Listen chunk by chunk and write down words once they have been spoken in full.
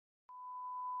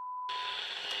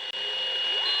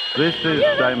This is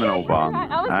Damon Albarn,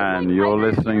 and you're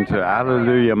listening to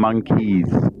Hallelujah Monkeys,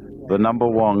 the number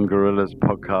one Gorillaz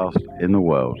podcast in the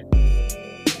world.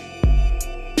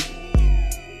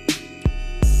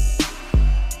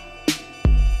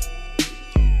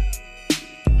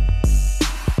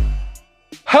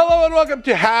 Hello and welcome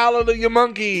to Hallelujah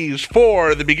Monkeys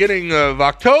for the beginning of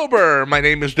October. My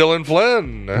name is Dylan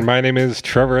Flynn. My name is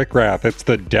Trevor Ickrath. It's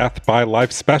the Death by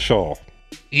Life special.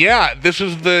 Yeah, this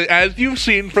is as you've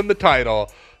seen from the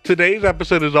title, today's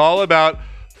episode is all about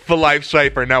the Life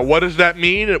Cipher. Now, what does that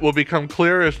mean? It will become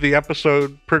clear as the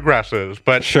episode progresses.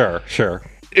 But Sure.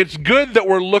 It's good that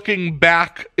we're looking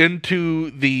back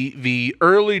into the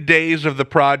early days of the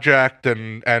project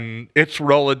and its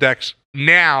Rolodex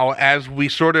now as we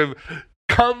sort of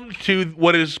come to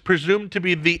what is presumed to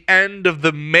be the end of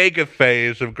the mega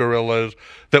phase of Gorillaz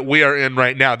that we are in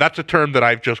right now. That's a term that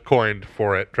I've just coined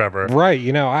for it, Trevor. Right.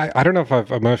 You know, I don't know if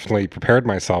I've emotionally prepared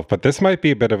myself, but this might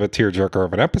be a bit of a tearjerker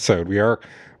of an episode.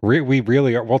 We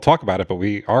really are, we'll talk about it, but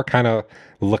we are kind of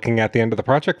looking at the end of the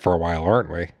project for a while, aren't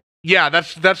we? Yeah,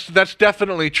 that's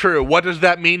definitely true. What does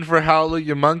that mean for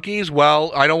Hallelujah Monkeys?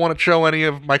 Well, I don't want to show any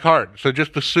of my cards, so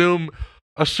just assume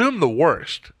the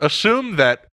worst. Assume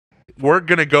that we're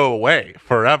going to go away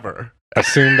forever.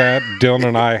 Assume that Dylan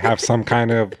and I have some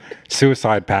kind of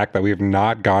suicide pact that we've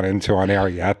not gone into on air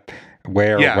yet,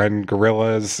 where when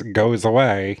Gorillaz goes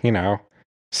away, you know,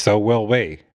 so will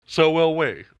we. So will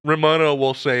we. Ramona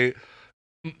will say,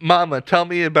 Mama, tell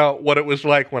me about what it was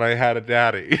like when I had a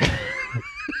daddy.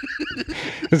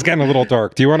 It's getting a little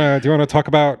dark. Do you want to talk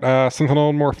about something a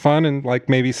little more fun and like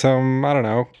maybe some, I don't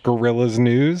know, Gorillaz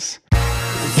news?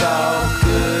 It's all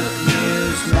good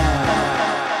news now.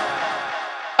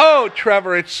 Oh,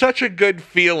 Trevor, it's such a good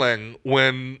feeling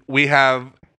when we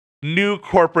have new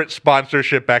corporate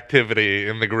sponsorship activity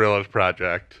in the Gorillaz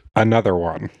project. Another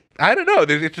one. I don't know.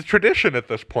 It's a tradition at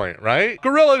this point, right?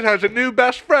 Gorillaz has a new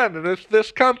best friend, and it's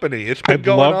this company. It's been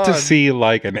going on. I'd love to see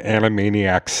like an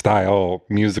Animaniacs style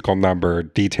musical number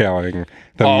detailing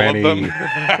the many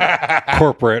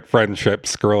corporate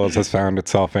friendships Gorillaz has found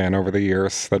itself in over the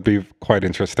years. That'd be quite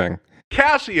interesting.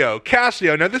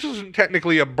 Casio. Now, this isn't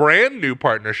technically a brand new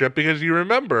partnership because you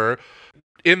remember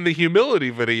in the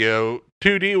Humility video,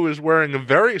 2D was wearing a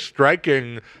very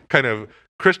striking kind of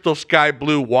crystal sky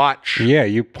blue watch. Yeah,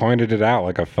 you pointed it out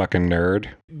like a fucking nerd.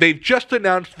 They've just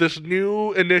announced this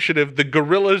new initiative, the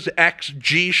Gorillaz X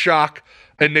G-Shock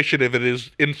initiative. It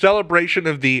is in celebration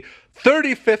of the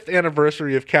 35th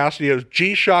anniversary of Casio's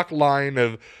G-Shock line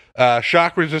of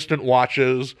shock-resistant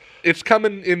watches. It's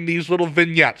coming in these little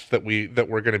vignettes that we're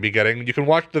going to be getting. You can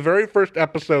watch the very first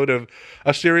episode of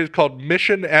a series called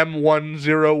Mission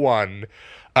M101,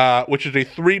 which is a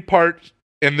 3-part,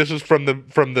 and this is from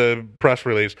the press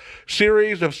release,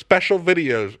 series of special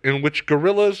videos in which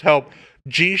Gorillaz help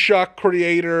G-Shock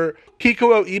creator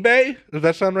Kikuo Ibe, does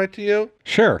that sound right to you?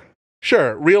 Sure,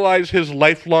 realize his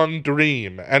lifelong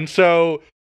dream. And so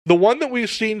the one that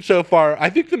we've seen so far, I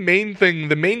think the main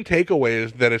takeaway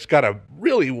is that it's got a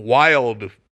really wild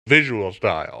visual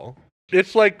style.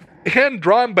 It's like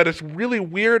hand-drawn, but it's really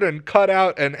weird and cut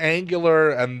out and angular,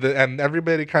 and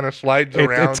everybody kind of slides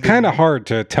around. It's kind of hard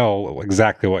to tell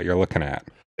exactly what you're looking at.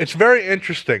 It's very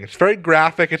interesting. It's very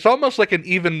graphic. It's almost like an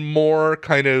even more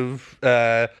kind of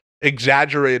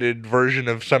exaggerated version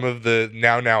of some of the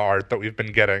now art that we've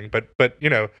been getting. But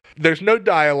you know, there's no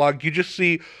dialogue. You just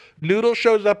see Noodle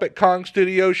shows up at Kong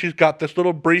Studio. She's got this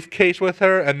little briefcase with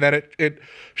her, and then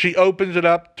she opens it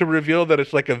up to reveal that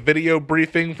it's like a video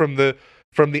briefing from the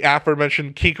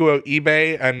aforementioned Kikuo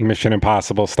Ibe and Mission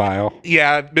Impossible style.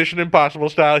 Yeah, Mission Impossible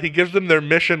style. He gives them their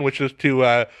mission, which is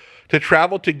to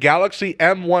travel to Galaxy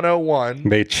M101.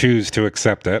 They choose to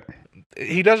accept it.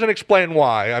 He doesn't explain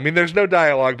why. I mean, there's no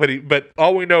dialogue, but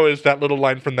all we know is that little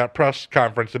line from that press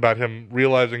conference about him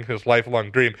realizing his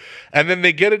lifelong dream. And then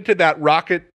they get into that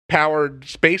rocket-powered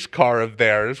space car of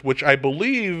theirs, which I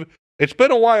believe, it's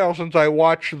been a while since I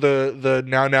watched the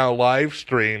Now live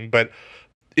stream, but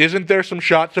isn't there some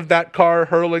shots of that car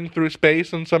hurling through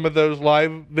space in some of those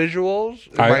live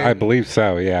visuals? I believe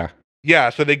so, yeah.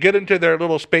 Yeah, so they get into their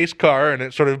little space car, and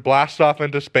it sort of blasts off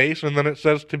into space, and then it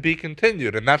says to be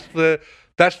continued, and that's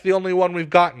the only one we've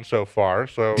gotten so far.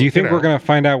 So, do you think we're going to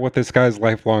find out what this guy's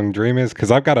lifelong dream is? Because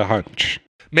I've got a hunch.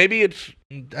 Maybe it's,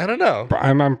 I don't know.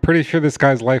 I'm pretty sure this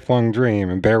guy's lifelong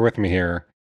dream, and bear with me here,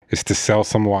 is to sell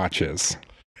some watches.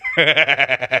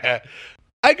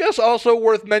 I guess also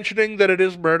worth mentioning that it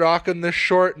is Murdoch in this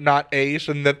short, not Ace,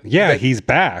 and that he's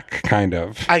back, kind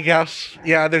of. I guess,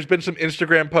 yeah. There's been some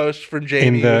Instagram posts from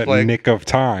Jamie in the nick of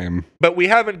time, but we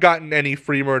haven't gotten any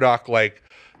free Murdoch like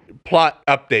plot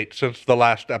update since the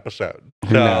last episode.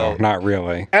 So, No, not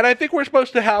really. and I think we're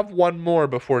supposed to have one more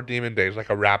before Demon Days, like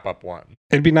a wrap-up one.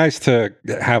 It'd be nice to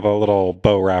have a little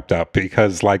bow wrapped up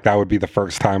because, like, that would be the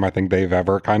first time I think they've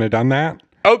ever kind of done that.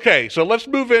 Okay, so let's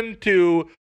move into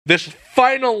this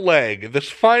final leg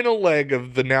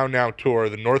of the Now Now tour,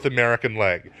 the North American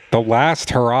leg, The last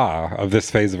hurrah of this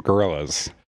phase of Gorillaz.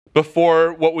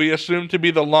 before what we assume to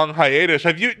be the long hiatus.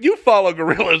 Have you follow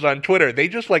Gorillaz on Twitter? They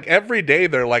just like every day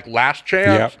they're like last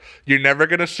chance. Yep. You're never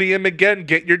gonna see him again.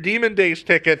 Get your Demon Days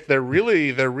ticket. They're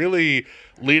really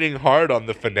leaning hard on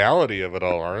the finality of it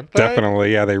all, aren't they?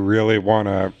 Definitely, yeah, they really want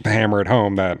to hammer it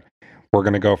home that we're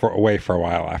going to go away for a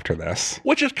while after this.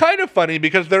 Which is kind of funny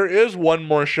because there is one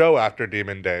more show after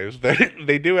Demon Days.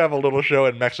 They do have a little show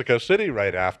in Mexico City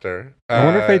right after. I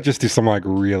wonder if they just do some like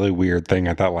really weird thing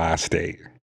at that last date.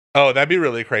 Oh, that'd be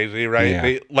really crazy, right? Yeah.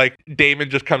 They, like Damon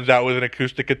just comes out with an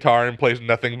acoustic guitar and plays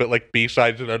nothing but like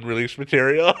B-sides and unreleased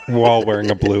material While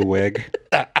wearing a blue wig.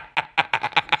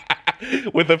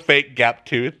 with a fake gap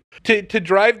tooth. To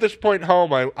drive this point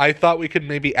home, I thought we could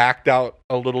maybe act out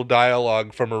a little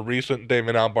dialogue from a recent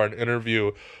Damon Albarn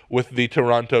interview with the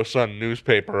Toronto Sun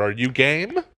newspaper. Are you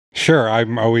game? Sure,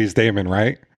 I'm always Damon,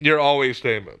 right? You're always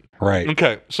Damon. Right.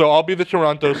 Okay, so I'll be the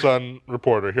Toronto Sun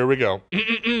reporter. Here we go.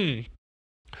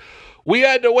 We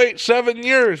had to wait 7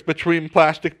 years between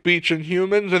Plastic Beach and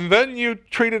Humans, and then you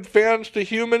treated Fans to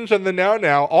Humans and the Now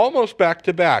Now almost back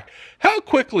to back. How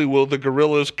quickly will the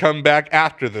Gorillaz come back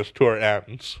after this tour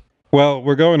ends? Well,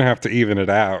 we're going to have to even it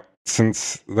out.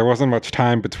 Since there wasn't much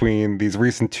time between these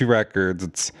recent two records,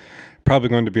 it's probably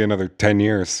going to be another 10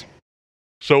 years.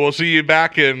 So we'll see you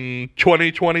back in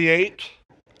 2028?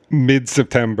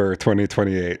 Mid-September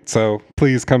 2028. So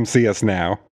please come see us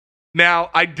now. Now,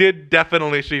 I did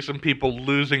definitely see some people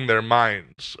losing their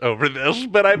minds over this,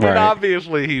 but I mean, Right.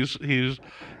 obviously he's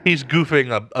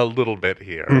goofing a little bit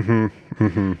here. Mm-hmm.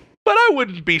 Mm-hmm. But I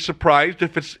wouldn't be surprised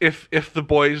if the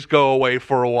boys go away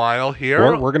for a while here.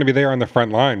 We're going to be there on the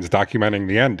front lines documenting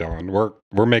the end, Dylan.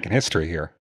 We're making history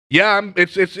here. Yeah,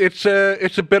 it's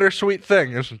a bittersweet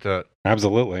thing, isn't it?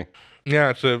 Absolutely.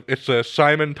 Yeah, it's a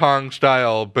Simon Tong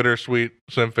style bittersweet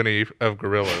symphony of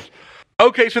Gorillaz.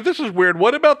 Okay, so this is weird.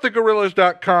 What about the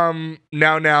Gorillaz.com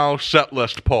now set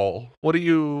list poll?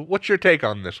 What's your take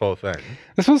on this whole thing?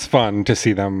 This was fun to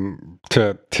see them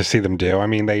to see them do. I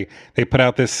mean, they put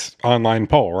out this online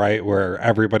poll, right, where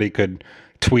everybody could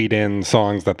tweet in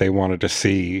songs that they wanted to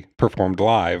see performed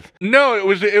live. No, it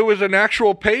was an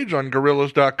actual page on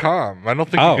Gorillaz.com. I don't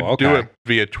think you could do it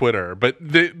via Twitter, but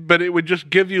it would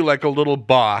just give you like a little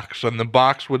box, and the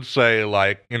box would say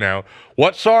like,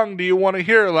 what song do you want to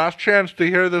hear? Last chance to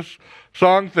hear this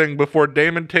song thing before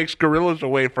Damon takes Gorillaz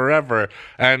away forever,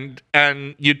 and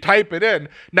you type it in.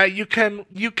 Now you can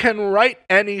write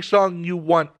any song you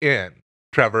want in,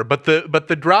 Trevor, but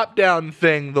the drop down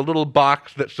thing, the little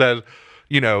box that says,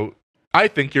 I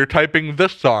think you're typing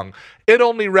this song. It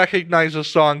only recognizes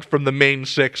songs from the main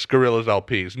 6 Gorillaz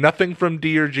LPs. Nothing from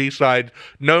D or G side.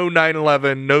 No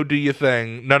 9/11. No Do You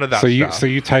Thing. None of that stuff. So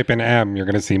you type in M, you're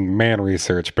going to see Man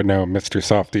Research, but no Mr.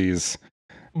 Softy's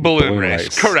Balloon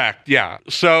Race. Correct. Yeah.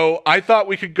 So I thought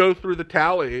we could go through the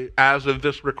tally as of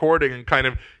this recording and kind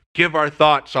of give our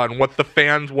thoughts on what the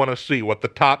fans want to see, what the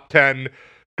top 10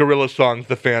 Gorillaz songs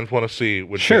the fans want to see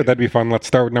would Sure, be. that'd be fun. Let's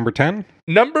start with number 10.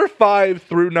 Number 5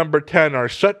 through number 10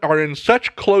 are in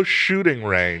such close shooting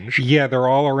range. Yeah, they're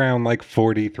all around like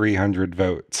 4,300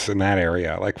 votes in that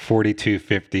area, like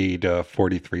 4,250 to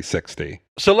 4,360.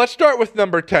 So let's start with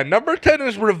number 10. Number 10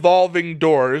 is Revolving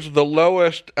Doors, the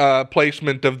lowest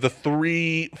placement of the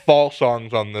 3 fall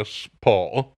songs on this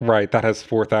poll. Right, that has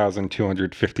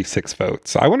 4,256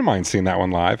 votes. I wouldn't mind seeing that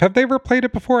one live. Have they ever played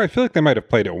it before? I feel like they might have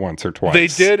played it once or twice. They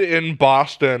did in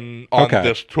Boston on Okay.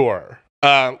 this tour,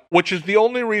 which is the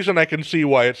only reason I can see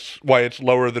why it's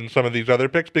lower than some of these other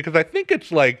picks, because I think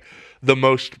it's like the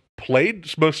most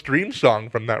streamed song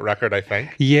from that record, I think.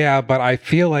 Yeah, but I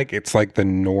feel like it's like the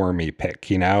normie pick,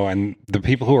 and the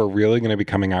people who are really going to be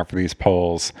coming out for these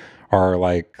polls are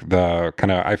like the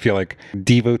kind of, I feel like,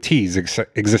 devotees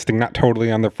existing not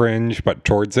totally on the fringe, but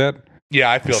towards it.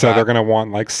 Yeah, I feel So that. they're going to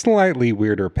want like slightly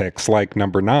weirder picks, like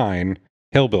number 9,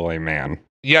 Hillbilly Man.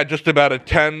 Yeah, just about a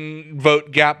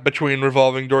 10-vote gap between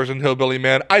Revolving Doors and Hillbilly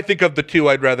Man. I think of the two,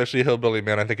 I'd rather see Hillbilly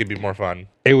Man. I think it'd be more fun.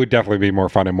 It would definitely be more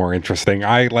fun and more interesting.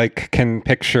 I can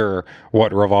picture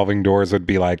what Revolving Doors would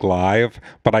be like live,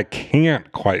 but I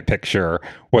can't quite picture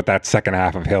what that second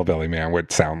half of Hillbilly Man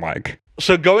would sound like.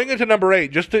 So going into number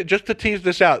 8, just to tease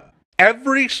this out,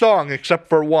 every song except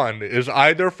for one is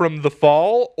either from The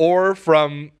Fall or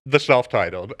from the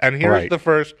self-titled. And here's the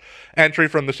first entry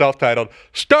from the self-titled.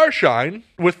 Starshine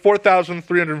with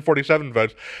 4,347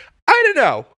 votes. I don't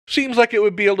know. Seems like it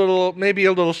would be maybe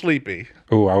a little sleepy.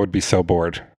 Ooh, I would be so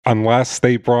bored. Unless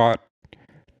they brought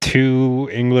two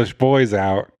English boys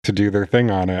out to do their thing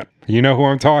on it. You know who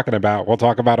I'm talking about. We'll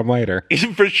talk about them later.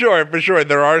 For sure.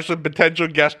 There are some potential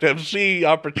guest MC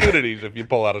opportunities if you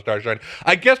pull out a Starshine.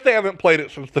 I guess they haven't played it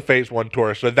since the Phase 1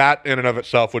 tour, so that in and of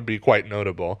itself would be quite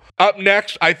notable. Up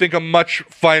next, I think a much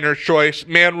finer choice,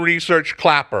 Man Research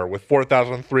Clapper with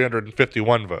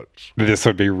 4,351 votes. This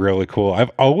would be really cool.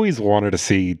 I've always wanted to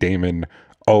see Damon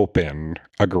open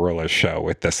a Gorillaz show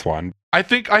with this one. I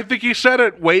think he said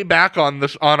it way back on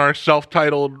our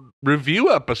self-titled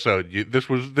review episode.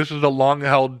 This is a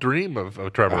long-held dream of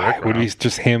Trevor Rickrow. Would be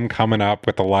just him coming up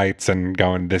with the lights and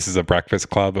going, "This is a Breakfast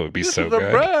Club." It would be so good. This is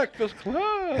a Breakfast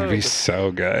Club. It'd be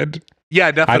so good.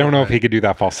 Yeah, definitely. I don't know if he could do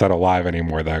that falsetto live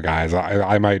anymore, though, guys.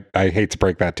 I hate to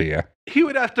break that to you. He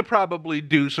would have to probably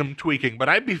do some tweaking, but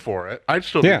I'd be for it. I'd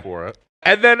still be for it.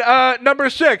 And then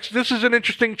number 6, this is an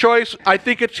interesting choice. I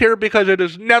think it's here because it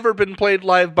has never been played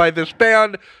live by this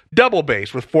band, Double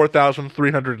Bass with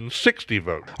 4,360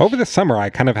 votes. Over the summer, I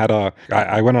kind of had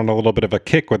I went on a little bit of a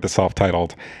kick with the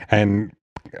self-titled, and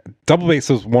Double Bass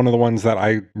was one of the ones that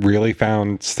I really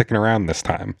found sticking around this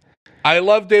time. I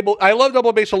love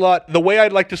Double Bass a lot. The way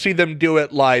I'd like to see them do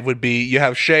it live would be you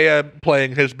have Shea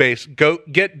playing his bass,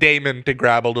 get Damon to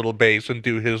grab a little bass and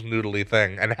do his noodly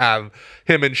thing, and have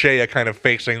him and Shea kind of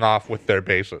facing off with their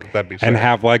basses. That'd be sick. And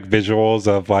have like visuals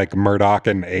of like Murdoch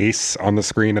and Ace on the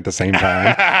screen at the same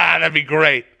time. That'd be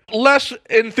great. Less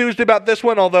enthused about this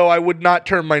one, although I would not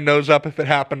turn my nose up if it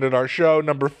happened at our show.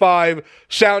 Number 5,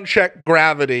 Soundcheck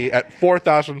Gravity at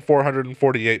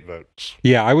 4,448 votes.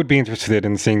 Yeah, I would be interested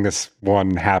in seeing this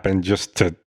one happen just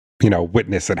to,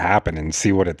 witness it happen and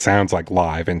see what it sounds like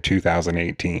live in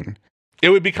 2018. It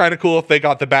would be kind of cool if they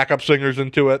got the backup singers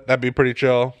into it. That'd be pretty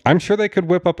chill. I'm sure they could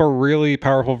whip up a really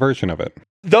powerful version of it.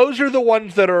 Those are the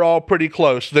ones that are all pretty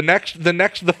close.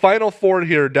 The final 4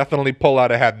 here definitely pull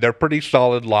out ahead. They're pretty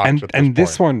solid locks. And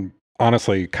this one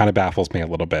honestly kind of baffles me a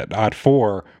little bit. At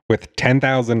 4 with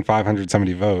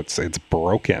 10,570 votes, it's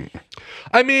broken.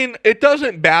 I mean, it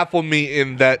doesn't baffle me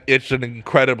in that it's an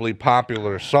incredibly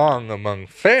popular song among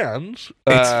fans.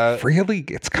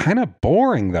 It's kind of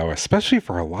boring though, especially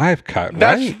for a live cut,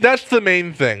 right? That's the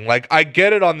main thing. Like, I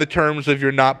get it on the terms of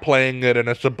you're not playing it and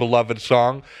it's a beloved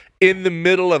song. In the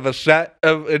middle of in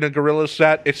a Gorillaz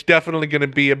set, it's definitely going to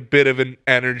be a bit of an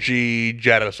energy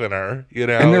jettisoner,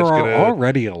 And there are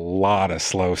already a lot of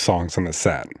slow songs in the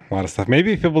set, a lot of stuff.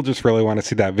 Maybe people just really want to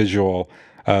see that visual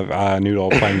of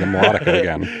Noodle playing the melodica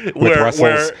again with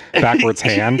Russell's backwards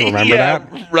hand. Remember that?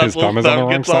 Russell's his thumb is on the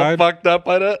wrong side. All fucked up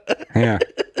on it. Yeah,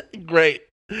 great.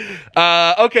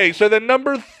 Okay, so then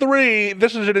number 3,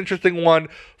 this is an interesting one.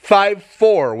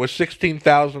 5-4 with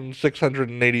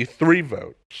 16,683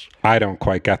 votes. I don't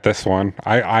quite get this one.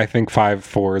 I think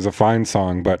 5-4 is a fine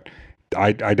song, but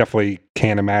I definitely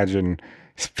can't imagine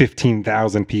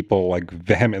 15,000 people like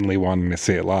vehemently wanting to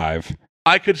see it live.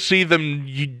 I could see them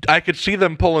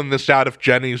pulling this out if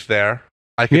Jenny's there.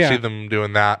 I could see them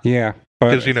doing that. Yeah,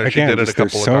 but again, she did it a couple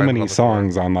of times. There's so many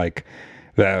songs on like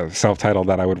the self-titled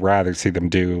that I would rather see them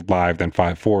do live than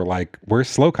 5-4. Like, where's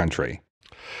Slow Country?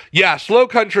 Yeah, Slow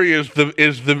Country is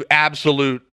the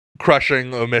absolute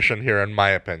crushing omission here, in my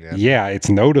opinion. Yeah, it's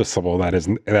noticeable that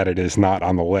it is not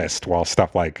on the list, while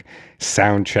stuff like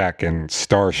Soundcheck and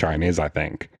Starshine is, I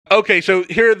think. Okay, so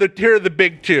here are the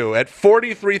big 2. At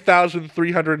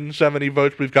 43,370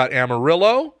 votes, we've got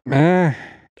Amarillo.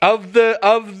 Of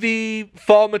the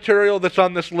fall material that's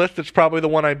on this list, it's probably the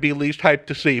one I'd be least hyped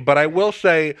to see. But I will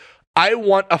say, I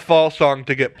want a fall song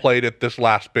to get played at this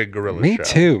last big Gorillaz show. Me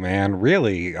too, man.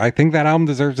 Really. I think that album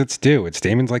deserves its due. It's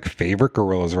Damon's favorite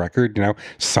Gorillaz record.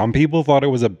 Some people thought it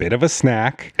was a bit of a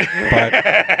snack, but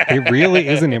it really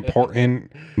is an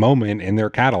important moment in their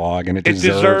catalog, and it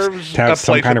deserves to have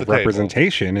some kind of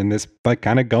representation in this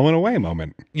kind of going away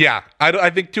moment. Yeah. I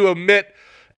think to omit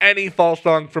any fall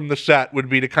song from the set would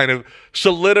be to kind of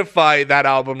solidify that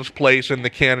album's place in the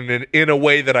canon in a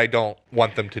way that I don't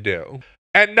want them to do.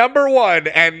 And number 1,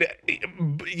 and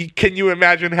can you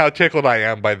imagine how tickled I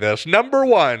am by this? Number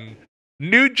 1,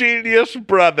 New Genius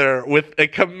Brother with a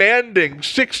commanding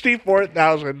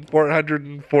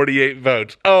 64,448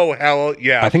 votes. Oh, hell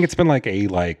yeah. I think it's been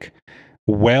a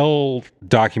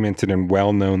well-documented and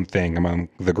well-known thing among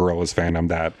the Gorillaz fandom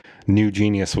that New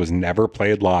Genius was never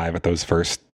played live at those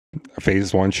first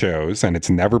Phase 1 shows, and it's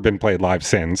never been played live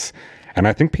since. And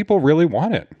I think people really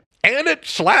want it. And it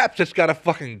slaps. It's got a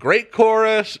fucking great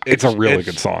chorus. It's a really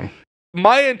good song.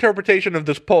 My interpretation of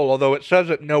this poll, although it says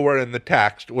it nowhere in the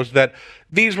text, was that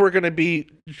these were going to be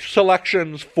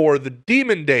selections for the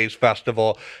Demon Days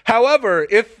Festival. However,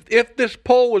 if this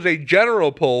poll was a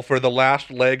general poll for the last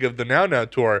leg of the Now Now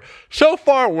tour, so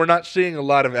far we're not seeing a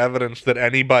lot of evidence that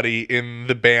anybody in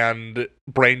the band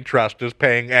Brain Trust is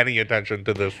paying any attention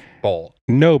to this poll.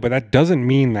 No, but that doesn't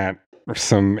mean that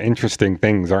some interesting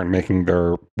things aren't making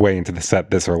their way into the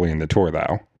set this early in the tour,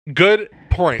 though. Good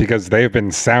point. Because they've been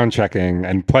sound checking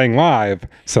and playing live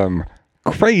some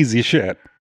crazy shit.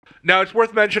 Now, it's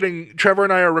worth mentioning, Trevor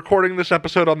and I are recording this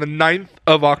episode on the 9th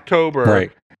of October.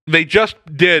 Right. They just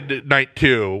did night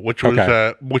 2, which was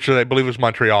I believe was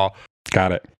Montreal.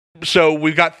 Got it. So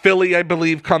we've got Philly, I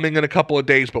believe, coming in a couple of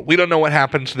days, but we don't know what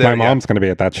happens there. My mom's going to be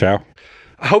at that show.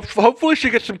 Hopefully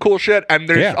she gets some cool shit, and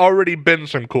there's already been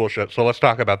some cool shit, so let's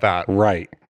talk about that. Right.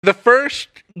 The first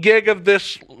gig of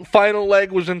this final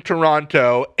leg was in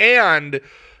Toronto, and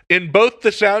in both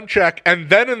the sound check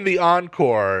and then in the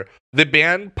encore, the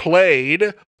band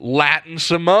played Latin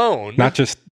Simone. Not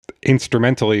just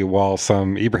instrumentally while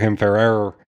some Ibrahim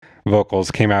Ferrer vocals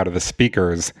came out of the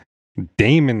speakers,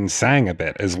 Damon sang a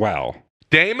bit as well.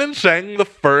 Damon sang the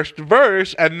first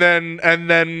verse, and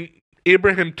then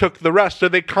Ibrahim took the rest. So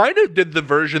they kind of did the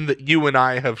version that you and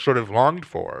I have sort of longed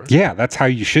for. Yeah, that's how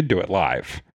you should do it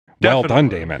live. Well done,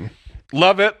 Damon.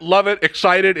 Love it,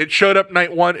 excited. It showed up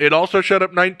night 1. It also showed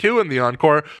up night 2 in the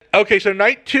encore. Okay, so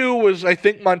night 2 was, I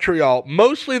think, Montreal.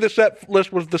 Mostly the set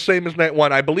list was the same as night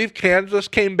 1. I believe Kansas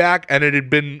came back, and it had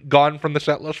been gone from the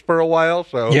set list for a while.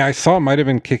 So yeah, I saw it might have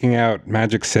been kicking out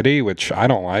Magic City, which I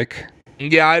don't like.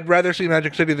 Yeah, I'd rather see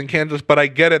Magic City than Kansas, but I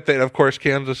get it that, of course,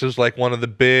 Kansas is like one of the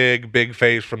big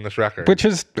faves from this record. Which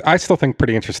is, I still think,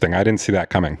 pretty interesting. I didn't see that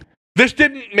coming. This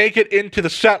didn't make it into the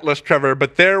set list, Trevor,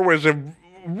 but there was a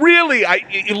really,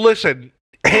 listen,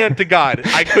 hand to God,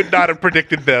 I could not have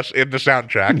predicted this in the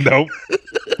soundtrack. Nope.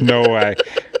 No way.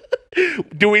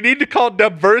 Do we need to call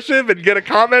Dubversive and get a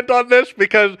comment on this?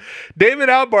 Because David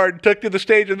Albarn took to the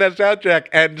stage in that soundcheck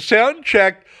and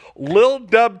soundchecked Lil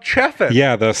Dub Cheffin.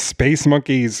 Yeah, the Space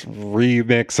Monkeys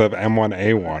remix of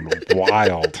M1A1.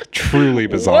 Wild. Truly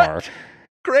bizarre. What?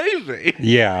 Crazy.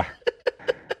 Yeah.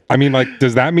 I mean, like,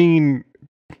 does that mean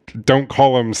don't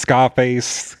call him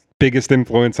Scarface, biggest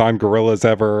influence on Gorillaz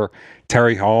ever?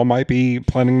 Terry Hall might be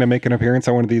planning to make an appearance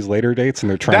on one of these later dates, and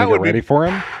they're trying to get ready for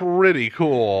him? Pretty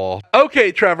cool.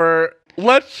 Okay, Trevor,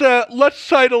 let's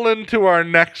sidle into our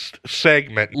next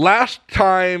segment. Last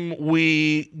time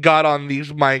we got on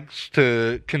these mics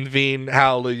to convene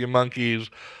Hallelujah Monkeys,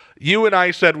 you and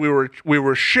I said we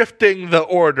were shifting the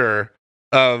order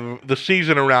of the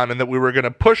season around, and that we were going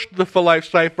to push the For Life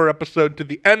Cypher episode to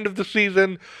the end of the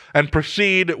season and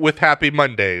proceed with Happy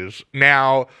Mondays.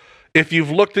 Now, if you've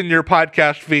looked in your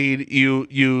podcast feed,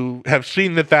 you have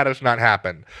seen that has not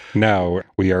happened. No,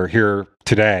 we are here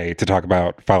today to talk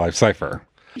about For Life Cypher.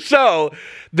 So,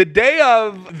 the day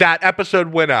of that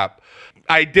episode went up,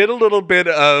 I did a little bit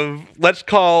of, let's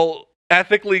call,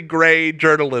 ethically gray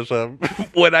journalism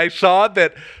when I saw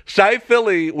that Cy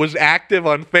Philly was active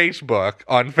on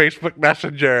Facebook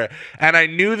Messenger, and I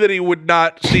knew that he would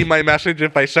not see my message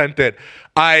if I sent it.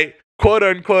 I, quote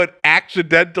unquote,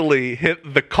 accidentally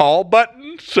hit the call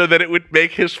button so that it would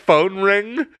make his phone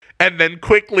ring, and then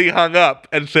quickly hung up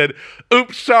and said,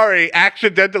 "Oops, sorry,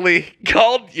 accidentally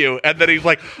called you." And then he's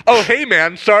like, "Oh, hey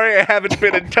man, sorry I haven't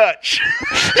been in touch."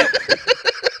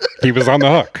 He was on the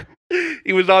hook.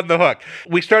 He was on the hook.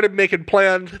 We started making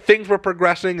plans. Things were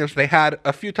progressing as they had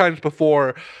a few times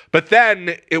before. But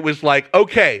then it was like,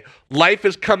 okay, life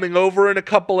is coming over in a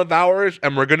couple of hours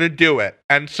and we're going to do it.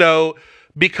 And so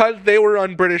because they were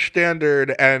on British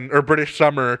Standard or British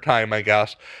Summer Time, I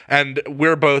guess, and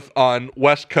we're both on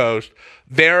West Coast,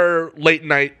 their late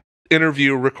night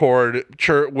interview record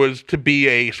was to be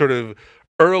a sort of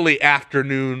early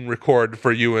afternoon record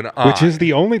for you and I. Which is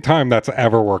the only time that's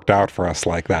ever worked out for us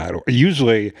like that.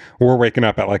 Usually we're waking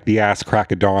up at like the ass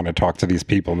crack of dawn to talk to these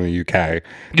people in the UK.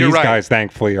 These guys,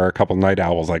 thankfully, are a couple night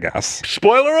owls, I guess.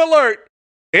 Spoiler alert.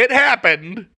 It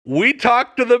happened. We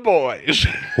talked to the boys.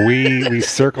 We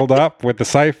circled up with the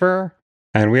Cypher,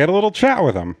 and we had a little chat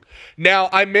with them. Now,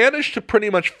 I managed to pretty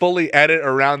much fully edit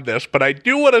around this, but I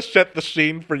do want to set the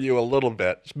scene for you a little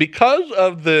bit. Because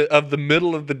of the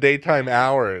middle of the daytime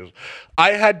hours,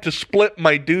 I had to split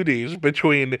my duties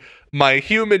between my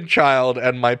human child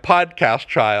and my podcast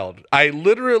child. I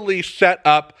literally set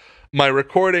up my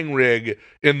recording rig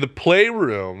in the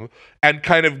playroom and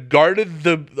kind of guarded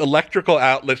the electrical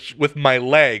outlets with my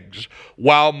legs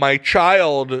while my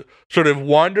child sort of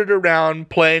wandered around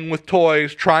playing with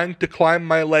toys, trying to climb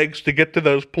my legs to get to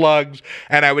those plugs,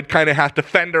 and I would kind of have to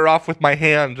fend her off with my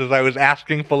hands as I was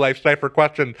asking For Life Cypher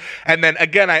questions. And then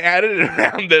again, I added it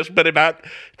around this, but about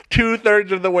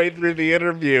 2/3 of the way through the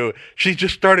interview, she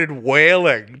just started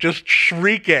wailing, just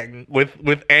shrieking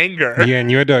with anger. Yeah, and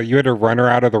you had to run her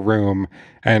out of the room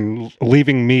and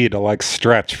leaving me to like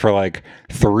stretch for like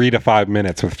 3 to 5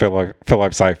 minutes with For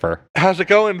Life Cypher. How's it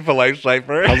going, For Life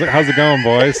Cypher? How's it going,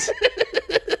 boys?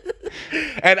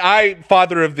 And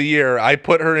Father of the Year, I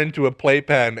put her into a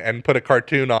playpen and put a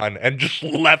cartoon on and just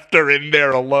left her in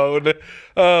there alone.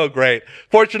 Oh, great.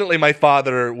 Fortunately, my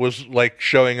father was like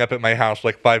showing up at my house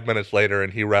like 5 minutes later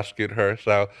and he rescued her.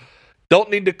 So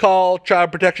don't need to call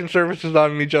Child Protection Services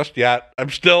on me just yet. I'm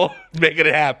still making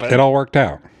it happen. It all worked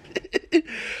out.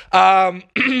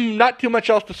 Not too much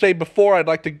else to say before. I'd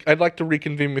like to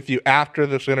reconvene with you after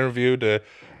this interview to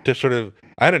sort of,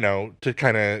 I don't know, to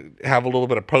kind of have a little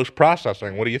bit of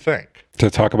post-processing. What do you think?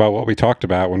 To talk about what we talked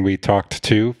about when we talked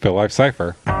to For Life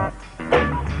Cypher. Yo,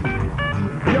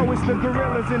 it's the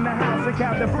Gorillas in the house. Check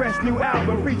out the fresh new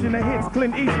album featuring the hits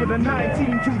Clint Eastwood the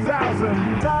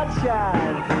 19-2000.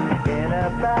 Sunshine in a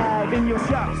bag. In your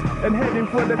shops and heading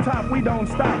for the top. We don't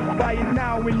stop. Buy it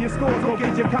now in your stores. Go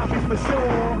get your copies for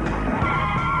sure.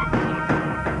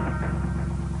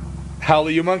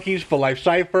 Howley You Monkeys, For Life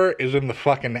Cypher is in the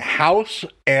fucking house.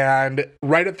 And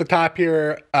right at the top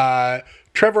here,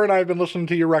 Trevor and I have been listening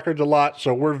to your records a lot,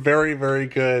 so we're very, very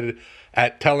good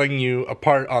at telling you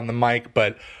apart on the mic,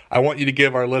 but I want you to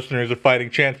give our listeners a fighting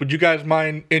chance. Would you guys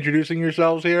mind introducing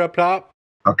yourselves here up top?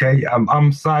 Okay,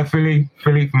 I'm Cy Philly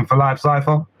from For Life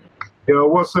Cypher. Yo,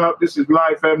 what's up? This is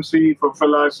Life MC from For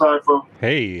Life Cypher.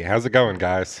 Hey, how's it going,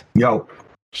 guys? Yo.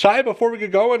 Cy, before we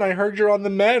get going, I heard you're on the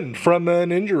mend from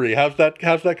an injury. How's that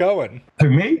going? To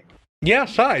me? Yeah,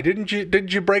 Cy, didn't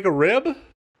you break a rib?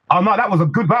 Oh no, that was a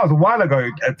while ago.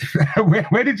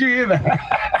 Where did you hear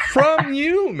that? From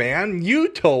you, man. You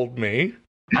told me.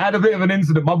 I had a bit of an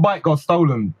incident. My bike got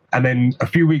stolen, and then a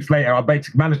few weeks later, I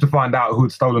basically managed to find out who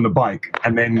had stolen the bike,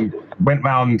 and then went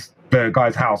round the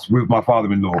guy's house with my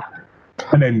father-in-law,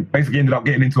 and then basically ended up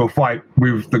getting into a fight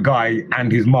with the guy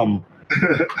and his mum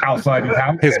outside his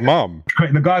house. His mum?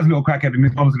 The guy's a little crackhead, and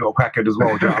his mum's a little crackhead as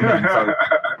well. Do you know what I mean? So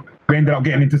we ended up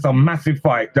getting into some massive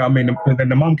fight. Do you know what I mean? And then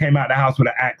the mum came out of the house with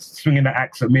an axe, swinging the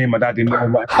axe at me and my dad.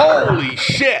 Holy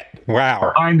shit!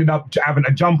 Wow. I ended up having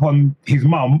to jump on his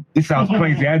mum. This sounds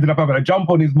crazy. I ended up having to jump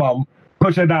on his mum,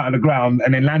 push her down to the ground,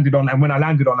 and then and when I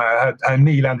landed on her, her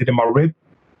knee landed in my rib.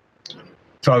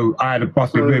 So I had a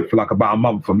busted rib for like about a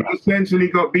month from that. Essentially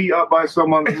got beat up by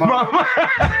someone's mum.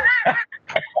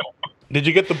 Did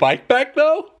you get the bike back,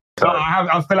 though?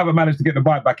 I still haven't managed to get the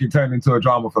bike back. It turned into a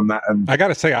drama from that. And I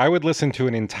gotta say, I would listen to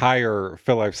an entire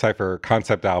For Life Cypher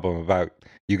concept album about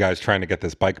you guys trying to get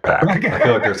this bike back. I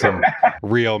feel like there's some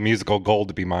real musical gold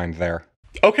to be mined there.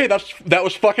 Okay, that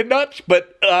was fucking nuts,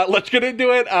 but let's get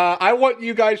into it. I want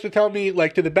you guys to tell me,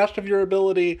 like, to the best of your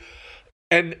ability,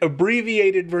 an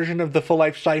abbreviated version of the For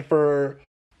Life Cypher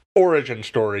origin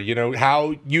story. You know,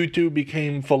 how you two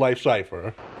became For Life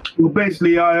Cypher. Well,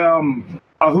 basically, I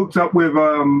hooked up with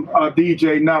our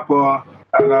DJ Napa,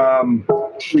 and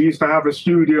we used to have a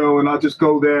studio, and I just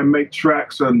go there and make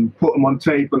tracks and put them on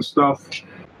tape and stuff.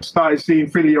 Started seeing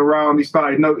Philly around. He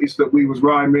started notice that we was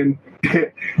rhyming,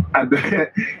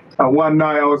 and one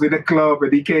night I was in a club,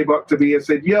 and he came up to me and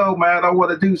said, "Yo, man, I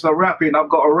want to do some rapping. I've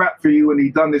got a rap for you." And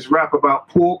he done this rap about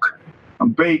pork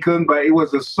and bacon, but it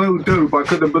was so dope. I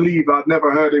couldn't believe I'd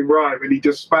never heard him rhyme, and he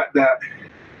just spat that.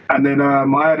 And then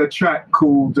I had a track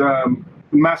called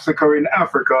Massacre in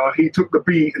Africa. He took the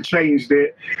beat and changed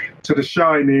it to The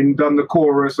Shining, done the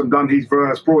chorus and done his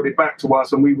verse, brought it back to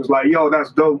us, and we was like, yo,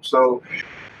 that's dope. So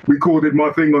recorded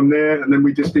my thing on there, and then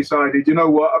we just decided, you know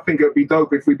what, I think it'd be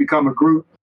dope if we become a group.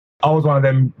 I was one of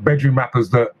them bedroom rappers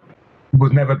that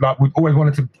was never like, would always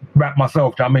wanted to rap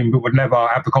myself, do you know what I mean, but would never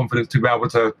have the confidence to be able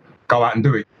to go out and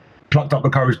do it. Plucked up the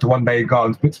courage to one day go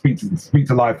and speak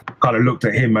to life. Kind of looked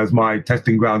at him as my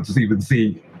testing ground to even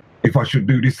see if I should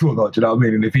do this or not. Do you know what I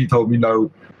mean? And if he told me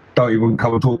no, don't even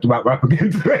come and talk about rap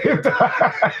again.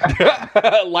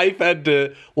 Life had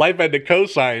to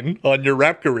co-sign on your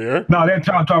rap career. No, they're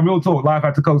trying real talk. Life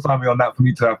had to co-sign me on that for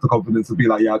me to have the confidence to be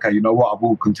like, yeah, okay, you know what? I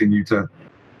will continue to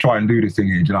try and do this thing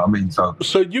here. Do you know what I mean? So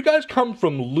you guys come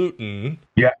from Luton.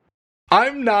 Yeah.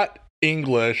 I'm not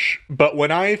English, but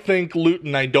when I think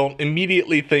Luton, I don't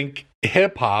immediately think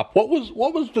hip hop. What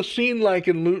was the scene like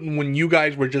in Luton when you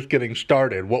guys were just getting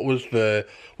started?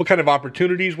 What kind of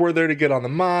opportunities were there to get on the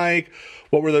mic?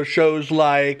 What were those shows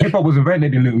like? Hip hop was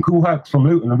invented in Luton. Cool Herc's from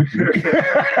Luton originally.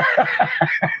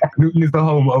 Luton is the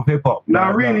home of hip hop.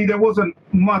 Now, really, there wasn't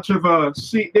much of a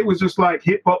scene. It was just like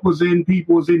hip hop was in,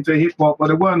 people was into hip hop, but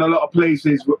there weren't a lot of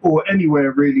places or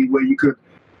anywhere really where you could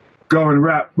go and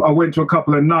rap. I went to a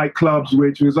couple of nightclubs,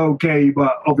 which was okay,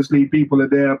 but obviously people are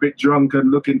there a bit drunk and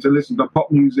looking to listen to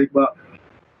pop music. But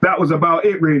that was about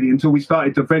it really until we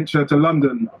started to venture to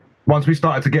London. Once we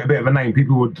started to get a bit of a name,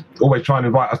 people would always try and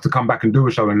invite us to come back and do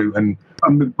a show in Luton.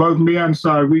 Both me and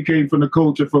Sai, we came from the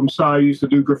culture. From Sai, used to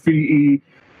do graffiti.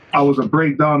 I was a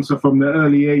break dancer from the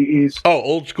early 80s. Oh,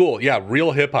 old school. Yeah,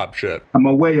 real hip hop shit. And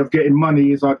my way of getting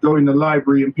money is I'd go in the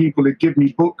library and people would give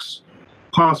me books,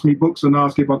 pass me books and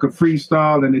ask if I could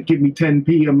freestyle, and they'd give me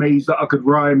 10p, amazed that I could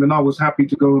rhyme, and I was happy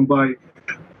to go and buy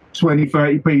 20,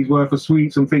 30p's worth of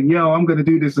sweets and think, yo, I'm going to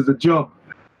do this as a job.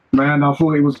 Man, I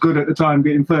thought it was good at the time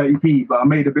getting 30p, but I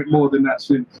made a bit more than that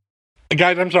since.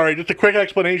 Guys, I'm sorry, just a quick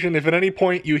explanation. If at any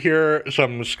point you hear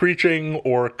some screeching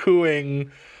or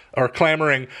cooing or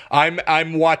clamoring,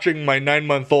 I'm watching my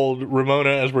 9-month-old Ramona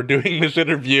as we're doing this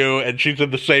interview, and she's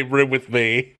in the same room with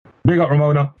me. Big up,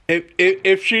 Ramona.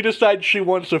 If she decides she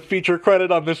wants a feature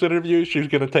credit on this interview, she's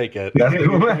going to take it.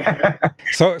 Yeah.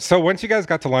 So once you guys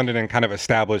got to London and kind of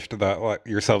established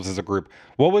yourselves as a group,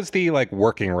 what was the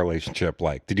working relationship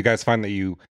like? Did you guys find that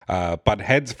you butt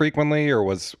heads frequently, or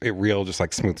was it real just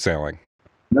like smooth sailing?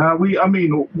 No,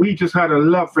 we just had a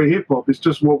love for hip hop. It's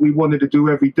just what we wanted to do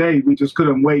every day. We just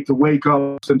couldn't wait to wake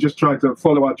up and just try to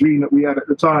follow our dream that we had at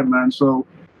the time, man. So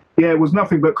yeah, it was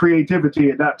nothing but creativity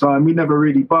at that time. We never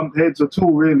really bumped heads at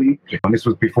all, really. And this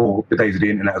was before the days of the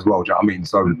internet as well, do you know what I mean?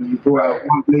 So we brought out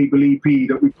one label EP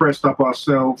that we pressed up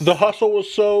ourselves. The hustle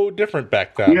was so different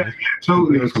back then. Yeah,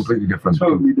 totally. It was completely different.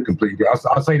 Totally different. Completely.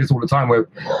 I say this all the time, where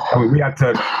we had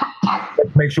to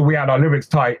make sure we had our lyrics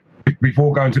tight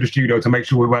before going to the studio to make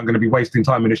sure we weren't going to be wasting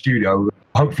time in the studio.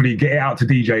 Hopefully get it out to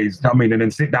DJs, and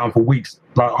then sit down for weeks,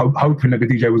 hoping that the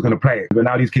DJ was going to play it. But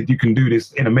now these kids, you can do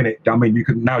this in a minute. You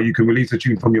can release a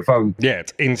tune from your phone. Yeah,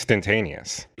 it's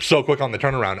instantaneous. So quick on the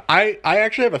turnaround. I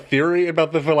actually have a theory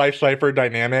about the Life Cypher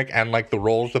dynamic and the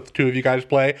roles that the two of you guys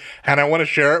play, and I want to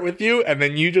share it with you, and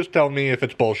then you just tell me if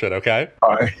it's bullshit, okay?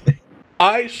 All right.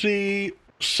 I see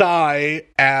Sai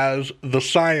as the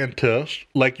scientist.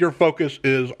 Your focus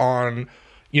is on,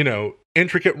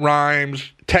 intricate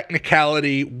rhymes,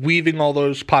 technicality, weaving all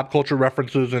those pop culture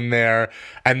references in there.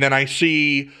 And then I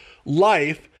see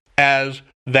Life as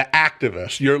the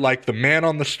activist. You're like the man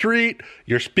on the street.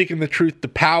 You're speaking the truth to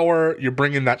power. You're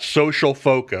bringing that social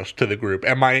focus to the group.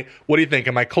 What do you think?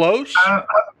 Am I close? I'd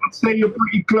say you're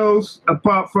pretty close,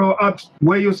 apart from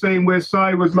where you're saying where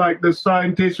Sai was like the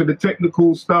scientist or the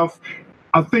technical stuff.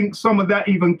 I think some of that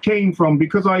even came from,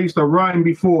 because I used to rhyme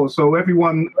before. So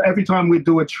every time we'd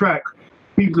do a track,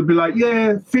 people would be like,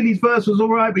 yeah, Philly's verse was all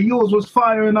right, but yours was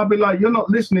fire. And I'd be like, you're not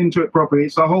listening to it properly.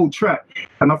 It's a whole track.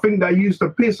 And I think that used to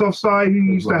piss off Sai, who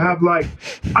used to have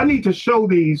I need to show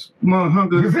these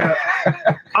motherfuckers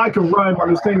that I can rhyme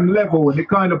on the same level. And it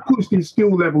kind of pushed his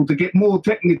skill level to get more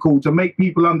technical, to make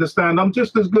people understand I'm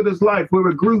just as good as Life. We're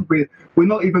a group. We're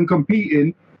not even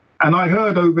competing. And I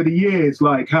heard over the years,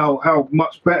 how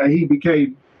much better he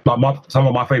became. Some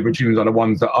of my favorite tunes are the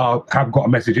ones that have got a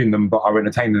message in them, but are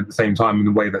entertaining at the same time in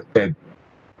the way that they're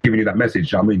giving you that message.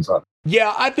 So.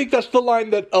 Yeah, I think that's the line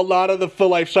that a lot of the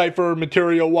Life Cypher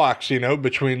material walks,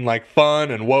 between fun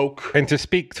and woke. And to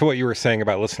speak to what you were saying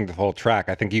about listening to the whole track,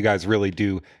 I think you guys really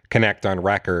do connect on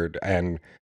record, and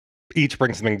each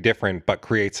brings something different, but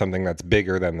creates something that's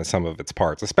bigger than the sum of its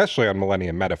parts, especially on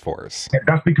Millennium Metaphors. Yeah,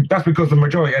 that's because the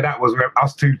majority of that was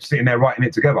us two sitting there writing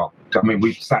it together.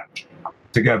 We sat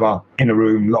together in a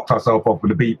room, locked ourselves off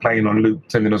with a beat playing on loop,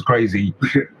 sending us crazy.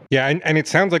 Yeah, and it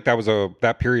sounds like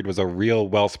that period was a real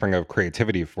wellspring of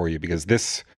creativity for you, because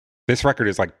this record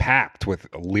is packed with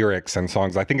lyrics and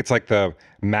songs. I think it's the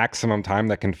maximum time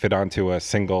that can fit onto a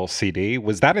single CD.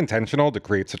 Was that intentional to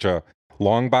create such a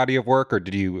long body of work, or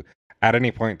did you at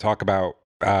any point talk about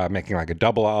making a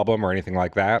double album or anything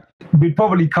like that? We'd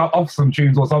probably cut off some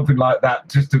tunes or something like that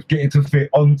just to get it to fit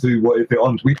onto what it fit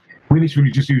onto. We literally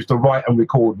just used to write and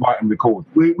record.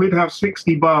 We'd have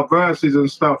 60-bar verses and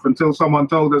stuff until someone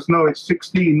told us, no, it's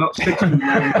 16, not 60.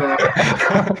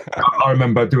 I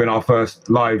remember doing our first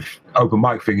live open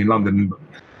mic thing in London.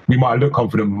 We might have looked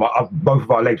confident, but both of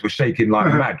our legs were shaking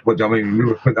like mad. I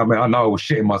know I was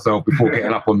shitting myself before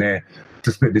getting up on there.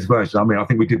 to split this version. I mean, I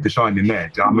think we did The Shining there.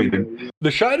 Do you know what I mean?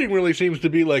 The Shining really seems to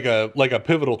be like a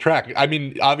pivotal track. I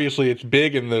mean, obviously it's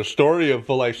big in the story of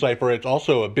Full Life Cypher. It's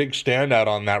also a big standout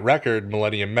on that record,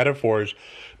 Millennium Metaphors.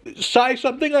 Sai,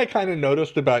 something I kind of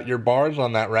noticed about your bars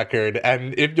on that record,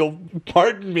 and if you'll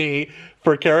pardon me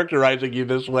for characterizing you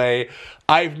this way,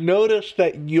 I've noticed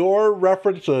that your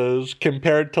references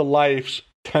compared to Life's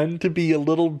tend to be a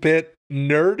little bit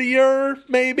nerdier,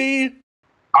 maybe?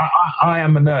 I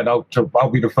am a nerd. I'll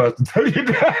be the first to tell you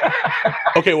that.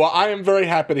 Okay, well, I am very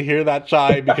happy to hear that,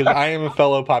 Sai, because I am a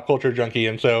fellow pop culture junkie,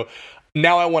 and so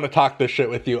now I want to talk this shit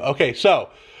with you. Okay, so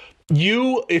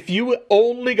if you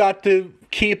only got to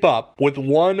keep up with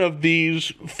one of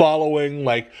these following,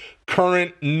 like,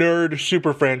 current nerd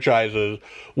super franchises,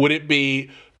 would it be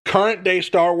current day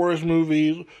Star Wars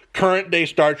movies, current day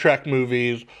Star Trek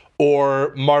movies,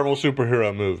 or Marvel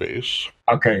superhero movies?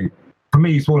 Okay. For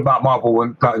me, it's all about Marvel,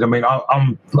 and like, I mean,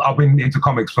 I've been into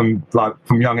comics from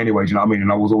young anyway. Do you know what I mean?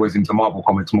 And I was always into Marvel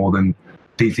comics more than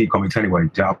DC comics anyway.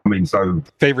 Do you know what I mean? So,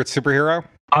 favorite superhero?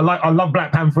 I love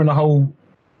Black Panther and the whole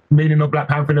meaning of Black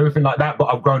Panther and everything like that.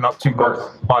 But I've grown up too much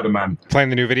Spider-Man. Playing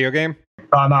the new video game?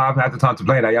 No, I haven't had the time to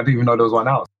play that. I didn't even know there was one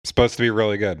out. Supposed to be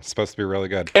really good.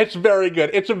 It's very good.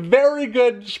 It's a very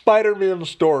good Spider-Man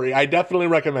story. I definitely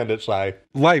recommend it, Sai.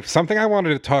 Life, something I wanted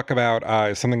to talk about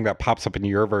is something that pops up in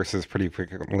your verses pretty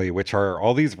frequently, which are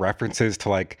all these references to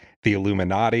like the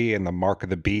Illuminati and the Mark of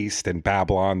the Beast and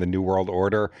Babylon, the New World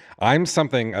Order. I'm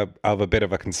something of a bit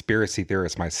of a conspiracy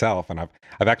theorist myself, and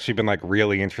I've actually been like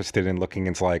really interested in looking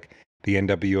into like the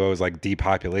NWO's like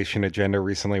depopulation agenda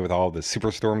recently with all the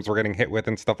superstorms we're getting hit with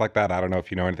and stuff like that. I don't know if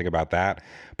you know anything about that,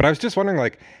 but I was just wondering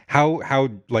like how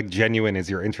like genuine is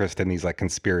your interest in these like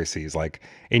conspiracies? Like,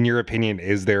 in your opinion,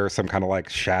 is there some kind of like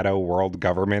shadow world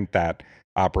government that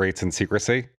operates in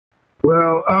secrecy?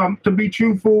 Well, to be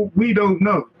truthful, we don't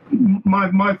know.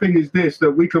 My thing is this,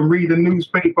 that we can read a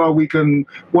newspaper, we can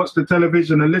watch the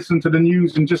television and listen to the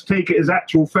news and just take it as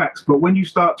actual facts. But when you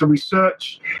start to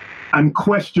research and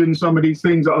question some of these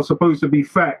things that are supposed to be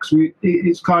facts,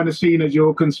 it's kind of seen as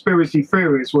your conspiracy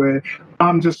theorist, where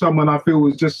I'm just someone I feel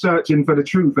is just searching for the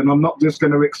truth, and I'm not just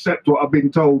going to accept what I've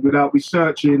been told without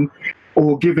researching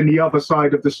or giving the other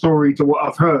side of the story to what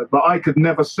I've heard. But I could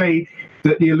never say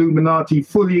that the Illuminati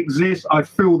fully exist. I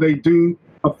feel they do.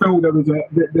 I feel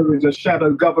there is a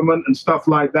shadow government and stuff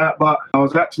like that. But I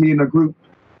was actually in a group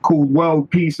called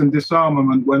World Peace and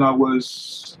Disarmament when I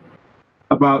was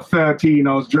about 13.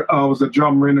 I was a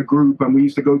drummer in a group, and we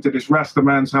used to go to this Rasta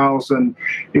man's house, and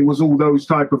it was all those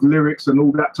type of lyrics and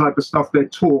all that type of stuff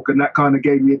they'd talk, and that kind of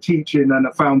gave me a teaching and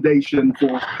a foundation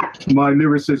for my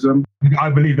lyricism.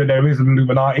 I believe that there is an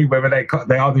Illuminati, whether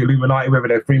they are the Illuminati, whether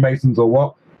they're Freemasons or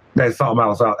what. There's something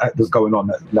else that's going on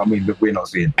that we're not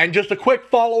seeing. And just a quick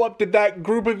follow-up, did that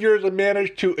group of yours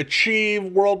manage to achieve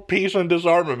world peace and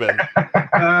disarmament?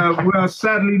 Well,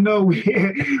 sadly, no, we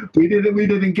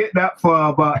didn't get that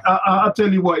far. But I'll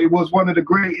tell you what, it was one of the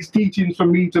greatest teachings for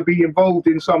me to be involved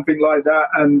in something like that,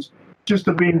 and just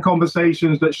to be in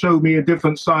conversations that showed me a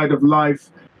different side of life.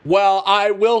 Well,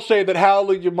 I will say that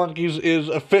Hallelujah Monkeys is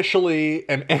officially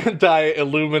an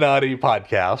anti-Illuminati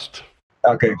podcast.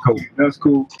 Okay, cool. That's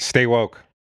cool. Stay woke.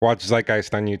 Watch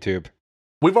Zeitgeist on YouTube.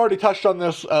 We've already touched on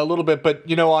this a little bit, but,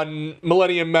 you know, on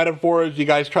Millennium Metaphors, you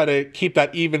guys try to keep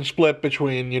that even split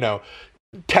between, you know,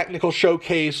 technical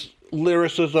showcase,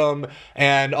 lyricism,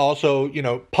 and also, you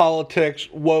know, politics,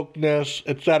 wokeness,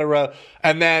 etc.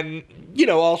 And then, you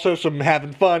know, also some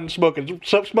having fun, smoking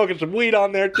some weed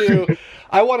on there, too.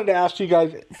 I wanted to ask you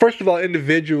guys, first of all,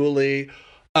 individually,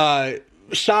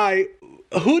 Sai,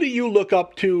 who do you look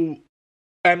up to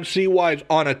MC-wise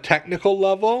on a technical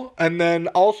level? And then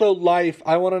also Life,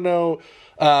 I want to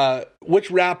know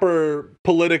which rapper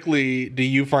politically do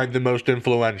you find the most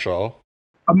influential?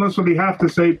 I must really have to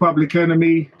say Public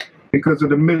Enemy because of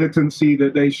the militancy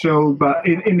that they showed. But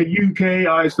in the UK,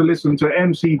 I used to listen to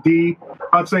MCD.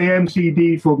 I'd say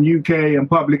MCD from UK and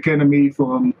Public Enemy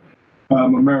from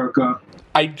America.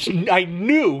 I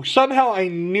knew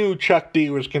Chuck D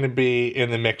was going to be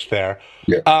in the mix there.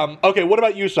 Yeah. Okay, what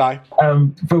about you, Sai?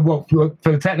 For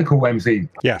the technical MC?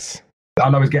 Yes. I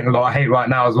know he's getting a lot of hate right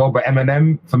now as well, but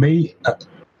Eminem, for me,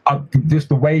 just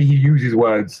the way he uses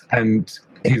words and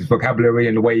his vocabulary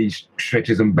and the way he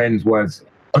stretches and bends words.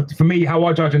 For me, how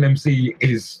I judge an MC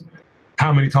is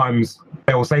how many times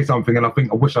they will say something and I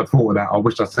think, I wish I'd thought of that, I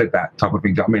wish I said that type of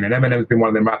thing. Do you know what I mean? And Eminem's been one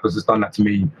of them rappers that's done that to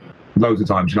me loads of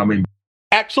times. Do you know what I mean?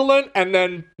 Excellent. And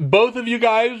then both of you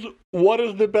guys, what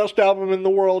is the best album in the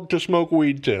world to smoke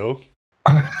weed to?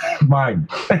 Mine.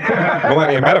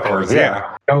 Millennium Metaphors,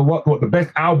 yeah. What the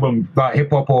best album, like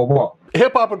hip hop or what?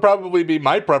 Hip hop would probably be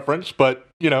my preference, but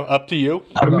up to you.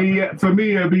 For me,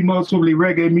 it'd be most probably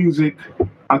reggae music.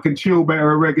 I can chill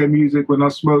better at reggae music when I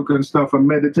smoke and stuff and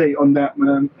meditate on that,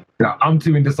 man. Yeah, I'm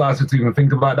too indecisive to even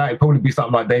think about that. It'd probably be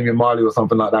something like Damian Marley or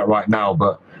something like that right now,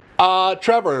 but...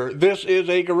 Trevor, this is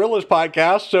a Gorillaz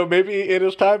podcast, so maybe it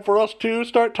is time for us to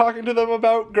start talking to them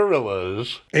about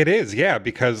Gorillaz. It is, yeah,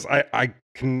 because I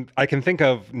can think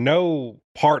of no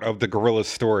part of the Gorillaz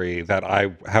story that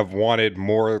I have wanted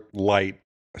more light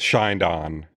shined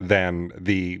on than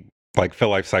the Phil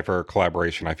Life Cypher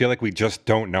collaboration. I feel like we just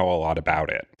don't know a lot about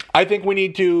it. I think we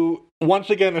need to once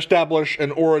again establish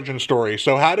an origin story.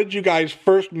 So how did you guys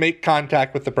first make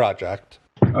contact with the project?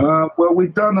 Well,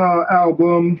 we've done our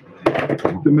album,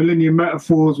 The Millennium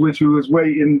Metaphors, which we was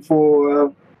waiting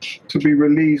for to be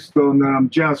released on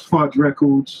Jazz Fudge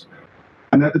Records.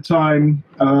 And at the time,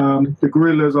 the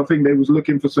Gorillaz, I think they was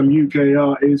looking for some UK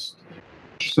artists.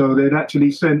 So they'd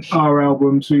actually sent our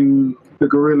album to the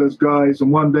Gorillaz guys.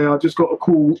 And one day I just got a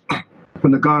call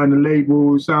from the guy on the label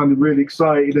who sounded really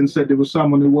excited and said there was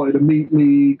someone who wanted to meet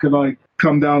me. Could I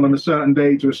come down on a certain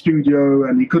day to a studio?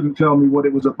 And he couldn't tell me what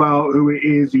it was about, who it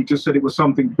is. He just said it was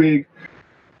something big.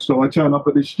 So I turned up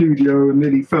at the studio and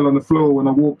nearly fell on the floor when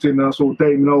I walked in. I saw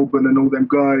Damon Albarn and all them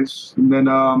guys. And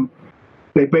then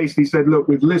they basically said, look,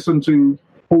 we've listened to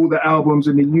all the albums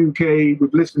in the UK.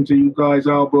 We've listened to you guys'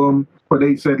 album. But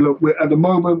they said, look, at the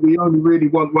moment, we only really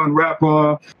want one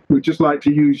rapper. We'd just like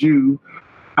to use you.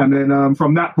 And then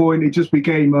from that point, it just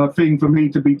became a thing for me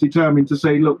to be determined to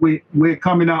say, look, we're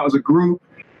coming out as a group.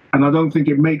 And I don't think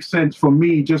it makes sense for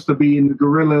me just to be in the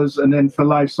Gorillaz and then for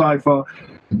Life Cypher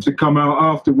to come out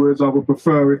afterwards. I would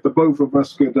prefer if the both of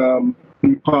us could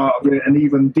be part of it. And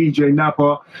even DJ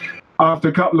Napa, after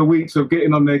a couple of weeks of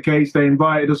getting on their case, they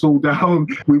invited us all down.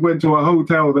 We went to a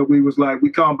hotel that we was like,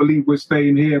 we can't believe we're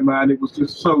staying here, man. It was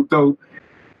just so dope.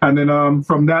 And then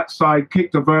from that side,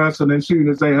 kicked a verse. And then as soon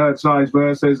as they heard Sai's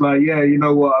verse, they was like, yeah, you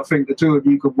know what? I think the two of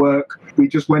you could work. We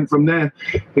just went from there.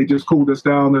 They just called us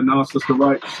down and asked us to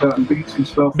write certain beats and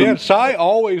stuff. Man, Sai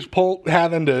always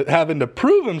having to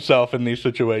prove himself in these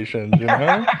situations, you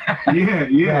know?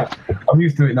 Yeah. I'm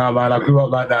used to it now, man. I grew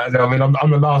up like that. I mean, I'm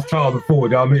the last child of four,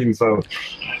 you know what I mean? So...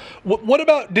 What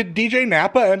about, did DJ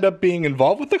Napa end up being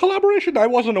involved with the collaboration? I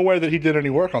wasn't aware that he did any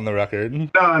work on the record.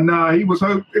 No, we was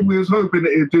hoping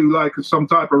that he'd do like some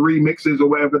type of remixes or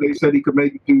whatever. They said he could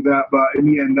maybe do that, but in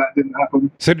the end, that didn't happen.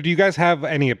 So did you guys have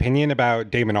any opinion about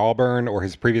Damon Albarn or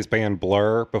his previous band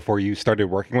Blur before you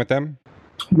started working with them?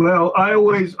 Well, I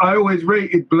always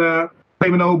rated Blur.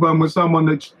 Damon Albarn was someone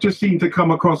that just seemed to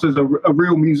come across as a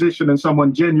real musician and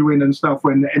someone genuine and stuff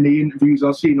when in the interviews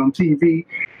I've seen on TV.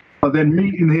 But then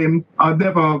meeting him, I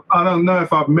don't know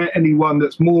if I've met anyone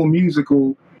that's more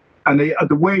musical. And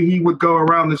the way he would go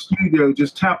around the studio,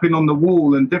 just tapping on the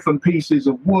wall and different pieces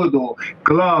of wood or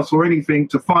glass or anything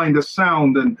to find a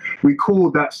sound and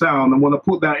record that sound and want to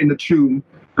put that in a tune.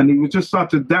 And he was just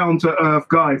such a down-to-earth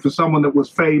guy for someone that was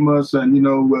famous and,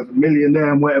 was a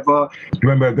millionaire and whatever.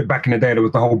 Remember back in the day, there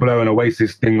was the whole Blur and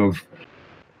Oasis thing of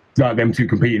like them two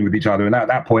competing with each other, and at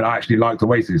that point I actually liked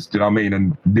Oasis, do you know what I mean,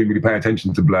 and didn't really pay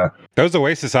attention to Blur. Those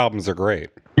Oasis albums are great.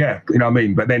 Yeah, you know what I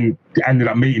mean, but then ended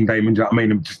up meeting Damon, do you know what I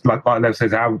mean, and just like Lev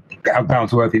says, how down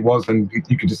to earth he was, and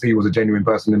you could just see he was a genuine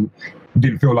person and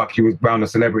didn't feel like he was around a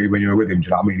celebrity when you were with him, do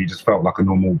you know what I mean? He just felt like a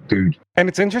normal dude. And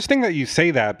it's interesting that you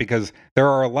say that because there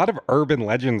are a lot of urban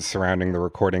legends surrounding the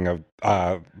recording of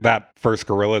that first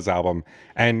Gorillaz album,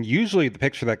 and usually the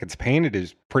picture that gets painted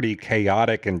is pretty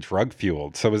chaotic and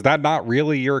drug-fueled. So is that not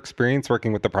really your experience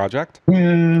working with the project?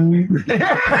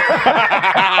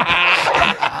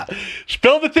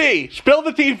 Spill the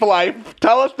tea for Life.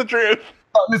 Tell us the truth.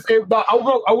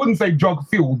 I wouldn't say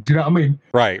drug-fueled, do you know what I mean?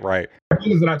 Right.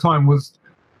 Gorillaz at that time was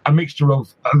a mixture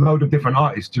of a load of different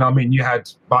artists, do you know what I mean? You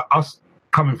had like us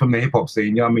coming from the hip-hop scene,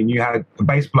 you know what I mean? You had a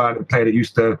bass player that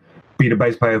used to be the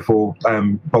bass player for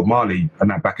Bob Marley and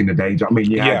that back in the day, do you know what I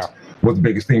mean? You had was the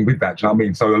biggest thing with that, do you know what I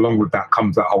mean? So along with that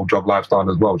comes that whole drug lifestyle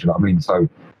as well, do you know what I mean? So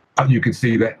you could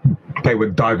see that they were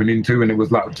diving into, and it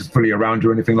was like just fully around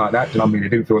you or anything like that. Do you know what I mean? It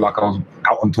didn't feel like I was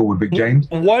out on tour with Big James.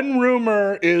 One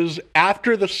rumor is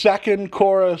after the second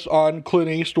chorus on Clint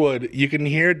Eastwood, you can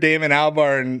hear Damon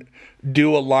Albarn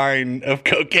do a line of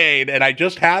cocaine, and I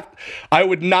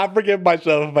would not forgive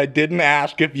myself if I didn't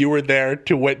ask if you were there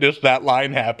to witness that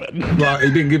line happen. Well,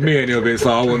 he didn't give me any of it, so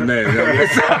I wasn't there.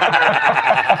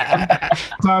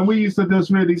 We used to just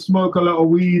really smoke a lot of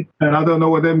weed, and I don't know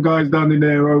what them guys done in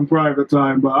their own private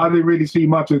time, but I didn't really see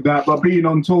much of that. But being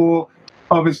on tour,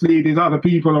 obviously there's other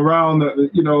people around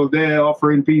that, they're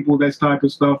offering people this type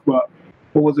of stuff, but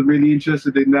I wasn't really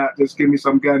interested in that. Just give me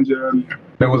some ganja. And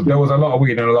There was a lot of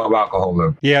weed and a lot of alcohol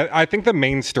though. Yeah, I think the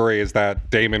main story is that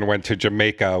Damon went to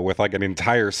Jamaica with like an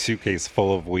entire suitcase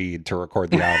full of weed to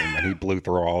record the album, and he blew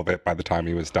through all of it by the time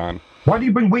he was done. Why do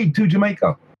you bring weed to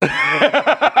Jamaica?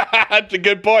 That's a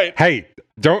good point. Hey,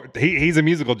 he's a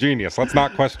musical genius. Let's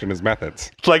not question his methods.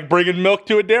 It's like bringing milk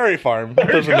to a dairy farm. That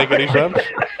doesn't make any sense.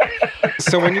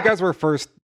 So when you guys were first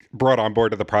brought on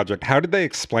board to the project, how did they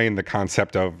explain the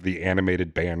concept of the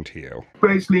animated band to you?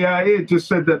 basically, it just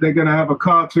said that they're going to have a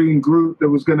cartoon group that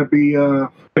was going to be,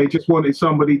 they just wanted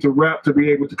somebody to rap to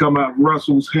be able to come out of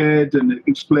Russell's head, and it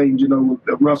explained,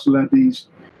 that Russell had these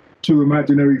two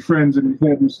imaginary friends in his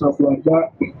head and stuff like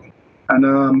that.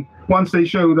 And once they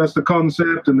showed us the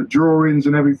concept and the drawings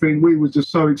and everything, we was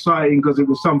just so excited because it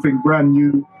was something brand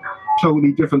new,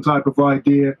 totally different type of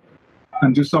idea,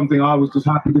 and just something I was just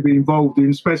happy to be involved in,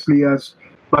 especially as,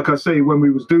 like I say, when we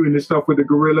was doing this stuff with the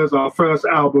Gorillaz, our first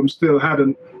album still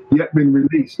hadn't yet been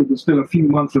released. It was still a few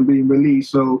months from being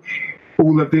released. So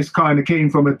all of this kind of came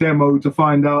from a demo to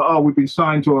find out, we've been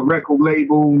signed to a record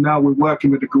label. Now we're working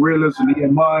with the Gorillaz and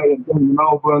EMI and doing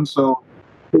Melbourne. So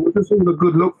it was just all a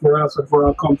good look for us and for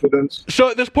our confidence. So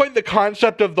at this point, the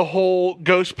concept of the whole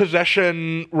ghost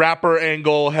possession rapper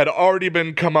angle had already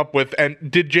been come up with. And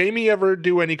did Jamie ever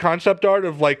do any concept art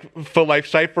of like For Life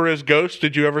Cypher as Ghost?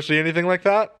 Did you ever see anything like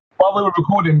that?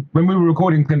 When we were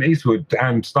recording Clint Eastwood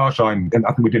and Starshine, and I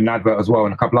think we did an advert as well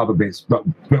and a couple other bits, but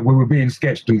we were being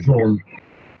sketched and drawn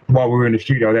while we were in the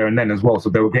studio there and then as well. So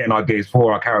they were getting ideas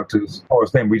for our characters. For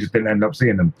us then, we just didn't end up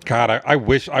seeing them. God, I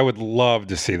would love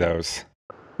to see those.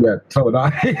 Yeah, so would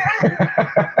I.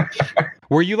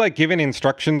 Were you like given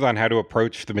instructions on how to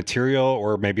approach the material,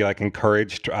 or maybe like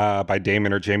encouraged by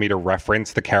Damon or Jamie to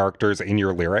reference the characters in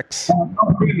your lyrics?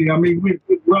 Not really. I mean, we'd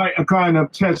write a kind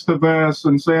of test the verse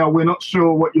and say, we're not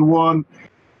sure what you want.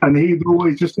 And he'd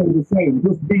always just say the same.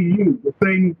 Just be you.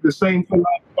 The same For Life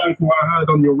Cypher I heard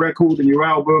on your record and your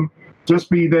album.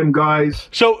 Just be them guys.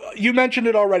 So you mentioned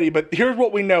it already, but here's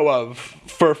what we know of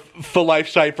for Life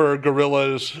Cypher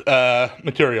Gorillaz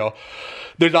material.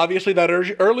 There's obviously that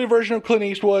early version of Clint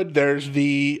Eastwood. There's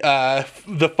the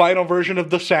final version of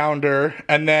The Sounder,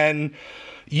 and then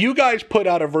you guys put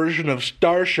out a version of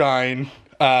Starshine.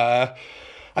 I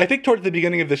think towards the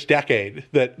beginning of this decade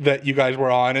that you guys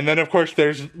were on, and then of course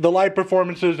there's the live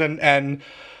performances and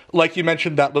like you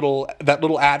mentioned that little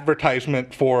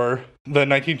advertisement for the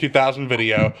 19-2000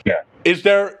 video. Yeah. Is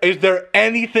there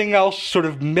anything else sort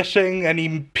of missing?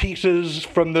 Any pieces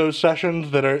from those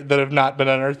sessions that have not been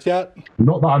unearthed yet?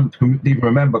 Not that I even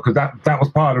remember, because that was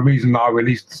part of the reason that I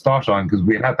released Starshine, because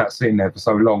we had that sitting there for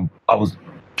so long. I was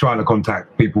trying to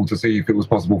contact people to see if it was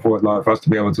possible for us to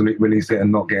be able to release it and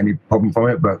not get any problem from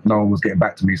it, but no one was getting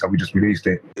back to me, so we just released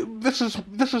it. This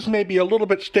is maybe a little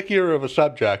bit stickier of a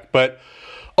subject, but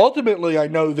ultimately I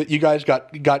know that you guys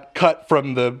got cut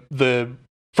from the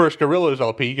first Gorillaz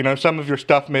LP. Some of your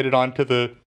stuff made it onto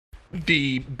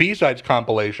the B-sides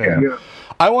compilation. Yeah.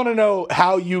 I want to know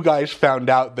how you guys found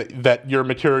out that your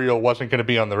material wasn't going to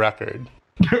be on the record.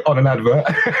 On an advert.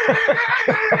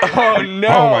 Oh no!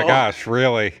 Oh my gosh,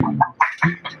 really?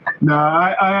 No,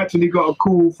 I actually got a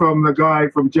call from the guy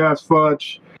from Jazz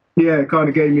Fudge. Yeah, kind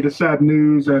of gave me the sad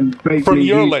news, and basically from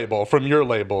your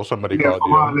label, somebody called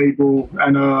from you. our label,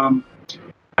 and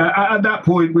at that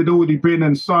point we'd already been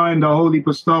and signed a whole heap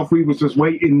of stuff. We was just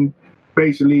waiting,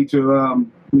 basically, to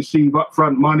receive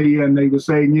upfront money, and they were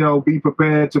saying, be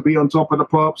prepared to be on top of the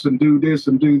pops and do this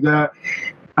and do that.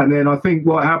 And then I think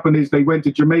what happened is they went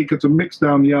to Jamaica to mix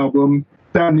down the album.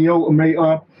 Dan the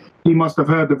Ultimator, he must have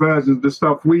heard the versions of the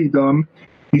stuff we done.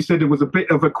 He said it was a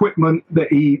bit of equipment that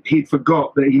he'd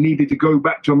forgot, that he needed to go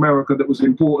back to America, that was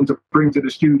important to bring to the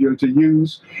studio to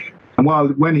use. And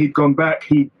when he'd gone back,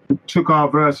 he took our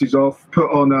verses off,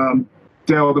 put on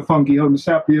Dale the Funky Homo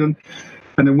Sapien.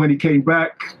 And then when he came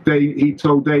back, he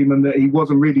told Damon that he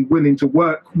wasn't really willing to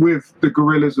work with the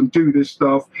Gorillaz and do this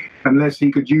stuff unless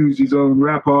he could use his own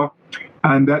rapper.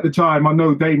 And at the time, I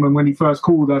know Damon, when he first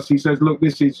called us, he says, look,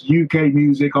 this is UK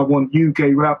music. I want UK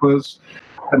rappers.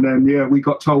 And then, we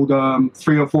got told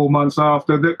 3 or 4 months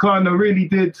after. That kind of really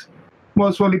did,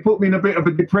 most probably put me in a bit of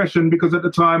a depression, because at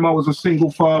the time I was a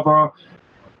single father,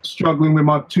 struggling with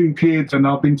my 2 kids, and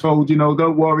I've been told,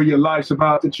 don't worry, your life's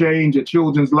about to change, your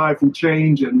children's life will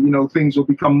change, and, things will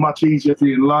become much easier for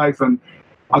you in life. And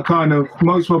I kind of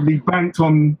most probably banked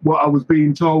on what I was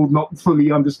being told, not fully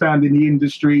understanding the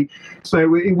industry.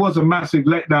 So it was a massive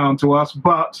letdown to us.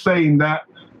 But saying that,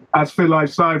 as For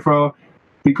Life Cypher,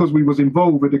 because we was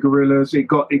involved with the Gorillaz, it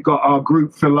got our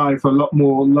group For Life a lot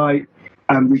more light.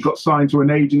 and we got signed to an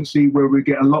agency where we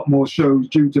get a lot more shows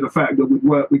due to the fact that we'd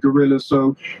work with Gorillaz.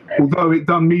 So although it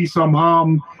done me some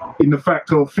harm in the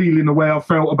fact of feeling the way I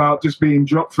felt about just being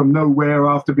dropped from nowhere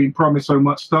after being promised so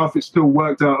much stuff, it still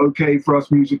worked out okay for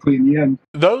us musically in the end.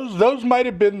 Those might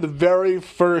have been the very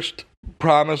first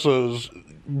promises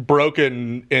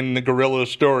broken in the Gorillaz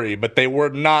story, but they were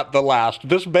not the last.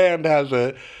 This band has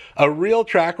a real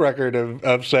track record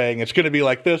of saying it's going to be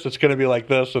like this, it's going to be like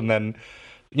this, and then,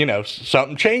 you know,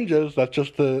 something changes. That's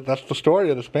the story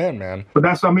of this band, man. But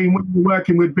that's, I mean, when you're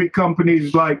working with big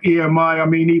companies like EMI, I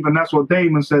mean, even that's what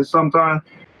Damon says sometimes.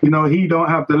 You know, he don't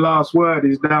have the last word.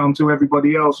 It's down to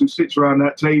everybody else who sits around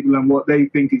that table and what they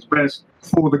think is best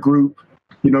for the group,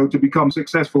 you know, to become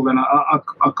successful. And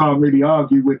I can't really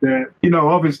argue with that. You know,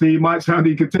 obviously it might sound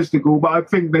egotistical, but I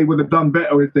think they would have done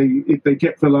better if they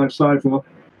kept For Life Cypher.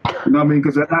 You know what I mean?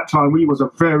 Because at that time we was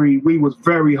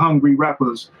very hungry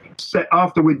rappers.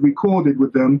 After we'd recorded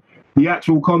with them, the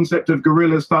actual concept of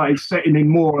Gorillaz started setting in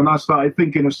more, and I started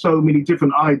thinking of so many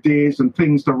different ideas and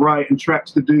things to write and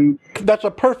tracks to do. That's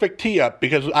a perfect tee up,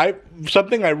 because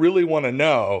something I really want to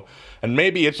know, and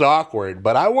maybe it's awkward,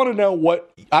 but I want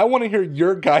to hear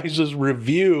your guys'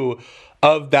 review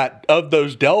of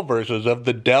those Dell verses, of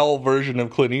the Dell version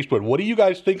of Clint Eastwood. What do you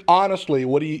guys think? Honestly,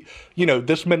 what do you know,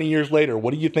 this many years later,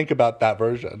 what do you think about that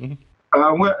version?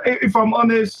 Well, if I'm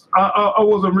honest, I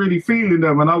wasn't really feeling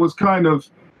them, and I was kind of,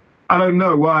 I don't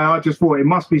know why, I just thought it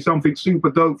must be something super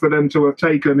dope for them to have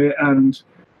taken it, and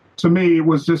to me it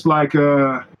was just like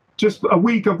just a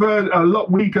weaker version, a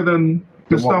lot weaker than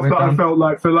the stuff that I felt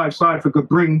like For Life Cypher could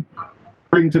bring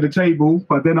to the table.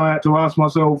 But then I had to ask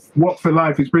myself, what For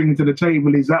Life is bringing to the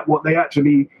table, is that what they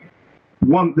actually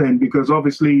want then? Because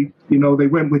obviously, you know, they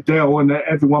went with Dell, and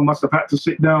everyone must have had to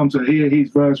sit down to hear his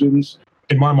versions.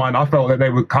 In my mind, I felt that they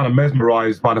were kind of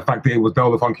mesmerized by the fact that it was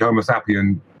Del the Funky Homo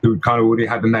Sapien, who kind of already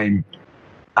had the name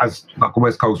as like a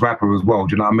West Coast rapper as well.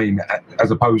 Do you know what I mean? As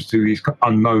opposed to these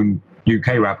unknown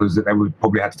UK rappers that they would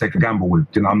probably have to take a gamble with.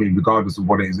 Do you know what I mean? Regardless of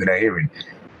what it is that they're hearing.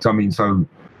 So I mean,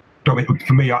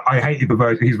 for me, I hated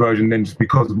his version then just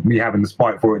because of me having the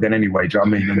spite for it then anyway. Do you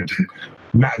know what I mean?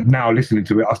 And now listening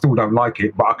to it, I still don't like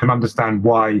it, but I can understand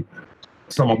why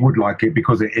someone would like it,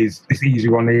 because it's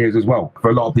easier on the ears as well.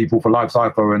 For a lot of people, For Life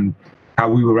Cypher and how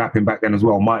we were rapping back then as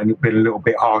well might have been a little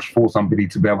bit harsh for somebody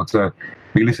to be able to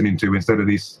be listening to instead of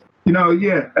this. You know,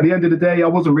 yeah, at the end of the day, I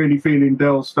wasn't really feeling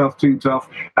Dell's stuff too tough.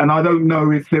 And I don't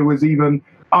know if there was even,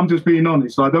 I'm just being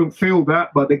honest, I don't feel that,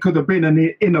 but there could have been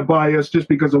an inner bias just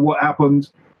because of what happened,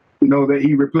 you know, that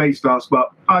he replaced us,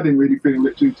 but I didn't really feel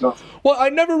it too tough. Well, I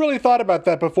never really thought about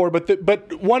that before,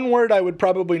 but one word I would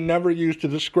probably never use to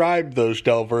describe those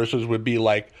Dell verses would be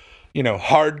like, you know,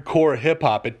 hardcore hip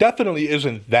hop. It definitely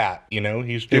isn't that, you know.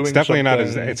 He's doing it's definitely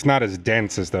something... it's not as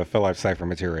dense as the For Life Cypher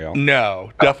material.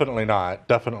 No, definitely not.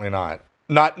 Definitely not.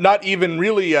 Not even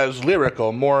really as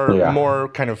lyrical, more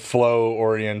kind of flow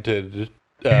oriented,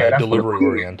 delivery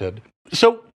oriented.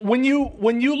 So when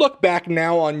you look back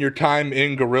now on your time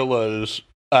in Gorillaz,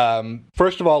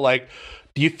 first of all, like,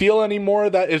 do you feel any more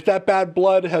of that? Is that bad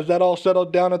blood? Has that all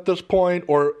settled down at this point?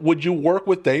 Or would you work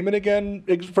with Damon again,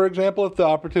 for example, if the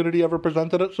opportunity ever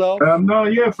presented itself? No,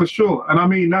 yeah, for sure. And I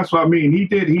mean, that's what I mean.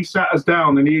 He sat us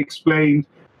down and he explained.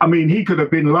 I mean, he could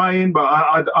have been lying, but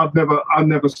I've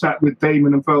never sat with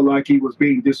Damon and felt like he was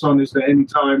being dishonest at any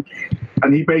time.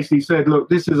 And he basically said, look,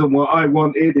 this isn't what I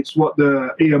wanted. It's what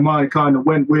the EMI kind of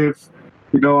went with.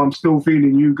 You know, I'm still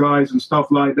feeling you guys and stuff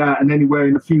like that. And anywhere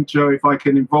in the future, if I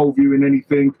can involve you in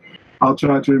anything, I'll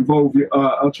try to involve you.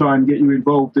 I'll try and get you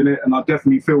involved in it. And I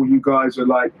definitely feel you guys are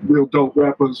like real dope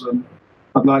rappers, and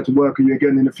I'd like to work with you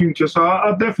again in the future. So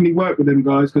I'll definitely work with them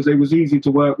guys because they was easy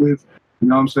to work with. You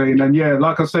know what I'm saying? And yeah,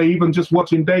 like I say, even just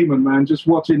watching Damon, man, just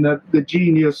watching the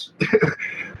genius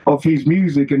of his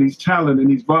music and his talent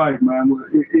and his vibe, man,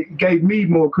 it gave me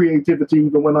more creativity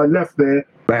even when I left there.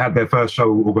 They had their first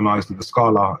show organised at the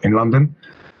Scala in London.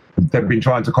 They've been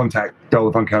trying to contact Del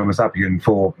the Funky Homo Sapien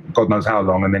for God knows how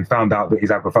long, and then found out that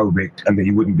he's agoraphobic and that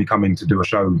he wouldn't be coming to do a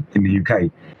show in the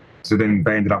UK. So then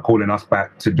they ended up calling us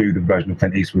back to do the version of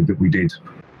Clint Eastwood that we did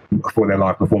for their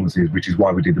live performances, which is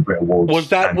why we did the Brit Awards. Was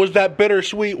that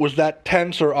bittersweet? Was that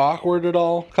tense or awkward at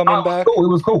all coming back? It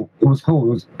was cool. It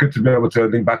was good to be able to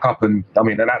link back up. And I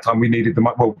mean, at that time we needed the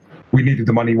money. Well, we needed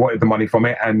the money, wanted the money from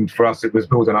it, and for us it was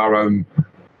building our own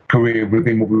career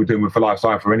within what we were doing with For Life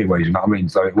Cypher anyway. You know what I mean?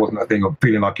 So it wasn't a thing of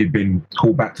feeling like you'd been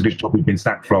called back to this job you'd been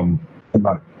sacked from, and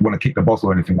like want to kick the boss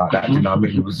or anything like that. You know what I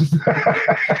mean? It was just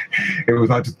it was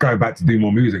like just going back to do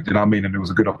more music. You know what I mean? And it was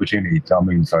a good opportunity. You know what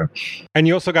I mean? So, and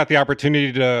you also got the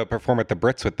opportunity to perform at the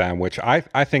Brits with them, which I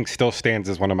think still stands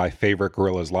as one of my favorite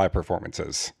Gorillaz live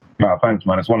performances. No, thanks,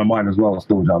 man. It's one of mine as well,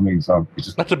 still, do you know what I mean? So it's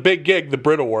just, That's a big gig, the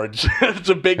Brit Awards. It's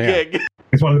a big gig.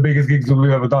 it's one of the biggest gigs that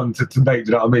we've ever done to date,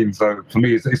 do you know what I mean? So for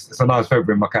me, it's a nice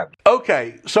feather in my cap.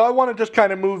 Okay, so I want to just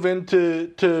kind of move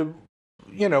into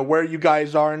you know, where you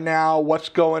guys are now, what's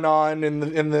going on in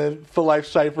the For Life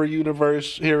Cypher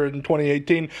universe here in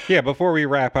 2018. Yeah, before we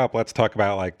wrap up, let's talk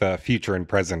about like the future and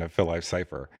present of For Life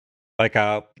Cypher. Like,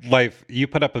 Life, you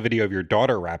put up a video of your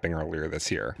daughter rapping earlier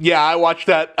this year. Yeah, I watched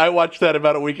that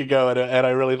about a week ago, and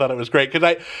I really thought it was great because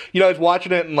I was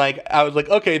watching it and like I was like,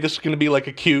 okay, this is gonna be like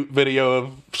a cute video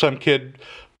of some kid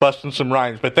busting some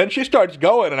rhymes, but then she starts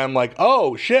going, and I'm like,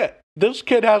 oh shit, this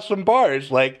kid has some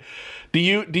bars. Like, do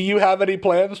you have any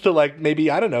plans to like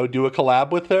maybe, I don't know, do a collab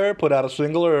with her, put out a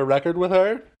single or a record with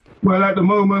her? Well, at the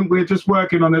moment, we're just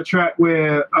working on a track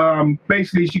where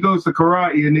basically she goes to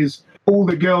karate and all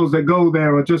the girls that go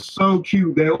there are just so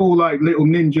cute. They're all like little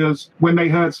ninjas. When they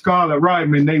heard Scarlett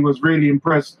rhyming, they was really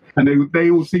impressed, and they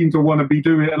all seem to want to be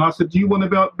doing it. And I said, do you want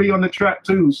to be on the track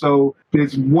too? So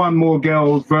there's one more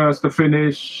girl's verse to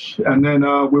finish, and then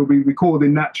we'll be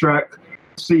recording that track,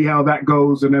 see how that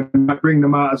goes, and then I bring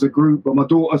them out as a group. But my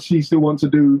daughter, she still wants to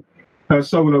do her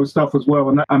solo stuff as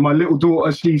well. And my little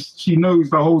daughter, she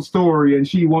knows the whole story, and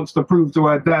she wants to prove to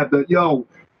her dad that, yo,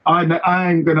 I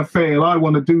ain't going to fail. I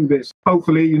want to do this.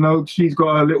 Hopefully, you know, she's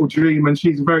got her little dream, and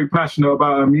she's very passionate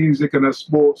about her music and her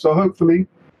sport. So hopefully,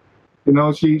 you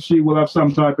know, she will have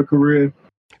some type of career.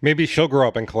 Maybe she'll grow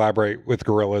up and collaborate with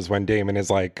Gorillaz when Damon is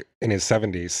like in his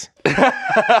 70s.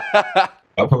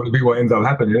 That'll probably be what ends up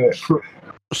happening, yeah.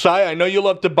 Sai, I know you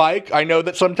love to bike. I know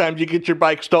that sometimes you get your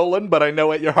bike stolen, but I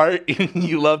know at your heart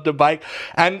you love to bike.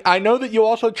 And I know that you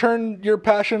also turned your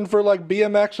passion for like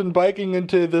BMX and biking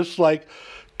into this like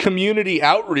community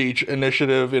outreach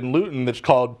initiative in Luton that's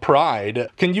called Pride.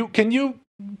 Can you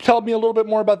tell me a little bit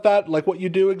more about that? Like what you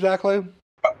do exactly?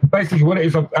 Basically, what it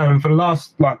is, for the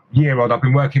last year, I've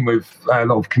been working with a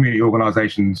lot of community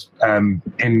organisations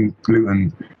in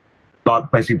Luton,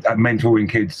 like basically mentoring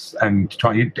kids and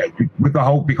trying with the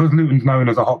whole, because Luton's known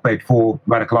as a hotbed for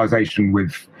radicalisation,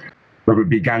 with whether it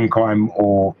be gang crime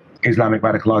or Islamic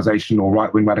radicalisation or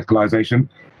right-wing radicalisation.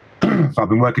 So I've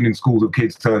been working in schools with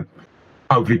kids to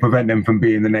hopefully prevent them from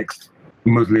being the next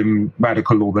Muslim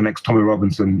radical or the next Tommy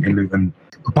Robinson in Luton.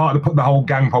 Part of the whole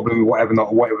gang problem, whatever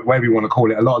you want to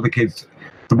call it, a lot of the kids,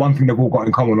 the one thing they've all got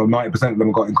in common, or 90% of them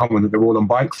have got in common, that they're all on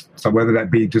bikes. So whether that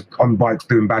be just on bikes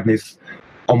doing badness,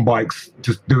 on bikes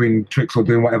just doing tricks or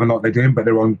doing whatever not they're doing, but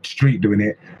they're on street doing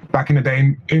it. Back in the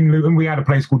day in Luton, we had a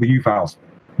place called the Youth House.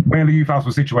 Where the Youth House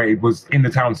was situated was in the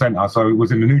town centre, so it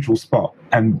was in a neutral spot.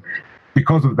 And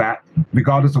because of that,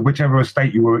 regardless of whichever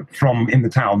estate you were from in the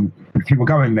town, if you were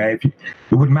going there, it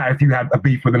wouldn't matter if you had a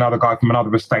beef with another guy from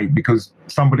another estate, because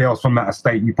somebody else from that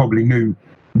estate you probably knew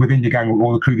within your gang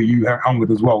or the crew that you hung with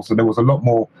as well. So there was a lot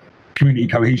more community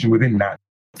cohesion within that.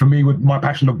 For me, with my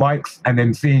passion of bikes and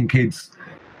then seeing kids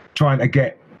trying to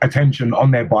get attention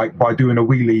on their bike by doing a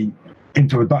wheelie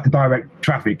into a direct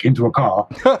traffic into a car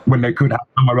when they could have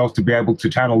somewhere else to be able to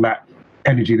channel that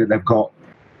energy that they've got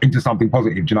into something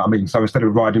positive, do you know what I mean? So instead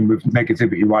of riding with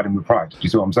negativity, riding with pride. Do you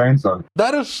see what I'm saying? So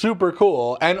that is super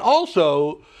cool. And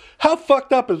also, how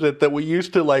fucked up is it that we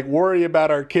used to like worry about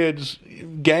our kids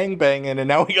gangbanging, and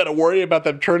now we got to worry about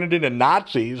them turning into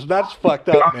Nazis? That's fucked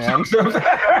up, man.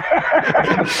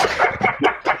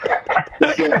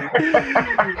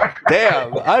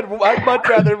 Damn, I'd much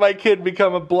rather my kid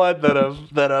become a blood than a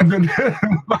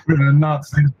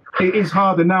Nazi. It is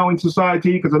harder now in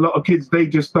society because a lot of kids, they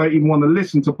just don't even want to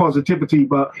listen to positivity,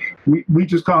 but we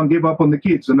just can't give up on the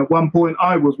kids. And at one point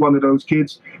I was one of those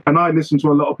kids, and I listened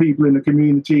to a lot of people in the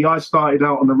community. I started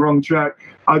out on the wrong track.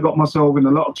 I got myself in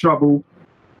a lot of trouble.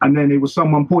 And then it was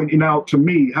someone pointing out to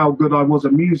me how good I was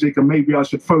at music, and maybe I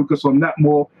should focus on that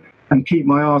more and keep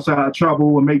my ass out of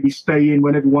trouble, and maybe stay in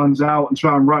when everyone's out and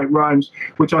try and write rhymes,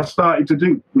 which I started to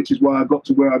do, which is why I got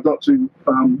to where I got to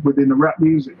within the rap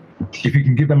music. If you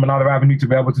can give them another avenue to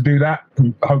be able to do that,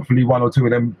 and hopefully one or two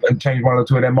of them, and change one or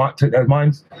two of their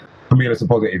minds, for me that's a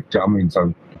positive. Do you know what I mean?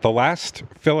 So the last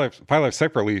For Life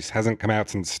Cypher release hasn't come out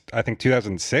since I think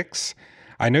 2006.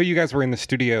 I know you guys were in the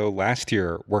studio last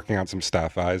year working on some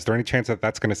stuff. Is there any chance that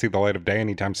that's going to see the light of day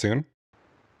anytime soon?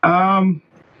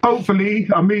 Hopefully.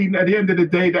 I mean, at the end of the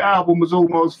day, the album was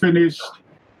almost finished.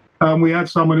 We had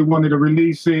someone who wanted to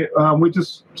release it.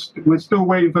 We're still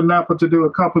waiting for Napa to do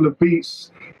a couple of beats.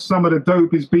 Some of the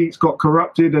dopest beats got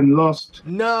corrupted and lost.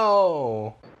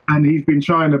 No. And he's been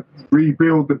trying to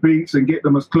rebuild the beats and get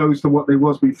them as close to what they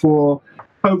was before.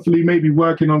 Hopefully, maybe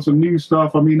working on some new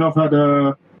stuff. I mean, I've had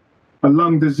a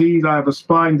lung disease, I have a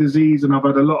spine disease, and I've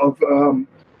had a lot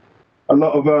of a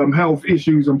lot of health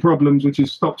issues and problems, which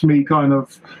has stopped me kind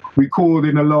of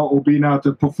recording a lot or being able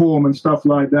to perform and stuff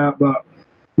like that. But,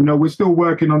 you know, we're still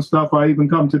working on stuff. I even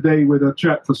come today with a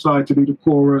track for Sai to do the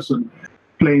chorus and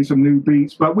playing some new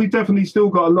beats. But we definitely still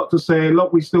got a lot to say, a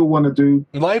lot we still want to do.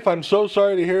 Life, I'm so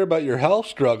sorry to hear about your health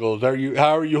struggles.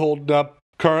 How are you holding up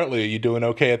currently? Are you doing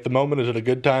okay at the moment? Is it a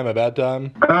good time, a bad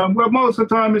time? Well, most of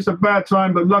the time it's a bad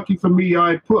time, but lucky for me,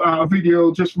 I put out a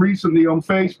video just recently on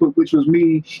Facebook, which was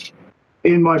me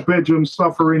in my bedroom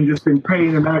suffering, just in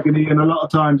pain and agony, and a lot of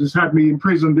times it's had me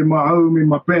imprisoned in my home, in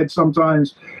my bed,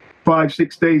 sometimes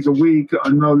 5-6 days a week,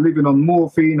 you know, living on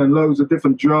morphine and loads of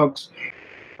different drugs.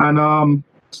 And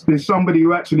there's somebody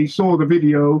who actually saw the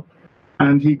video,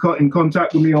 and he got in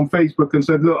contact with me on Facebook and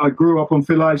said, look, I grew up on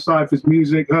Phil Cypher's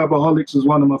music. Herbaholics is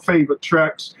one of my favorite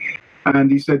tracks. And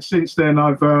he said, since then,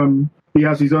 he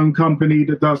has his own company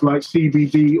that does like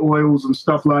CBD oils and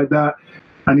stuff like that.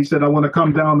 And he said, I want to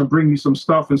come down and bring you some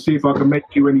stuff and see if I can make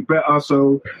you any better.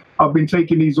 So I've been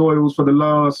taking these oils for the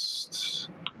last,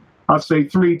 I'd say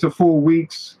 3 to 4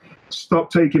 weeks.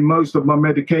 Stopped taking most of my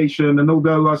medication, and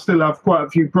although I still have quite a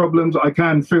few problems, I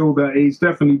can feel that he's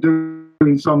definitely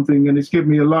doing something, and it's given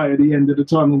me a light at the end of the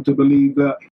tunnel to believe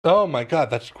that. Oh my God,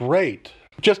 that's great.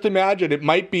 Just imagine, it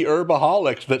might be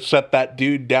Herbaholics that set that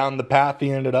dude down the path he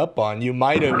ended up on. You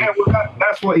might have... Yeah, well,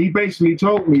 that's what he basically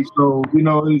told me, so, you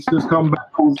know, it's just come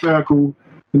back full circle,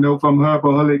 you know, from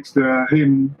Herbaholics to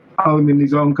him owning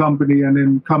his own company and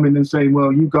then coming and saying,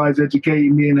 well, you guys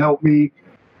educated me and helped me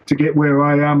to get where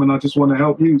I am, and I just want to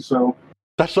help you. So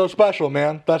that's so special,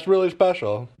 man. That's really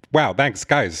special. Wow, thanks,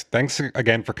 guys. Thanks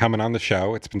again for coming on the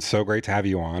show. It's been so great to have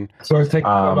you on. So it's taking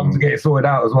so long to get it sorted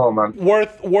out as well, man.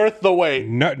 Worth the wait.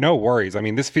 No worries. I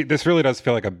mean, this really does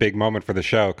feel like a big moment for the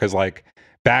show, because like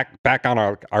back on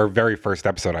our very first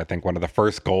episode, I think one of the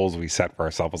first goals we set for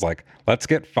ourselves was like, let's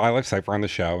get Phi Life Cypher on the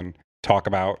show and talk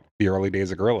about the early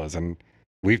days of Gorillaz, and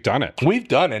we've done it. We've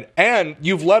done it. And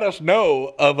you've let us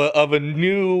know of a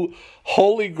new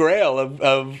holy grail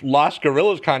of Lost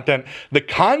Gorillaz content, the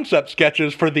concept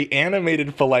sketches for the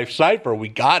animated For Life Cypher. We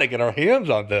got to get our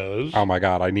hands on those. Oh my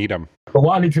God, I need them. But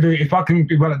what I need to do, if I can,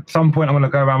 well, at some point I'm going to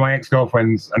go around my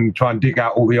ex-girlfriends and try and dig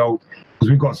out all the old, because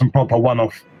we've got some proper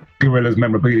one-off Gorillaz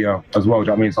memorabilia as well. Do you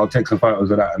know what I mean? So I'll take some photos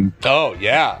of that. And oh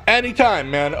yeah, anytime,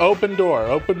 man. Open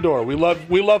door. We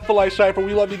love For Life Cypher.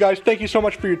 We love you guys. Thank you so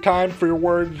much for your time, for your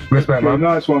words. Respect, man.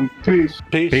 Nice one. Peace.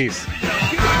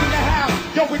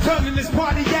 Yo, we're turning this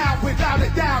party out without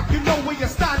a doubt. You know we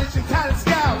astonish and talent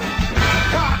scout.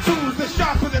 Cartoons that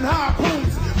sharper than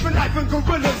harpoons. For life and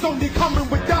Gorillaz only coming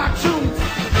with dark tunes.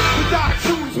 With dark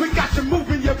tunes, we got you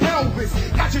moving your pelvis.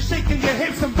 Got you shaking your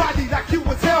hips and body like you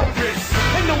was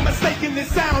Elvis. Ain't no mistaking this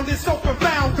sound, it's so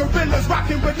profound. Gorillaz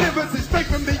rocking with lyrics is straight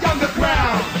from the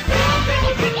underground.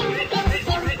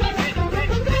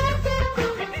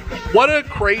 What a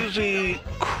crazy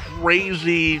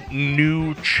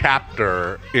new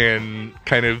chapter in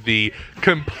kind of the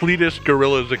completest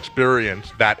Gorillaz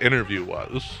experience that interview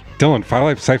was. Dylan, Phi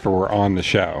Life Cypher were on the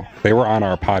show. They were on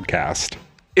our podcast.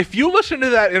 If you listen to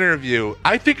that interview,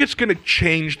 I think it's going to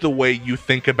change the way you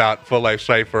think about For Life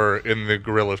Cypher in the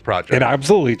Gorillaz project. It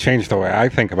absolutely changed the way I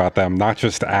think about them, not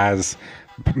just as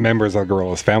members of the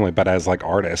Gorillaz family, but as like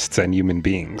artists and human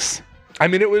beings. I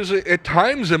mean, it was at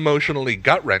times emotionally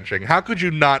gut-wrenching. How could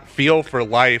you not feel for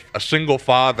Life, a single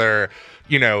father,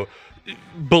 you know,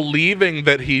 believing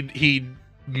that he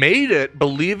made it,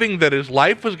 believing that his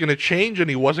life was going to change and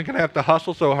he wasn't going to have to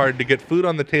hustle so hard to get food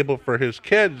on the table for his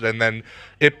kids, and then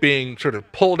it being sort of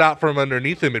pulled out from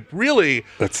underneath him. It really...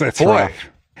 It's rough.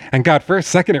 And God, for a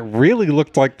second, it really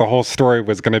looked like the whole story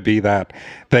was going to be that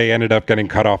they ended up getting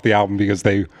cut off the album because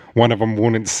one of them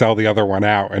wouldn't sell the other one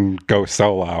out and go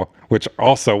solo, which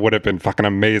also would have been fucking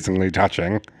amazingly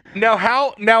touching. Now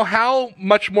how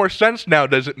much more sense now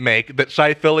does it make that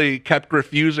Cy Philly kept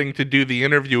refusing to do the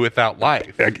interview without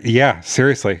Life? Yeah,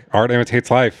 seriously. Art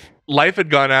imitates life. Life had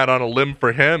gone out on a limb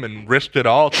for him and risked it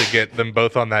all to get them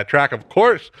both on that track. Of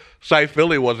course, Cy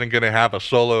Philly wasn't going to have a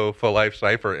solo For Life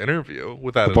Cypher interview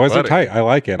without his boys buddy. are tight. I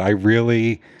like it. I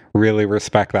really, really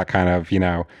respect that kind of, you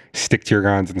know, stick to your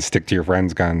guns and stick to your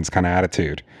friends' guns kind of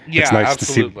attitude. Yeah, it's nice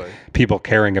absolutely. to see people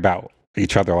caring about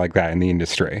each other like that in the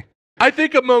industry. I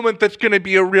think a moment that's going to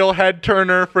be a real head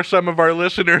turner for some of our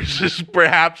listeners is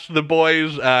perhaps the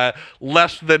boys'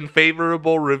 less than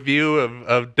favorable review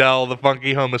of Del the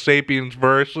Funky Homo Sapiens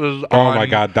verses. Oh my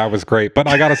God, that was great. But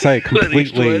I got to say,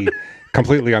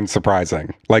 completely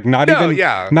unsurprising. Like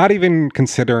not even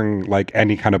considering like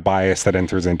any kind of bias that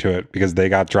enters into it because they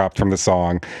got dropped from the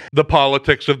song. The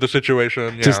politics of the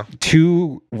situation, yeah. Just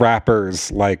two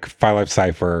rappers like Five Life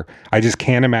Cypher. I just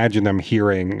can't imagine them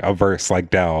hearing a verse like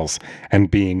Dell's and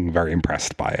being very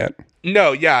impressed by it.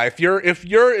 No, yeah. If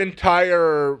your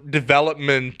entire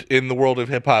development in the world of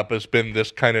hip hop has been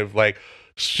this kind of like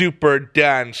super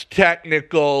dense,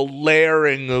 technical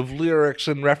layering of lyrics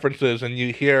and references, and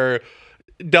you hear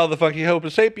Del the Funky Homo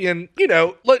Sapien, you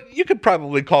know, you could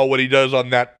probably call what he does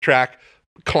on that track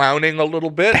clowning a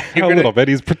little bit. Little bit.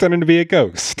 He's pretending to be a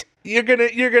ghost. You're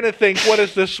gonna think, what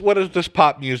is this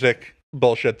pop music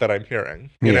bullshit that I'm hearing?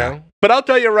 You know? But I'll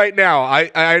tell you right now,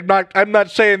 I'm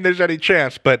not saying there's any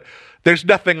chance, but there's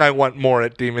nothing I want more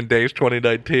at Demon Days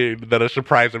 2019 than a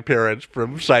surprise appearance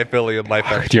from Cy Philly and Life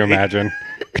XG. Could you imagine?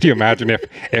 Could you imagine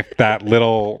if that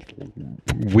little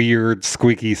weird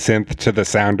squeaky synth to the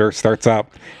sounder starts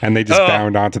up and they just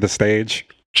bound onto the stage?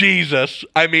 Jesus.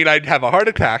 I mean, I'd have a heart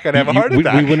attack. We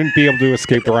wouldn't be able to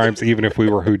escape the rhymes even if we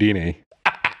were Houdini.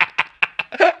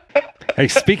 Hey,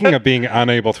 speaking of being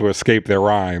unable to escape their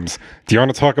rhymes, do you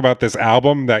want to talk about this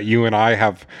album that you and I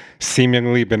have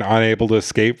seemingly been unable to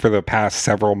escape for the past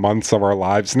several months of our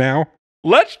lives now?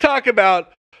 Let's talk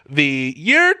about the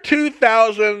year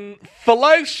 2000 For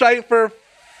Life Cypher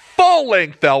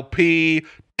full-length LP,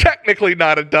 technically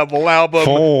not a double album.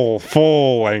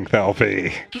 Full-length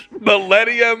LP.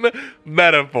 Millennium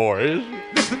Metaphors.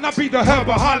 Listen, I be the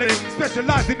herbaholic,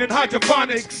 specializing in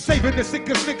hydroponics, saving the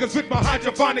sickest niggas with my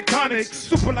hydrophonic tonics.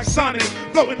 Super like Sonic,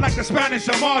 floating like the Spanish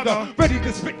Armada, ready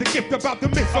to spit the gift about the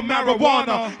myth of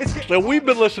marijuana. So we've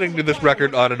been listening to this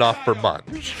record on and off for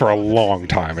months. For a long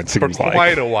time, it seems like. For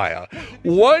quite a while.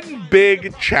 One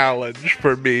big challenge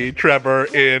for me, Trevor,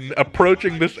 in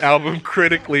approaching this album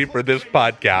critically for this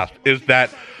podcast is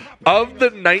that of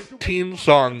the 19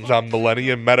 songs on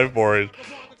Millennium Metaphors,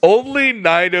 only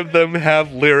 9 of them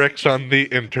have lyrics on the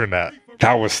internet.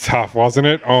 That was tough, wasn't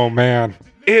it? Oh, man.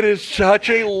 It is such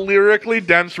a lyrically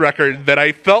dense record that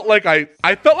I felt like I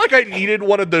needed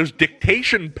one of those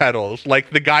dictation pedals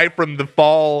like the guy from the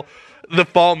fall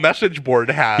message board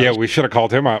has. Yeah, we should have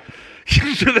called him up.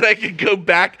 So that I could go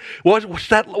back. What's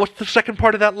the second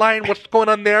part of that line? What's going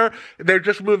on there? They're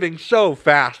just moving so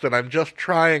fast, and I'm just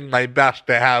trying my best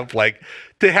to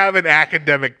have an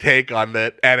academic take on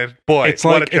it. And it's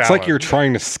like you're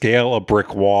trying to scale a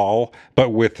brick wall, but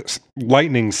with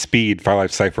lightning speed. Five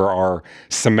Life Cypher are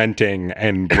cementing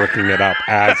and bricking it up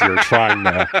as you're trying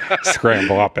to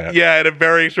scramble up it. Yeah, in a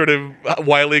very sort of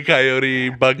Wile E. Coyote,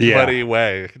 Bugs Bunny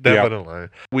way. Definitely.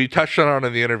 Yep. We touched on it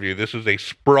in the interview. This is a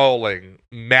sprawling,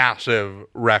 massive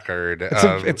record.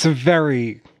 It's a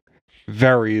very,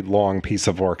 very long piece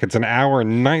of work. It's an hour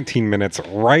and 19 minutes,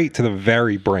 right to the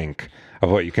very brink of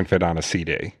what you can fit on a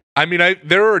CD. I mean,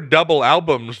 there are double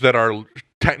albums that are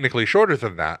technically shorter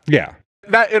than that. Yeah.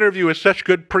 That interview is such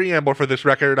good preamble for this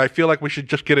record. I feel like we should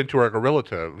just get into our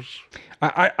Gorillatives.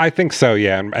 I think so,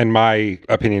 yeah. And my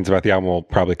opinions about the album will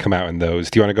probably come out in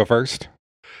those. Do you want to go first?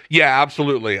 Yeah,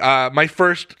 absolutely. My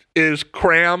first is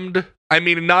Crammed. I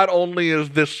mean, not only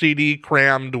is this CD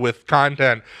crammed with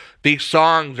content, these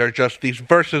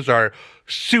verses are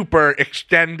super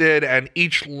extended, and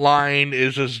each line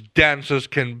is as dense as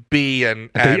can be, and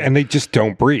they just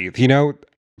don't breathe. You know,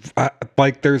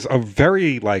 like there's a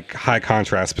very like high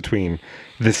contrast between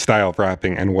this style of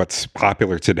rapping and what's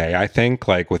popular today. I think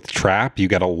like with trap, you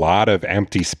get a lot of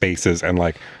empty spaces and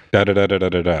like da da da da da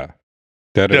da da.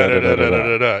 Yeah,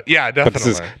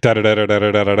 definitely. Just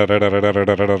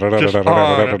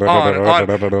on.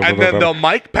 And then they'll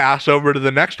mic pass over to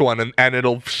the next one, and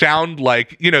it'll sound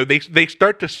like, you know, they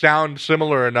start to sound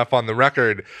similar enough on the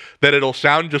record that it'll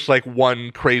sound just like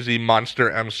one crazy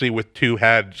monster MC with two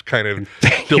heads kind of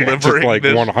delivering like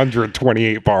this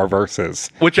 128 bar verses.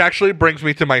 Which actually brings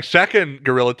me to my second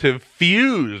Gorillative,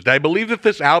 Fused. I believe that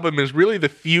this album is really the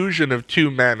fusion of two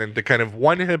men into kind of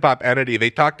one hip-hop entity. They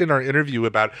talked in our interview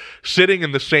about sitting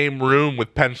in the same room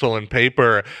with pencil and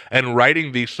paper and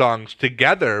writing these songs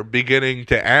together beginning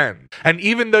to end. And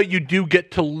even though you do get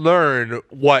to learn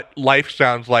what Life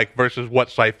sounds like versus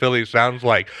what Cy Philly sounds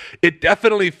like, it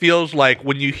definitely feels like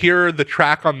when you hear the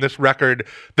track on this record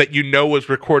that you know was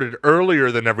recorded earlier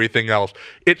than everything else,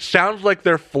 it sounds like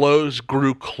their flows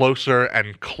grew closer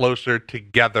and closer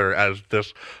together as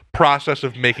this process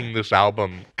of making this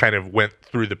album kind of went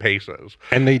through the paces.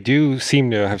 And they do seem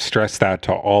to have stressed that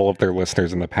to all of their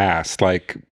listeners in the past.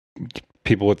 Like,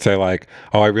 people would say like,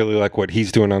 oh, I really like what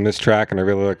he's doing on this track and I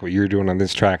really like what you're doing on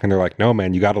this track. And they're like, no,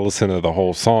 man, you got to listen to the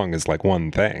whole song as like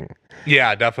one thing.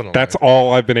 Yeah, definitely. That's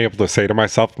all I've been able to say to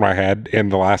myself in my head in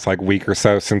the last like week or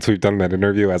so since we've done that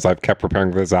interview. As I've kept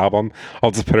preparing for this album,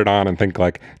 I'll just put it on and think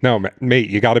like, no, mate,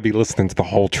 you got to be listening to the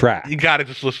whole track. You got to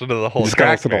just listen to the whole You just track.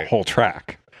 got to listen to the whole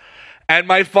track. And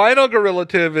my final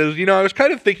Gorillative is, I was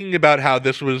kind of thinking about how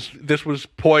this was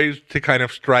poised to kind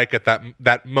of strike at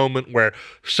that moment where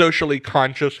socially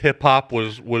conscious hip hop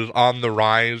was on the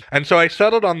rise. And so I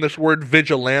settled on this word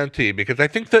vigilante because I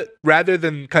think that rather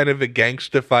than kind of a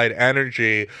gangstified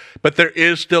energy, but there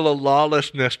is still a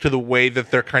lawlessness to the way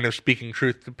that they're kind of speaking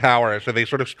truth to power. So they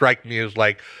sort of strike me as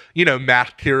like,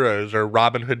 masked heroes or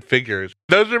Robin Hood figures.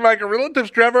 Those are my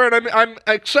Gorillatives, Trevor, and I'm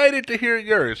excited to hear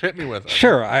yours. Hit me with it.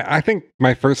 Sure. I think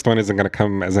my first one isn't going to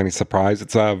come as any surprise.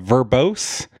 It's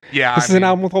verbose. Yeah. This is an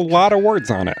album with a lot of words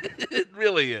on it. It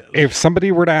really is. If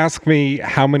somebody were to ask me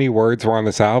how many words were on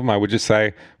this album, I would just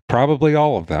say probably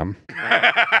all of them.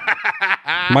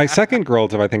 My second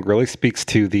Gorillative, I think, really speaks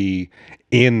to the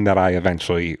in that I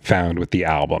eventually found with the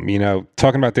album.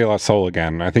 Talking about De La Soul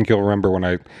again, I think you'll remember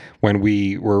when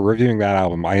we were reviewing that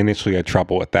album, I initially had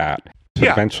trouble with that. But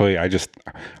eventually I just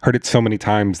heard it so many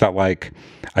times that like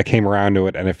I came around to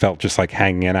it and it felt just like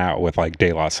hanging out with like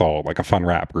De La Soul, like a fun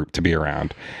rap group to be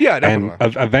around. Yeah, definitely.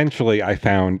 And eventually I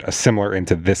found a similar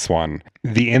into this one.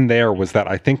 The in there was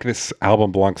that I think this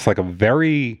album belongs to like a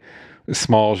very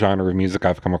small genre of music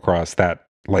I've come across that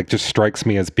like just strikes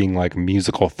me as being like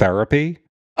musical therapy.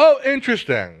 Oh,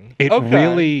 interesting.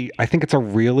 I think it's a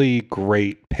really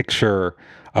great picture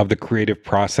of the creative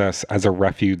process as a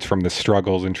refuge from the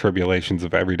struggles and tribulations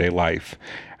of everyday life.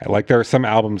 Like there are some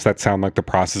albums that sound like the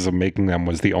process of making them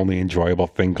was the only enjoyable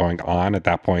thing going on at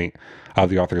that point of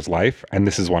the author's life. And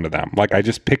this is one of them. Like I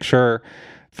just picture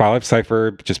Five Live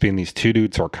Cypher just being these two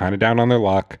dudes who are kind of down on their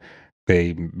luck.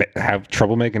 They have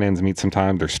trouble making ends meet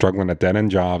sometimes. They're struggling at dead-end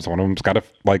jobs. One of them's got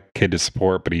a kid to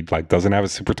support, but he doesn't have a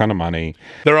super ton of money.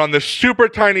 They're on this super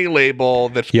tiny label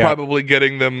that's probably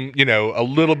getting them, a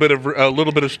little bit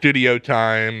of studio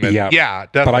time. And yeah,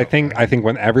 definitely. But I think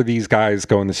whenever these guys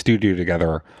go in the studio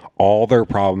together, all their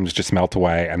problems just melt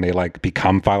away and they like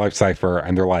become Five Live Cypher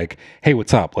and they're like, hey,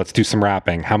 what's up? Let's do some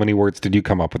rapping. How many words did you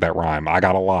come up with that rhyme? I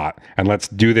got a lot. And let's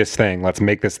do this thing. Let's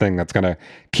make this thing that's going to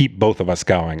keep both of us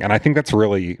going. And I think that's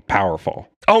really powerful.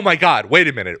 Oh my God. Wait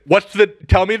a minute.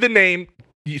 Tell me the name.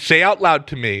 You say out loud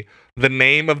to me the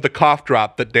name of the cough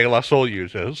drop that De La Soul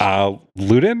uses.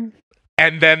 Luton?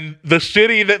 And then the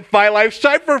city that Five Live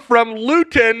Cypher from,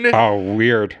 Luton. Oh,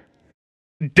 weird.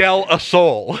 Del a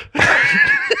Soul.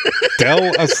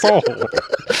 Del a Soul.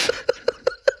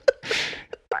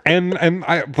 And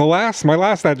my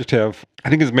last adjective, I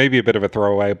think is maybe a bit of a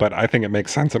throwaway, but I think it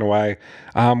makes sense in a way.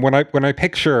 When I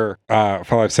picture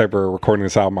Five Live Cypher recording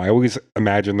this album, I always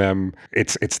imagine them.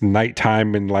 It's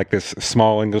nighttime in like this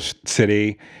small English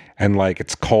city, and like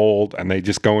it's cold, and they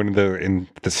just go in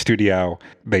the studio.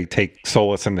 They take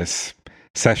solace in this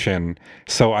session.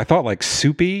 So I thought like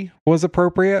soupy was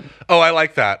appropriate. Oh, I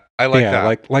like that.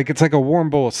 Like it's like a warm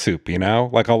bowl of soup,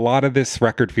 Like a lot of this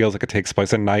record feels like it takes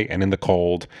place at night and in the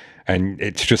cold, and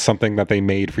it's just something that they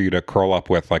made for you to curl up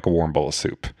with like a warm bowl of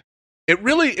soup. You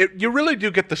really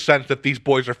do get the sense that these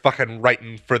boys are fucking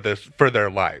writing for their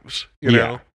lives, you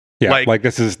know? Yeah, like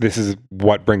this is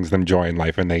what brings them joy in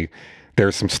life, and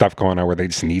there's some stuff going on where they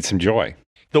just need some joy.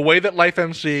 The way that Life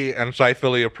MC and Cy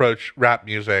Philly approach rap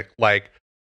music, like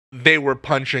they were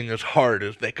punching as hard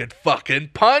as they could fucking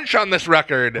punch on this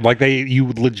record. Like you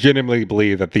would legitimately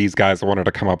believe that these guys wanted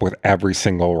to come up with every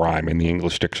single rhyme in the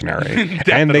English dictionary.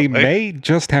 And they may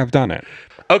just have done it.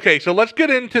 Okay, so let's get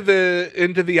into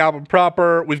the album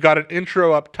proper. We've got an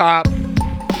intro up top. I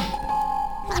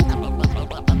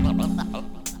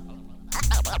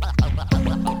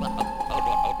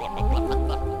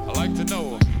like to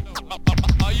know.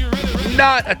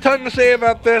 Not a ton to say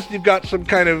about this. You've got some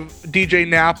kind of DJ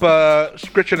Napa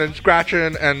scritching and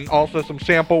scratching, and also some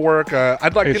sample work.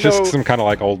 I'd like to know. It's just some kind of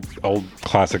like old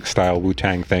classic style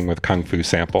Wu-Tang thing with kung fu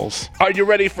samples. Are you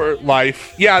ready for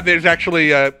life? Yeah, there's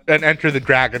actually an Enter the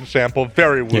Dragon sample.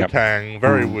 Very Wu-Tang.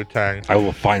 Very Wu-Tang. I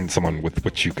will find someone with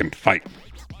which you can fight.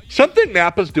 Something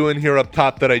Napa's doing here up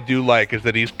top that I do like is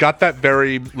that he's got that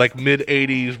very like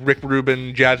mid-'80s Rick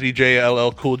Rubin, Jazzy J,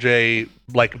 LL Cool J,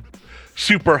 like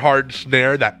super hard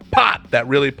snare, that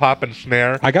really poppin'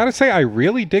 snare. I gotta say, I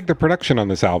really dig the production on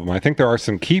this album. I think there are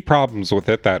some key problems with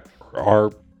it that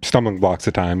are stumbling blocks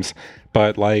at times,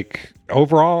 but like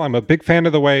overall, I'm a big fan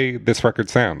of the way this record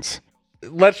sounds.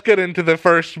 Let's get into the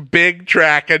first big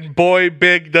track, and boy,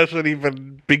 big doesn't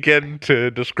even begin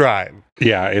to describe.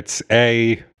 Yeah, it's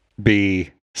a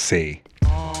B, C.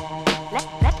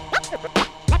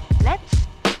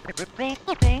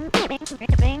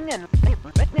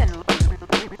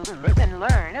 And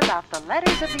learn about the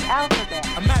letters of the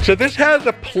alphabet. So this has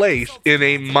a place in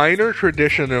a minor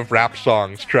tradition of rap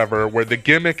songs, Trevor, where the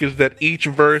gimmick is that each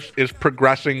verse is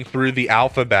progressing through the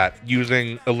alphabet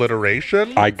using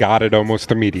alliteration. I got it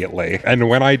almost immediately. And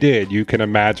when I did, you can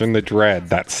imagine the dread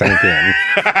that sank in.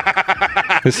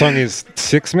 This song is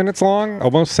 6 minutes long,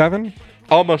 almost 7.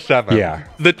 Almost 7. Yeah.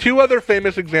 The two other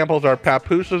famous examples are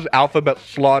Papoose' Alphabet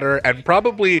Slaughter, and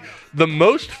probably the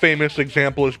most famous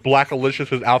example is Black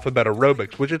Alicious' Alphabet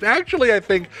Aerobics, which is actually, I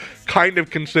think, kind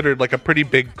of considered like a pretty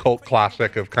big cult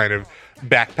classic of kind of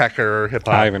backpacker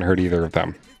hip-hop. I haven't heard either of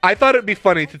them. I thought it'd be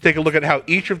funny to take a look at how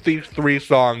each of these three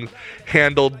songs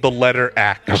handled the letter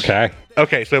X. Okay.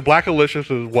 Okay, so Black Alicious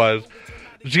was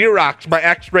Xerox, my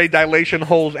X-ray dilation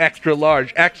holes extra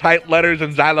large, X height letters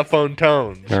and xylophone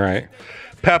tones. All right.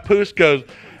 Papoose goes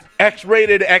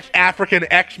X-rated, X-African,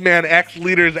 X-Man,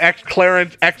 X-Leaders,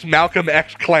 X-Clarence, X-Malcolm,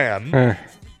 X-Clan.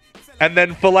 And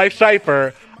then for Life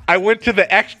Cypher, I went to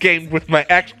the X Games with my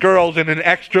ex-girls in an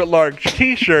extra-large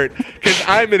t-shirt because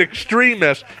I'm an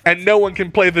extremist and no one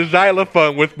can play the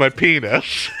xylophone with my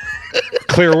penis.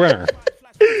 Clear winner.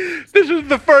 This is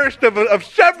the first of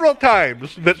several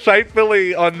times that Cypher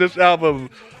Philly on this album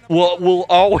will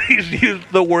always use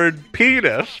the word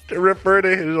penis to refer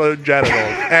to his own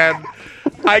genitals. And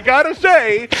I gotta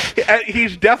say,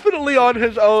 he's definitely on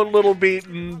his own little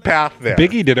beaten path there.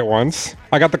 Biggie did it once.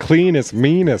 I got the cleanest,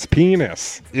 meanest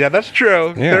penis. Yeah, that's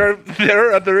true. Yeah. There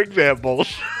are other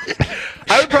examples.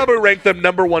 I would probably rank them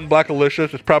number 1, Black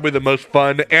Alicious. It's probably the most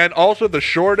fun and also the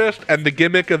shortest. And the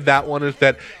gimmick of that one is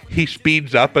that he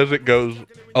speeds up as it goes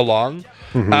along.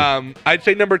 Mm-hmm. I'd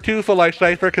say number 2 for Life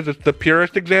Cypher because it's the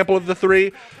purest example of the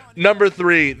three. Number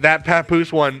 3, that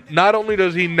Papoose one, not only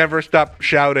does he never stop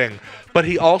shouting, but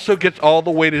he also gets all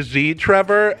the way to Z,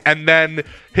 Trevor, and then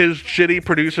his shitty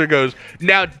producer goes,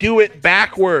 now do it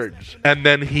backwards, and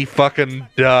then he fucking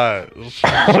does.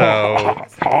 So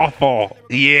awful.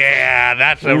 Yeah,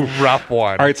 that's a rough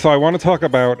one. All right, so I want to talk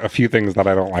about a few things that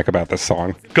I don't like about this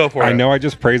song. Go for it. I know I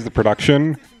just praised the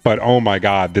production, but oh my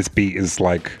god, this beat is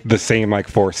like the same like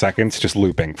 4 seconds just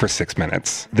looping for 6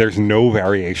 minutes. There's no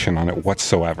variation on it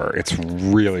whatsoever. It's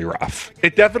really rough.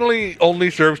 It definitely only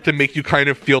serves to make you kind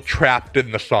of feel trapped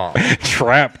in the song.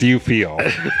 Trapped, you feel.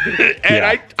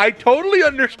 And I totally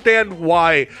understand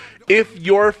why, if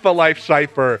you're for Life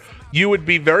Cypher, you would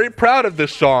be very proud of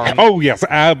this song. Oh, yes,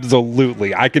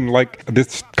 absolutely. I can, like,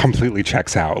 this completely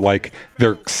checks out. Like,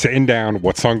 they're sitting down,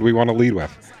 what song do we want to lead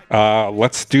with?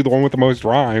 Let's do the one with the most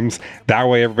rhymes. That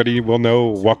way everybody will know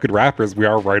what good rappers we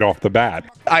are right off the bat.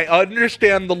 I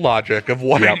understand the logic of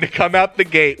wanting to come out the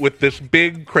gate with this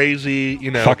big, crazy,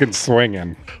 fucking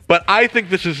swinging. But I think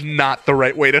this is not the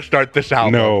right way to start this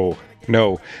album.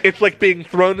 No. It's like being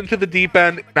thrown into the deep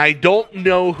end. I don't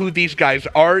know who these guys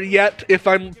are yet if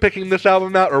I'm picking this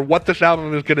album out or what this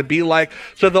album is going to be like.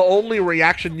 So the only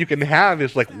reaction you can have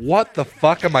is like, what the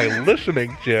fuck am I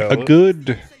listening to? A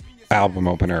good album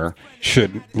opener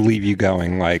should leave you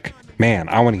going like, man,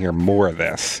 I want to hear more of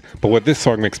this. But what this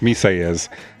song makes me say is,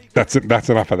 that's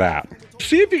enough of that.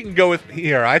 See if you can go with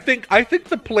here. I think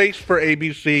the place for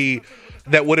ABC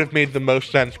that would have made the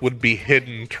most sense would be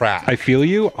hidden tracks. I feel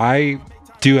you. I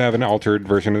do have an altered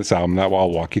version of this album that I'll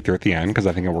walk you through at the end because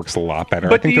I think it works a lot better.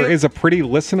 But I think there is a pretty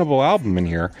listenable album in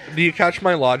here. Do you catch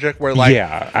my logic where like...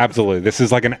 Yeah, absolutely. This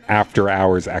is like an after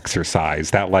hours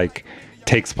exercise that like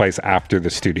takes place after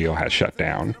the studio has shut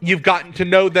down. You've gotten to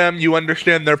know them, you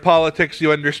understand their politics,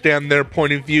 you understand their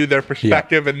point of view, their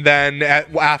perspective, and then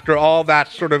after all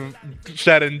that's sort of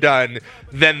said and done,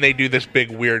 then they do this big,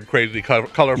 weird, crazy,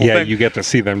 colorful thing. Yeah, you get to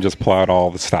see them just pull out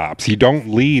all the stops. You don't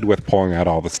lead with pulling out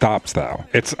all the stops, though.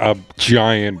 It's a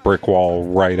giant brick wall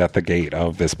right at the gate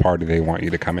of this party they want you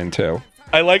to come into.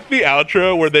 I like the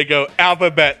outro where they go,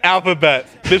 alphabet, alphabet,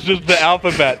 this is the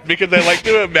alphabet, because I like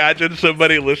to imagine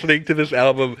somebody listening to this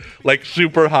album like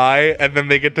super high, and then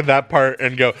they get to that part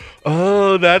and go,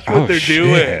 oh, that's what they're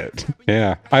doing.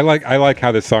 Yeah, I like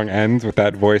how this song ends with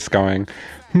that voice going,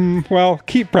 well,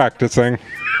 keep practicing.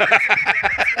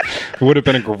 It would have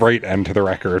been a great end to the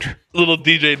record. Little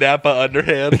DJ Napa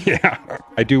underhand. Yeah.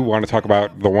 I do want to talk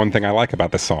about the one thing I like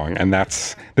about this song, and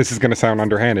this is going to sound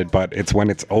underhanded, but it's when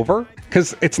it's over.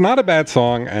 Because it's not a bad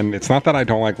song, and it's not that I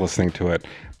don't like listening to it,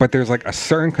 but there's like a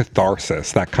certain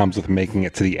catharsis that comes with making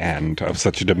it to the end of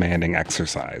such a demanding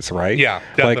exercise, right? Yeah,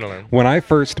 definitely. Like, when I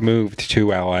first moved to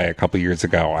LA a couple years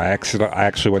ago, I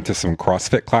actually went to some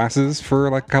CrossFit classes for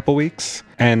like a couple weeks,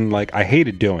 and like I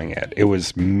hated doing it. It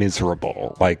was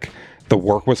miserable. Like, the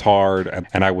work was hard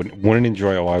and I wouldn't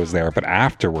enjoy it while I was there, but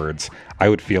afterwards I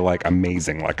would feel like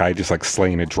amazing, like I just like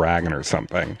slain a dragon or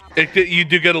something. You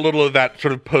do get a little of that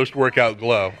sort of post-workout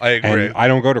glow. I agree. And I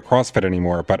don't go to CrossFit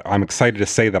anymore, but I'm excited to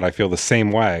say that I feel the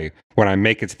same way when I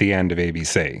make it to the end of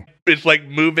ABC. It's like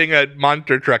moving a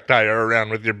monster truck tire around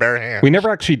with your bare hands. We never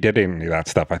actually did any of that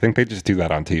stuff. I think they just do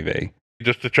that on TV.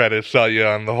 Just to try to sell you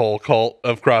on the whole cult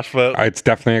of CrossFit. It's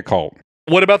definitely a cult.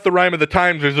 What about the rhyme of the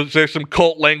times? There's some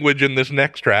cult language in this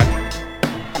next track.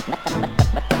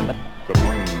 The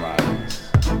moon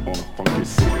rises on a funky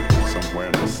city somewhere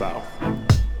in the south.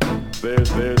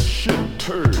 There's shit,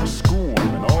 turds, scorn,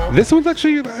 and all. This one's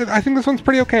actually, I think this one's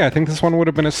pretty okay. I think this one would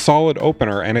have been a solid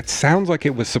opener, and it sounds like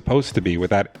it was supposed to be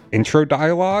with that intro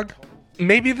dialogue.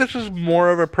 Maybe this is more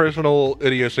of a personal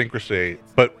idiosyncrasy,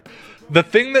 but the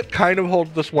thing that kind of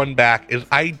holds this one back is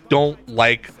I don't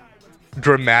like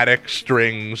dramatic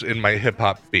strings in my hip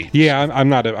hop beats. Yeah, I'm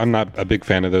not a big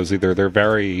fan of those either. They're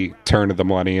very turn of the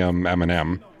millennium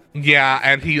Eminem. Yeah,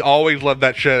 and he always loved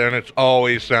that shit, and it's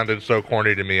always sounded so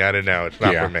corny to me. I don't know. It's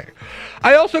not for me.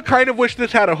 I also kind of wish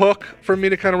this had a hook for me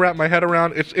to kind of wrap my head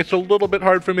around. It's a little bit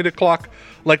hard for me to clock,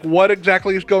 like, what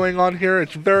exactly is going on here.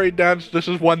 It's very dense. This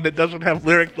is one that doesn't have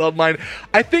lyrics online.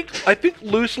 I think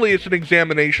loosely it's an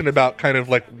examination about kind of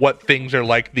like what things are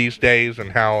like these days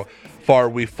and how far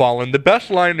we've fallen. The best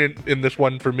line in this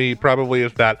one for me probably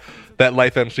is that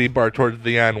Life MC bar towards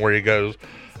the end where he goes,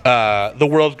 the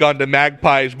world's gone to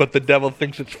magpies, but the devil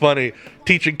thinks it's funny.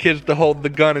 Teaching kids to hold the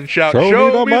gun and shout, show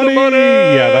me the money!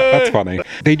 Yeah, that's funny.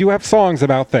 They do have songs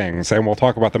about things, and we'll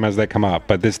talk about them as they come up,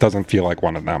 but this doesn't feel like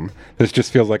one of them. This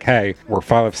just feels like, hey, we're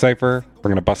 5 Cypher, we're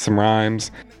going to bust some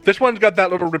rhymes. This one's got that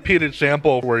little repeated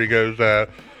sample where he goes,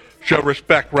 show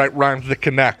respect, write rhymes that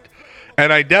connect.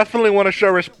 And I definitely want to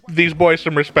show these boys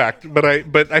some respect, but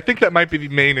I think that might be the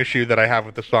main issue that I have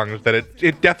with the song is that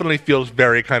it definitely feels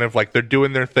very kind of like they're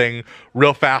doing their thing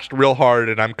real fast, real hard,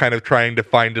 and I'm kind of trying to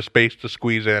find a space to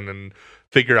squeeze in and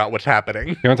figure out what's happening.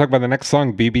 You want to talk about the next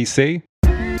song, BBC?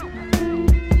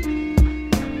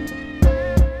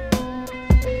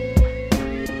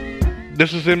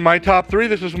 This is in my top 3.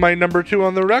 This is my number 2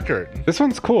 on the record. This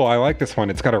one's cool. I like this one.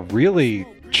 It's got a really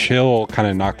chill, kind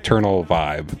of nocturnal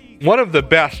vibe. One of the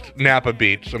best Napa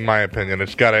beats, in my opinion.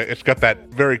 It's got that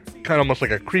very kind of almost like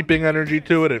a creeping energy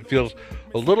to it. It feels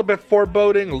a little bit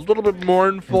foreboding, a little bit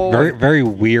mournful. Very, very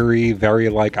weary, very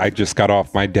like I just got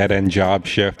off my dead-end job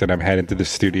shift and I'm headed to the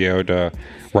studio to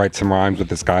write some rhymes with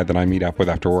this guy that I meet up with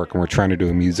after work, and we're trying to do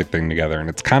a music thing together, and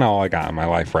it's kind of all I got in my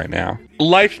life right now.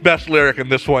 Life's best lyric in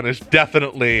this one is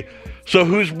definitely, so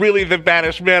who's really the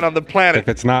baddest man on the planet? If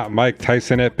it's not Mike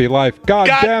Tyson, it be Life. God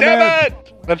damn it!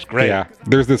 That's great. Yeah.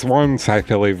 There's this one Cy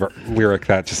Philly lyric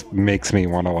that just makes me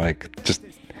want to like just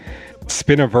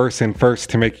spin a verse in first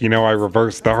to make you know I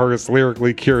reverse. The hardest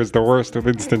lyrically cures the worst of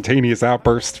instantaneous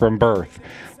outbursts from birth.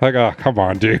 Like, oh, come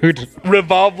on, dude.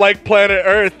 Revolve like planet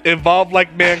Earth, evolve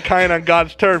like mankind on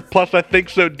God's turf. Plus, I think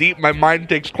so deep, my mind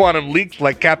takes quantum leaps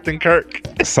like Captain Kirk.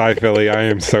 Cy Philly, I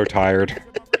am so tired.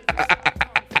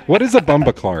 What is a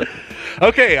bumbaclart?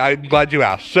 Okay, I'm glad you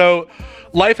asked. So,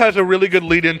 Life has a really good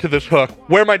lead into this hook.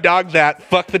 Where my dog's at,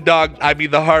 fuck the dog, I be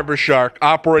the harbor shark,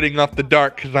 operating off the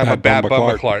dark because I'm a bad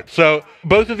bumbaclart. So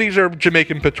both of these are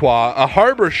Jamaican patois. A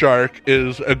harbor shark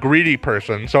is a greedy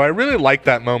person. So I really like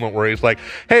that moment where he's like,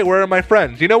 hey, where are my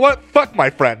friends? You know what? Fuck my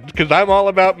friends because I'm all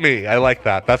about me. I like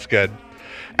that. That's good.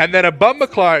 And then a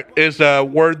bumbaclart is a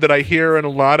word that I hear in a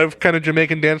lot of kind of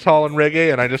Jamaican dancehall and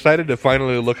reggae, and I decided to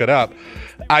finally look it up.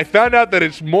 I found out that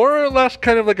it's more or less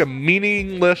kind of like a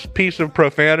meaningless piece of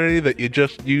profanity that you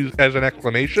just use as an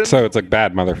exclamation. So it's like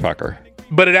bad motherfucker.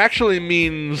 But it actually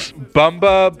means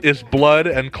bumba is blood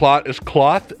and clot is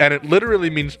cloth, and it literally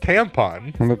means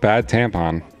tampon. I'm a bad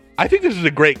tampon. I think this is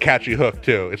a great catchy hook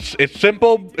too. It's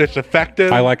simple, it's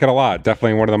effective. I like it a lot.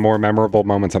 Definitely one of the more memorable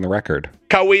moments on the record.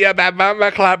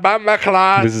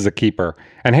 This is a keeper.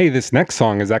 And hey, this next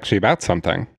song is actually about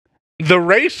something. The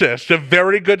Racist, a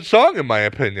very good song in my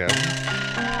opinion. Look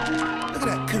at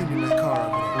that coon in that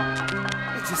car over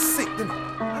there. It's just sick, isn't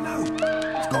it? I know.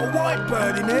 It's got a white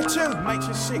bird in there too. Makes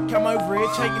us sick come over here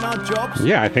taking our jobs.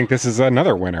 Yeah, I think this is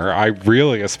another winner. I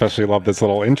really especially love this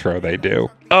little intro they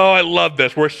do. Oh, I love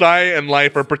this. Where Cy and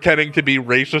Life are pretending to be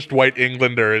racist white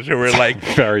Englanders who are like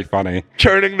very funny,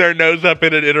 turning their nose up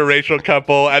in an interracial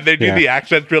couple, and they do the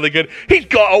accents really good. He's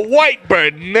got a white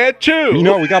bird in there too. You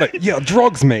know, we got it. Yeah,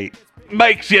 drugs, mate.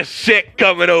 makes you sick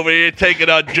coming over here taking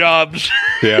on jobs.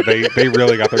 Yeah, they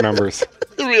really got their numbers.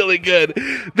 Really good.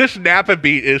 This Napa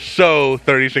beat is so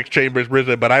 36 Chambers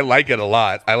Risen, but I like it a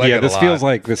lot. I like it a lot.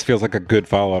 This feels like a good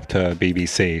follow up to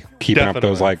BBC, keeping up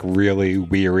those like really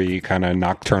weary kind of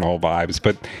nocturnal vibes,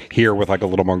 but here with like a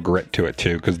little more grit to it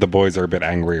too, because the boys are a bit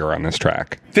angrier on this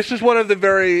track. This is one of the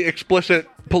very explicit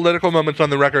political moments on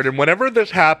the record, and whenever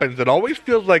this happens, it always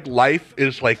feels like Life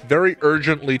is like very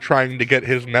urgently trying to get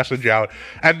his message out,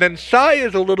 and then Psy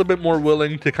is a little bit more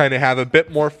willing to kind of have a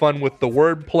bit more fun with the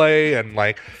wordplay and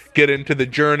like get into the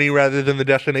journey rather than the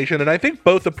destination, and I think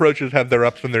both approaches have their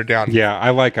ups and their downs. Yeah, I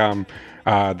like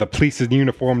the police's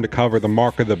uniform to cover the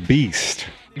mark of the beast.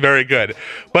 Very good.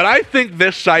 But I think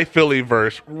this Psy Philly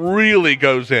verse really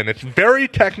goes in. It's very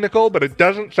technical, but it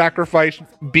doesn't sacrifice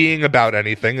being about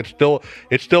anything. It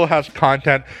still has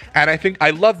content. And I think I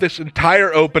love this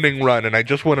entire opening run, and I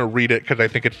just want to read it because I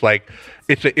think it's like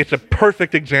it's a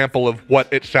perfect example of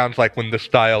what it sounds like when the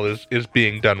style is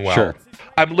being done well. Sure.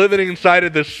 I'm living inside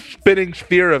of this spinning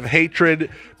sphere of hatred.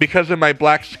 Because of my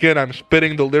black skin, I'm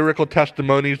spitting the lyrical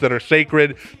testimonies that are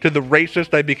sacred. To the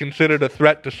racist, I be considered a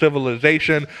threat to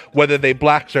civilization. Whether they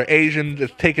blacks or Asians,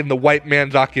 it's taken the white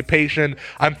man's occupation.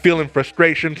 I'm feeling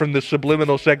frustration from the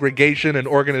subliminal segregation and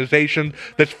organization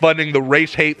that's funding the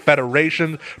race hate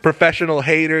federations, professional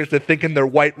haters that thinking they're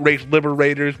white race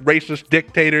liberators, racist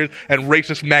dictators, and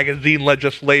racist magazine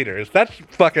legislators. That's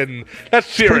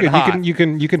searing hot. You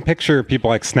can picture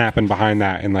people like snapping behind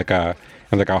that in like a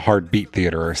hard beat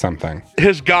theater or something.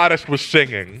 His goddess was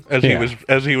singing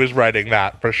as he was writing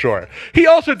that, for sure. He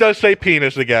also does say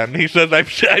penis again. He says,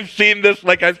 I've seen this,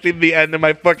 like I've seen the end of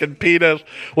my fucking penis.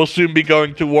 We'll soon be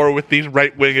going to war with these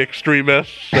right-wing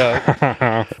extremists.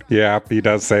 Yeah, he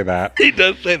does say that. He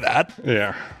does say that.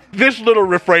 Yeah. This little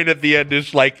refrain at the end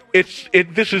is like, this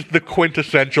is the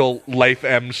quintessential Life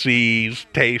MC's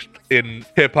taste in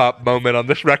hip-hop moment on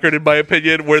this record, in my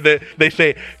opinion, where they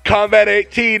say, Combat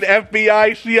 18,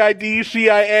 FBI, CID,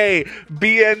 CIA,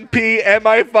 BNP,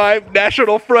 MI5,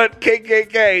 National Front,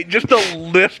 KKK. Just a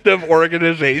list of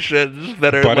organizations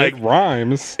that are but like... it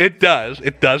rhymes. It does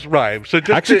rhyme. So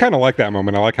just I actually kind of like that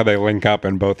moment. I like how they link up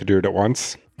and both do it at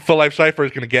once. Full Life Cypher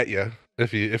is going to get you.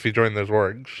 If you join those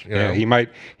orgs, you know?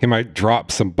 He might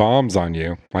drop some bombs on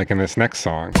you, like in this next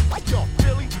song.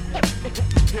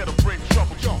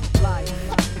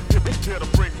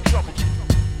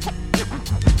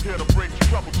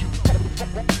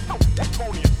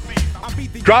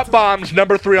 Drop Bombs,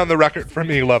 number 3 on the record for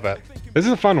me. Love it. This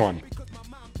is a fun one.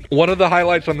 One of the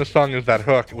highlights on the song is that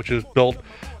hook, which is built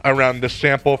around this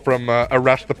sample from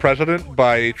Arrest the President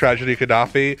by Tragedy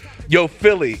Gaddafi. Yo,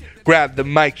 Philly, grab the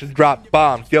mics and drop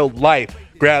bombs. Yo, Life,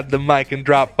 grab the mic and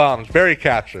drop bombs. Very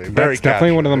catchy. Very That's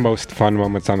definitely one of the most fun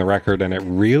moments on the record, and it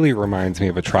really reminds me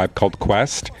of A Tribe Called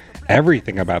Quest.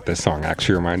 Everything about this song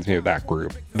actually reminds me of that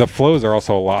group. The flows are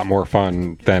also a lot more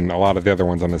fun than a lot of the other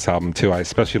ones on this album, too. I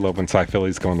especially love when Psy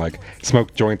Philly's going like,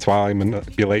 smoke joints while I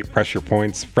manipulate pressure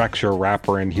points, fracture a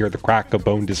rapper and hear the crack of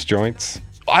bone disjoints.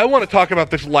 I want to talk about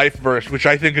this Life verse, which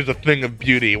I think is a thing of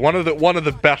beauty. One of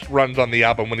the best runs on the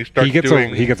album when he starts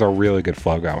doing... He gets a really good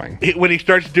flow going. When he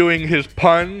starts doing his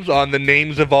puns on the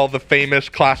names of all the famous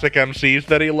classic MCs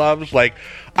that he loves. Like,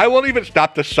 I won't even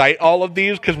stop to cite all of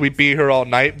these because we'd be here all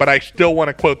night, but I still want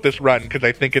to quote this run because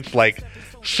I think it's like...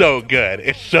 so good.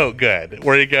 It's so good.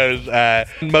 Where he goes,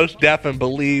 most deaf and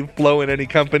believe, flow in any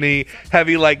company,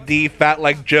 heavy like D, fat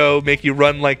like Joe, make you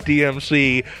run like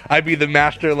DMC. I be the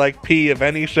master like P of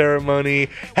any ceremony,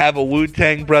 have a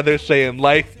Wu-Tang brother saying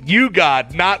life, you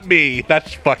God, not me.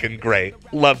 That's fucking great.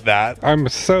 Love that. I'm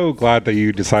so glad that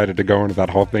you decided to go into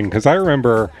that whole thing because I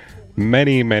remember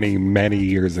many, many, many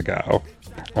years ago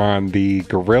on the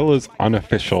Gorillaz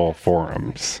unofficial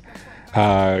forums,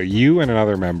 you and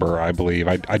another member, I believe,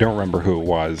 I don't remember who it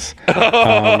was.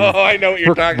 I know what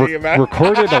you're talking about.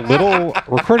 recorded a little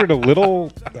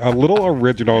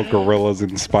original Gorillaz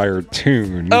inspired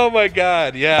tune. Oh my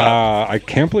god, yeah. I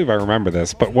can't believe I remember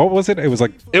this, but what was it? It was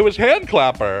Hand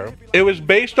Clapper. It was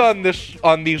based on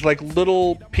these like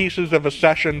little pieces of a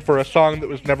session for a song that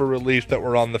was never released that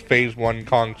were on the Phase 1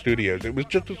 Kong Studios. It was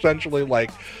just essentially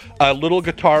like a little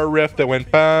guitar riff that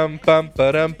went bum bum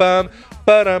ba-dum bum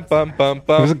ba-dum bum bum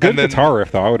bum. It was a good guitar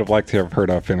riff, though. I would have liked to have heard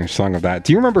a finished song of that.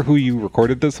 Do you remember who you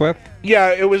recorded this with?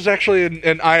 Yeah, it was actually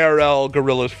an IRL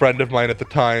Gorillaz friend of mine at the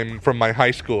time from my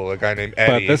high school, a guy named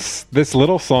Eddie. But this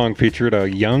little song featured a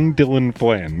young Dylan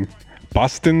Flynn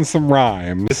busting some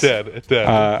rhymes. It did.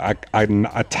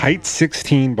 A tight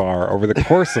 16 bar, over the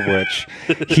course of which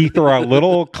he threw out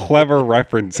little clever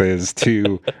references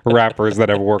to rappers that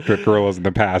have worked with Gorillaz in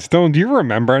the past. Dylan, do you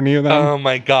remember any of them? Oh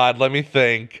my God, let me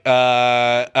think.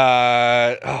 Oh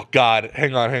God,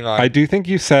 hang on. I do think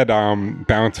you said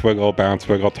bounce wiggle,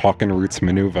 talking roots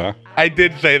maneuver. I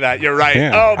did say that. You're right.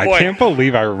 Damn, oh boy, I can't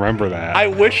believe I remember that. I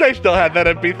wish I still had that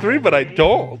MP3, but I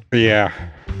don't. Yeah,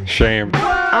 shame.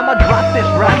 I'ma drop this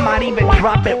rhyme, might even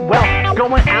drop it well.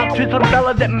 Going out to some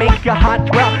fella that make your heart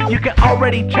swell. You can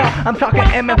already tell, I'm talking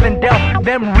MF and Del.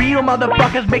 Them real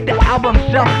motherfuckers make the album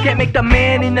sell. Can't make the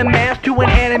man in the mask to an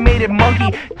animated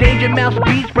monkey. Danger Mouse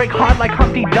beats break hard like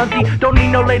Humpty Dumpty. Don't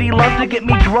need no lady love to get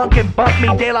me drunk and bump me.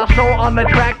 De La Soul on the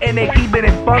track and they keeping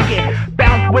it funky.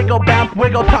 Bounce,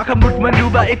 wiggle, talking roots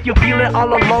maneuver. If you feel it all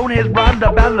alone, his rhymes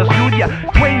about to soothe ya.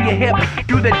 Swing your hip,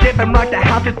 do the dip and rock the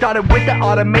house. It started with the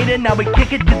automated, now we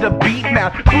kick it to the beat now.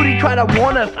 Booty try to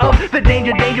warn us of the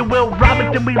danger, Will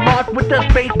Robinson, we lost with the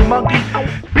space monkeys.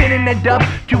 Spinning it up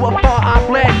to a far off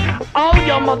land. All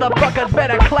y'all motherfuckers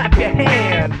better clap your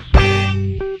hands.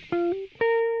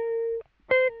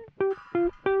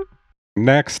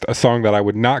 Next, a song that I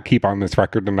would not keep on this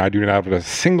record and I do not have a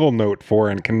single note for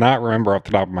and cannot remember off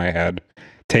the top of my head.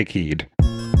 Take Heed.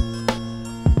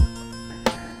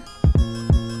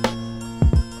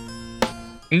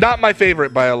 Not my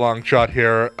favorite by a long shot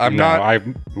here.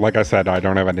 Like I said, I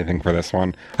don't have anything for this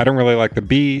one. I don't really like the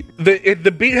beat.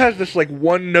 The beat has this like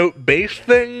one note bass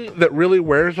thing that really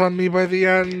wears on me by the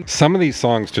end. Some of these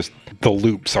songs, just the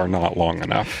loops are not long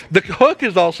enough. The hook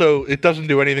is also, it doesn't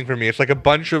do anything for me. It's like a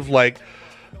bunch of like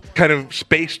kind of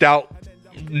spaced out,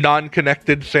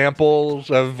 non-connected samples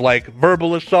of like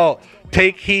verbal assault,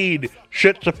 take heed,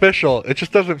 shit's official. It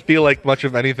just doesn't feel like much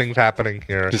of anything's happening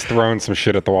here. Just throwing some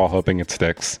shit at the wall, hoping it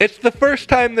sticks. It's the first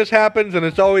time this happens, and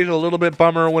it's always a little bit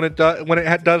bummer when it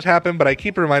does happen. But I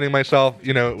keep reminding myself,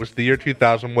 it was the year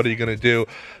 2000. What are you gonna do?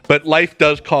 But life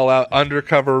does call out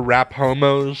undercover rap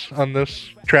homos on this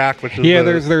track, which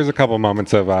is there's a couple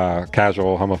moments of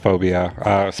casual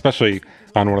homophobia, especially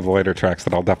on one of the later tracks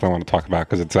that I'll definitely want to talk about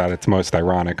because it's at its most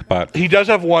ironic. But he does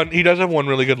have one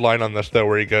really good line on this though,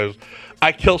 where he goes,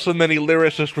 "I kill so many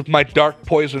lyricists with my dark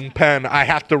poison pen. I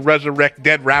have to resurrect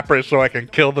dead rappers so I can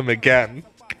kill them again."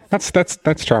 That's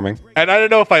charming. And I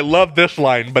don't know if I love this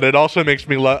line, but it also makes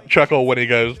me chuckle when he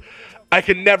goes, "I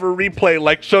can never replay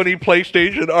like Sony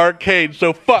PlayStation Arcade,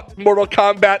 so fuck Mortal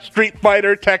Kombat, Street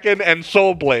Fighter, Tekken, and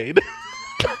Soul Blade."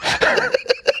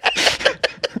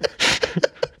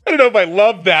 I don't know if I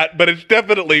love that, but it's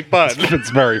definitely fun. It's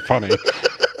very funny.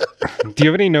 Do you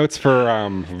have any notes for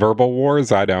Verbal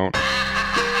Wars? I don't.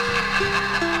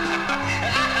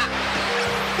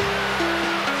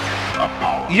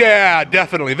 Yeah,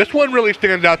 definitely. This one really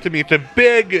stands out to me. It's a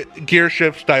big gear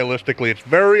shift stylistically. It's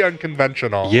very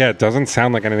unconventional. Yeah, it doesn't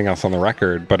sound like anything else on the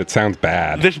record, but it sounds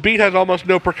bad. This beat has almost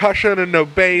no percussion and no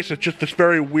bass. It's just this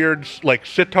very weird, like,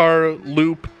 sitar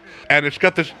loop. And it's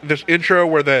got this intro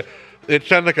where it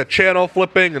sounds like a channel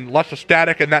flipping and lots of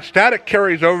static, and that static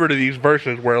carries over to these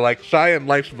verses where like Psy and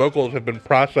Life's vocals have been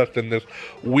processed in this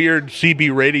weird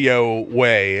CB radio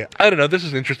way. I don't know, this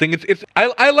is interesting.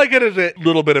 I like it as a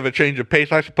little bit of a change of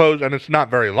pace, I suppose, and it's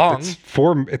not very long.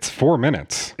 It's 4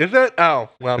 minutes. Is it? Oh,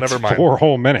 well, never mind. 4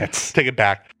 whole minutes. Take it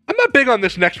back. I'm not big on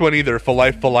this next one either, For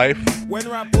Life, For Life. When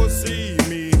rappers see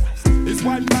me, it's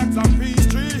white flags and peace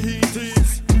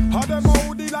treaties. How them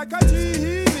moody like a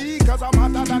TV.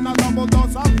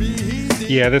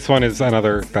 Yeah, this one is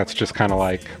another that's just kind of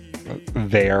like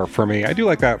there for me. I do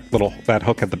like that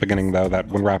hook at the beginning though, that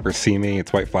when rappers see me,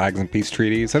 it's white flags and peace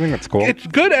treaties. I think that's cool. It's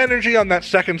good energy on that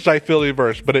second Cy Philly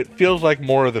verse, but it feels like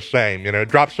more of the same.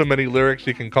 Drop so many lyrics,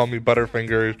 you can call me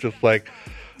Butterfinger. It's just like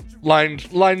lines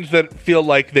that feel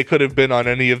like they could have been on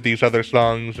any of these other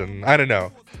songs, and I don't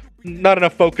know, not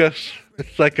enough focus.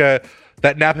 It's like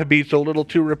that Napa beat's a little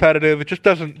too repetitive. It just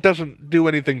doesn't do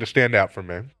anything to stand out for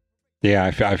me. Yeah,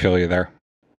 I feel you there.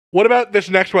 What about this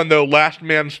next one, though? Last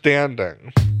Man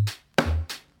Standing.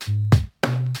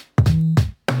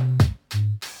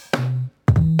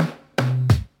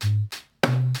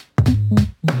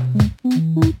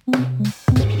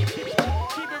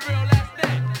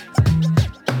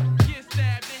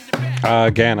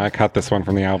 Again, I cut this one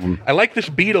from the album. I like this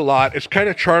beat a lot. It's kind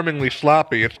of charmingly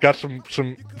sloppy. It's got some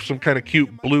kind of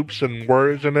cute bloops and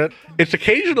words in it. It's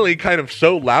occasionally kind of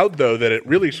so loud, though, that it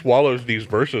really swallows these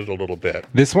verses a little bit.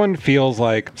 This one feels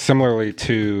like, similarly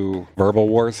to Verbal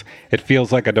Wars, it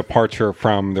feels like a departure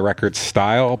from the record's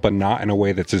style, but not in a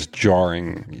way that's just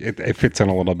jarring. It fits in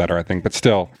a little better, I think, but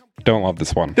still Don't love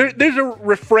this one. There's a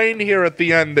refrain here at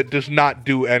the end that does not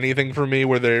do anything for me,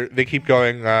 where they keep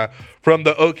going, from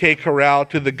the OK Corral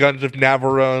to the Guns of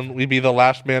Navarone, we be the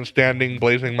last man standing,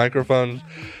 blazing microphones.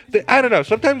 I don't know.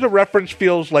 Sometimes a reference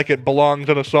feels like it belongs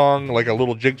in a song, like a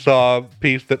little jigsaw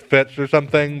piece that fits or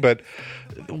something, but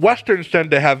Westerns tend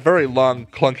to have very long,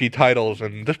 clunky titles,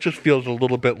 and this just feels a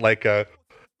little bit like a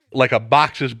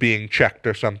box is being checked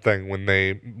or something when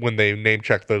they name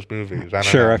check those movies. I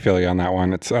feel you on that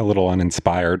one. It's a little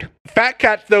uninspired. Fat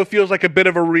Cats, though, feels like a bit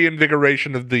of a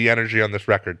reinvigoration of the energy on this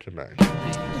record to me.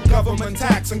 Government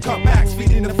tax and cutbacks,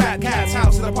 feeding the fat cats.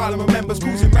 House of the parliament members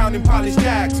cruising round in polished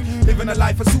jags. Living a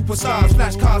life of superstars,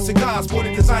 flash cars, cigars,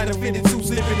 sporting designer fitted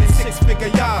suits, living in six-figure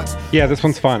yards. Yeah, this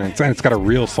one's fun, and it's got a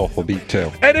real soulful beat too.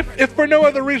 And if for no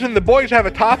other reason, the boys have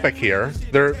a topic here.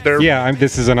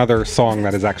 This is another song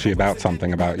that is actually about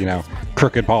something, about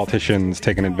crooked politicians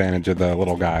taking advantage of the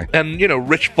little guy, and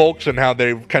rich folks and how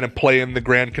they kind of play in the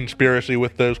grand conspiracy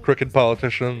with those crooked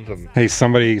politicians. And hey,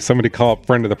 somebody call up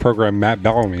friend of the program Matt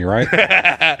Bellamy.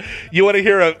 Right? You want to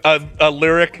hear a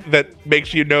lyric that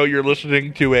makes you know you're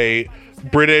listening to a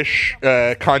British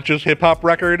conscious hip-hop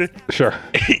record? Sure.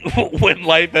 When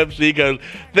Life MC goes,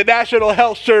 the National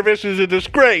Health Service is a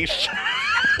disgrace.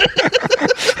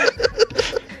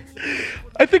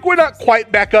 I think we're not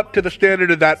quite back up to the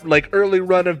standard of that early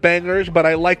run of bangers, but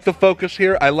I like the focus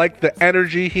here. I like the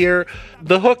energy here.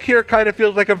 The hook here kind of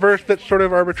feels like a verse that's sort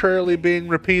of arbitrarily being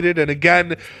repeated, and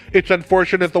again, it's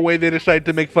unfortunate the way they decide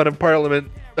to make fun of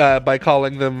Parliament by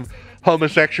calling them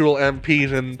homosexual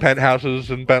MPs in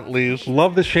penthouses and Bentleys.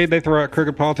 Love the shade they throw at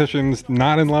crooked politicians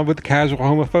not in love with casual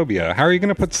homophobia. How are you going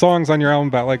to put songs on your album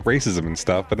about racism and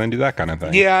stuff, but then do that kind of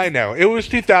thing? Yeah, I know. It was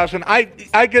 2000. I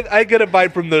get a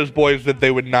vibe from those boys that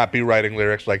they would not be writing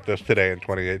lyrics like this today in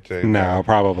 2018. No,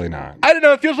 probably not. I don't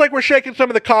know. It feels like we're shaking some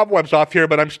of the cobwebs off here,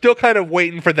 but I'm still kind of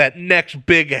waiting for that next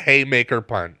big haymaker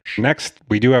punch. Next,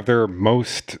 we do have their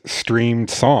most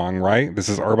streamed song, right? This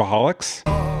is Herbaholics.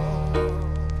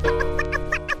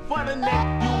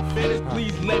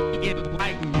 Please let me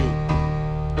enlighten you.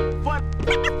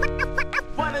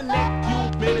 For the next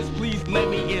few minutes, please let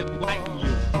me enlighten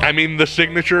you. I mean, the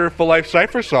signature For Life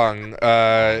Cypher song,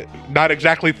 not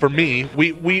exactly for me.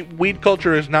 Weed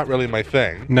culture is not really my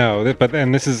thing. No, but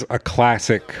then this is a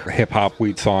classic hip-hop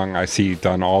weed song I see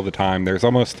done all the time. There's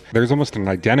almost an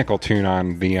identical tune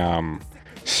on the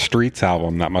Streets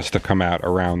album that must have come out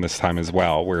around this time as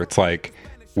well, where it's like,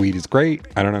 weed is great.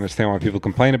 I don't understand why people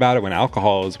complain about it when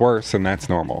alcohol is worse, and that's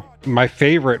normal. My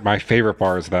favorite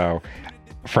bars, though,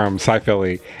 from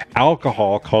Cy-Philly,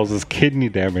 alcohol causes kidney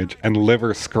damage and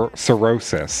liver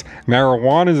cirrhosis.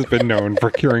 Marijuana has been known for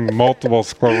curing multiple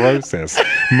sclerosis.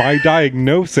 My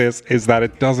diagnosis is that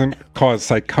it doesn't cause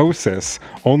psychosis.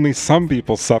 Only some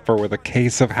people suffer with a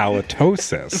case of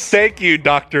halitosis. Thank you,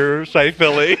 Dr.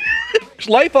 Cy-Philly.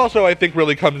 Life also, I think,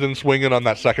 really comes in swinging on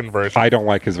that second verse. I don't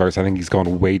like his verse. I think he's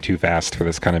going way too fast for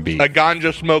this kind of beat. A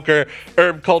ganja smoker,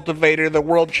 herb cultivator, the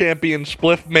world champion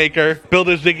spliff maker. Build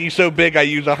a Ziggy so big I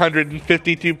use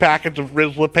 152 packets of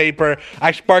Rizla paper.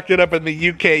 I sparked it up in the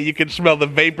UK. You can smell the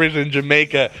vapors in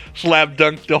Jamaica. Slab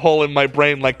dunked a hole in my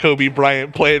brain like Kobe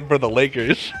Bryant playing for the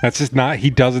Lakers. That's just not... He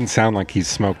doesn't sound like he's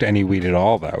smoked any weed at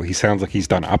all, though. He sounds like he's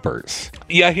done uppers.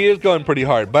 Yeah, he is going pretty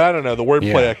hard, but I don't know. The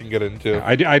wordplay I can get into.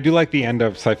 I do like the end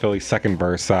of Cy-Philly's second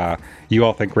verse. You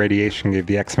all think radiation gave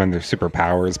the X-Men their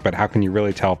superpowers, but how can you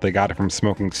really tell if they got it from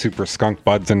smoking super skunk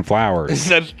buds and flowers?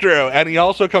 That's true. And he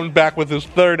also comes back with his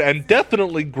third and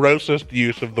definitely grossest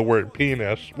use of the word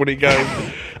penis when he goes,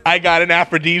 I got an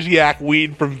aphrodisiac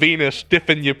weed from Venus,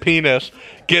 stiffen your penis,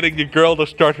 getting your girl to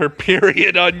start her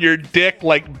period on your dick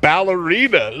like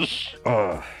ballerinas.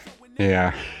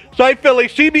 Yeah. Cy-Philly,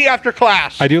 see me after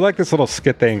class. I do like this little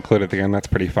skit they include at the end. That's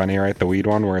pretty funny, right? The weed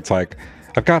one where it's like,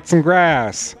 I've got some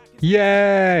grass.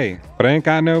 Yay! But I ain't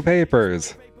got no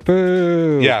papers.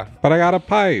 Boo! Yeah. But I got a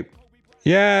pipe.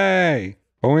 Yay!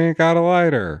 But we ain't got a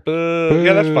lighter. Boo!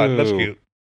 Yeah, that's fun. That's cute.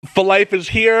 For Life is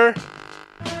here.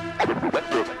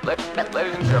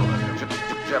 Ladies and gentlemen.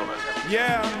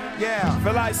 Yeah.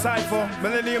 For Life Cypher,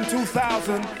 Millennium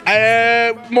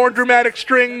 2000. More dramatic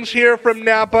strings here from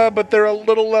Napa, but they're a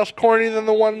little less corny than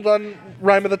the ones on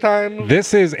Rhyme of the Times.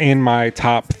 This is in my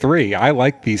top 3. I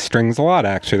like these strings a lot,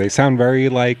 actually. They sound very,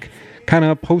 kind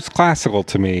of post-classical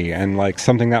to me, and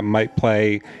something that might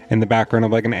play in the background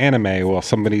of an anime while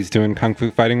somebody's doing kung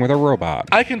fu fighting with a robot.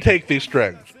 I can take these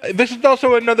strings. This is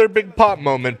also another big pop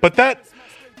moment, but that...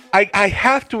 I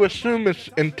have to assume it's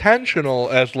intentional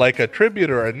as a tribute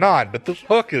or a nod, but this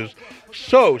hook is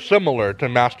so similar to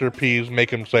Master P's Make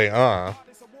Him Say,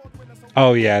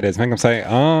 Oh, yeah, it is. Make them say,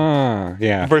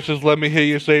 yeah. Versus let me hear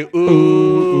you say,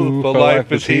 ooh, for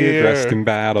life is here. Dressed in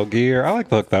battle gear. I like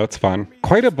the hook, though. It's fun.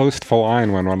 Quite a boastful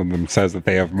line when one of them says that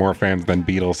they have more fans than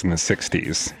Beatles in the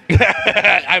 60s.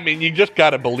 I mean, you just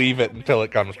got to believe it until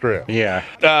it comes true. Yeah.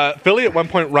 Philly at one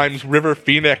point rhymes River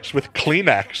Phoenix with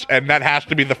Kleenex, and that has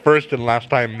to be the first and last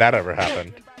time that ever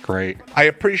happened. Great. I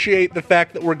appreciate the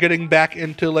fact that we're getting back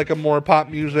into like a more pop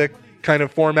music kind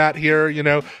of format here, you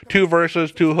know, 2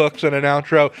 verses, 2 hooks, and an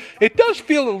outro. It does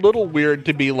feel a little weird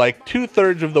to be like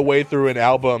 2/3 of the way through an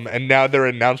album, and now they're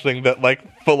announcing that like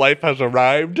For Life has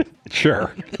arrived.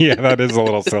 Sure. Yeah, that is a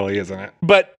little silly, isn't it?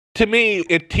 But to me,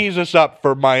 it tees us up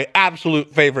for my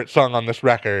absolute favorite song on this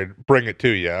record, Bring It To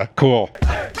Ya. Cool.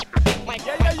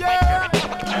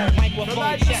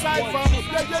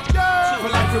 For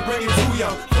life we bring it to ya,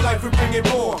 for life we bring it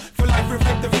raw. For life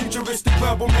reflect the futuristic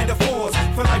verbal metaphors.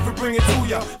 For life we bring it to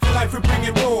ya, for life we bring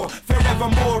it raw.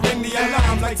 Forevermore in the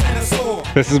alarm like dinosaur.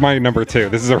 This is my number 2.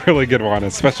 This is a really good one,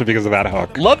 especially because of that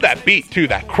hook. Love that beat too,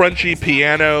 that crunchy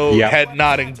piano, head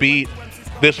nodding beat.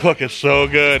 This hook is so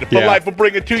good. For life will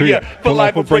bring it to ya. For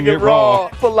life will bring it raw.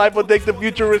 For life will take the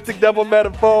futuristic double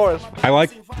metaphors. I like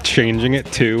changing it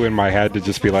too in my head to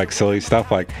just be like silly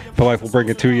stuff like, for life will bring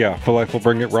it to ya. For life will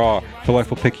bring it raw. For life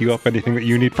will pick you up anything that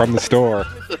you need from the store.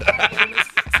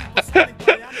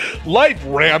 Life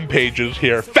rampages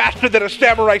here, faster than a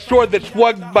samurai sword that's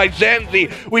swung by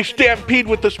Zanzi. We stampede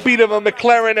with the speed of a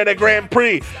McLaren at a Grand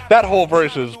Prix. That whole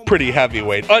verse is pretty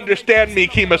heavyweight. Understand me,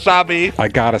 Kemosabe? I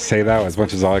gotta say though, as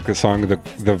much as I like this song,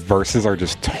 the verses are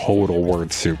just total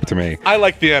word soup to me. I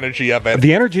like the energy of it.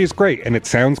 The energy is great, and it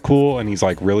sounds cool, and he's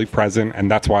like really present, and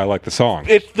that's why I like the song.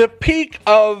 It's the peak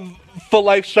of For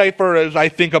Life Cypher as, I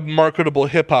think, a marketable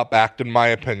hip-hop act, in my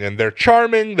opinion. They're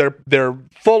charming, they're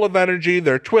full of energy,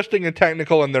 they're twisting and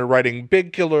technical, and they're writing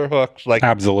big killer hooks. Like,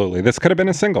 absolutely. This could have been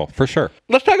a single, for sure.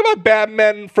 Let's talk about Bad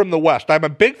Men from the West. I'm a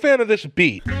big fan of this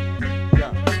beat.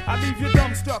 I leave you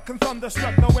dumbstruck and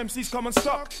thunderstruck. No MCs come and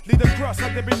stuck. Lead them cross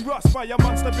like they've been rust by a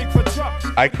monster Bigfoot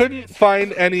truck. I couldn't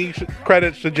find any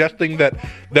credits suggesting that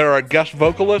there are guest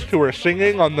vocalists who are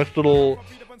singing on this little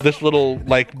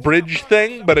like bridge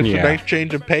thing, but it's a nice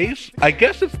change of pace. I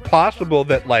guess it's possible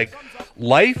that like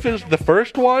Life is the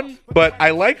first one, but I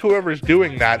like whoever's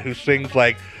doing that who sings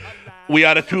like, we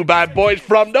are the 2 bad boys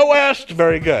from the West.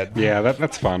 Very good. Yeah,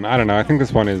 that's fun. I don't know. I think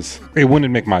this one it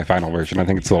wouldn't make my final version. I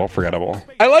think it's a little forgettable.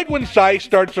 I like when Psy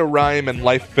starts a rhyme and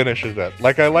Life finishes it.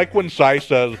 Like, I like when Psy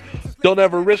says, don't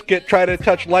ever risk it, try to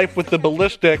touch Life with the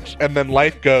ballistics, and then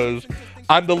Life goes,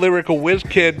 I'm the lyrical whiz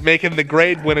kid making the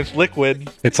grade when it's liquid.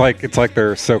 It's like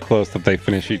they're so close that they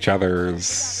finish each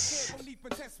other's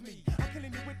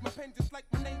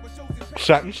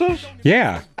sentences.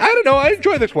 Yeah, I don't know. I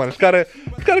enjoy this one. It's got a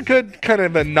good kind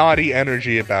of a naughty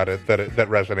energy about it that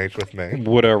resonates with me.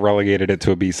 Would have relegated it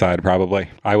to a B-side probably.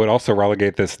 I would also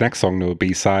relegate this next song to a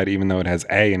B-side, even though it has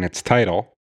A in its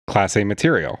title. Class A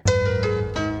material.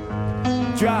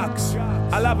 Drugs,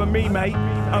 I love me, mate.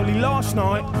 Only last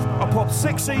night, I popped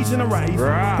 6 C's in a rave. Put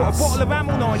a bottle of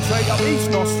amyl nitrate up each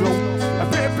nostril. A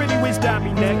bit of Billy Whiz down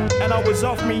me neck, and I was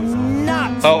off me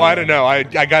nuts. Oh, I don't know. I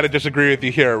got to disagree with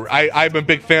you here. I'm a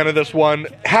big fan of this one.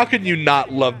 How can you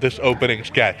not love this opening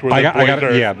sketch?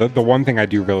 The one thing I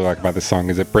do really like about this song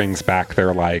is it brings back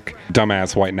their like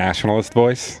dumbass white nationalist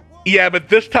voice. Yeah, but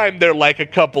this time they're like a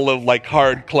couple of like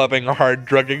hard clubbing, hard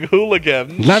drugging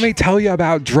hooligans. Let me tell you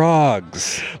about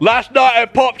drugs. Last night I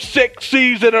popped 6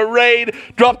 C's in a raid,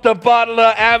 dropped a bottle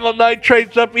of amyl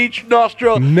nitrates up each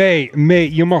nostril. Mate,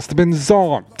 you must have been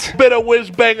zonked. Bit of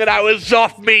whiz bang and I was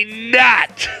off me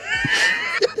nut.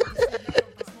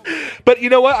 But you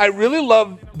know what? I really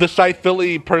love the Cy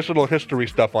Philly personal history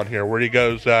stuff on here where he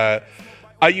goes,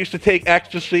 I used to take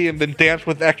ecstasy and then dance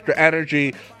with extra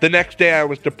energy. The next day I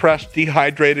was depressed,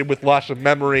 dehydrated with loss of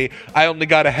memory. I only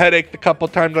got a headache the couple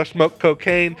times I smoked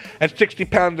cocaine. At 60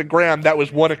 pounds a gram, that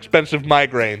was one expensive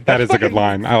migraine. That is a good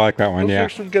line. I like that one, those are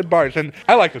some good bars. And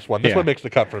I like this one. This one makes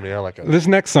the cut for me. I like it. This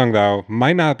next song, though,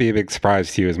 might not be a big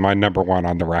surprise to you, is my number 1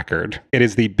 on the record. It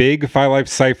is the Big 5 Life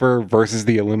Cypher versus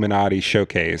the Illuminati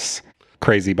showcase,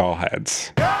 Crazy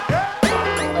Ballheads.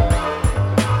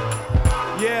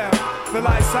 For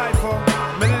Life Cypher,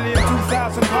 Millennium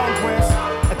 2000 Conquest,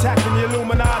 attacking the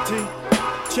Illuminati.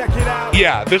 Check it out.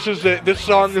 Yeah, this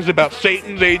song is about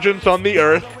Satan's agents on the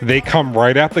earth. They come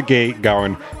right out the gate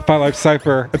going, 5 Life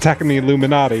Cypher, attacking the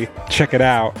Illuminati. Check it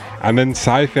out. And then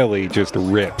Cy Philly just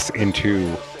rips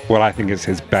into what I think is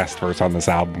his best verse on this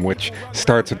album, which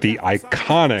starts with the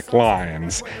iconic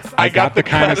lines. I got the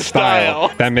kind of style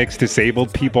that makes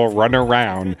disabled people run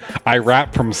around. I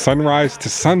rap from sunrise to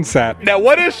sunset. Now,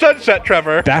 what is sunset,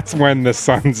 Trevor? That's when the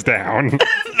sun's down.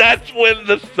 That's when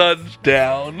the sun's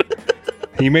down.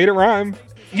 He made it rhyme.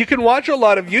 You can watch a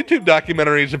lot of YouTube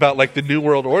documentaries about like the New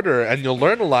World Order, and you'll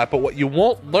learn a lot. But what you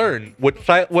won't learn, what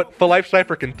For Life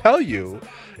Cypher can tell you,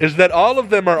 is that all of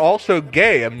them are also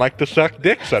gay and like to suck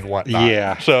dicks and whatnot.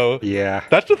 Yeah. So yeah,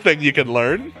 that's the thing you can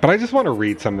learn. But I just want to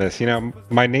read some of this. You know,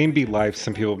 my name be Life.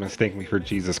 Some people mistake me for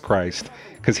Jesus Christ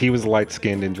because he was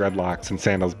light-skinned in dreadlocks and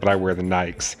sandals, but I wear the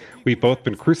Nikes. We've both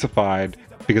been crucified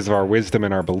because of our wisdom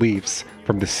and our beliefs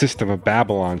from the system of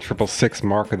Babylon, 666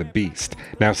 mark of the beast.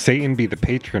 Now Satan be the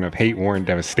patron of hate, war, and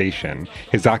devastation.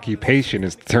 His occupation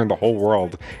is to turn the whole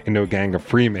world into a gang of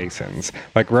Freemasons.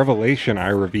 Like Revelation, I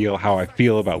reveal how I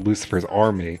feel about Lucifer's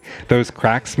army, those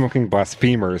crack-smoking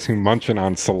blasphemers who munchin'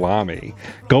 on salami.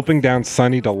 Gulping down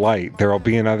sunny delight, there'll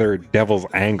be another devil's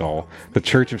angle. The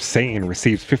Church of Satan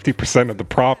receives 50% of the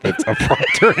profits of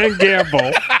Procter &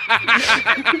 Gamble.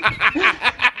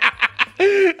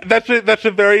 That's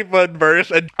a very fun verse,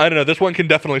 and I don't know, this one can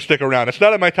definitely stick around. It's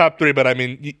not in my top 3, but I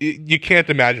mean, you can't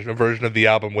imagine a version of the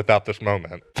album without this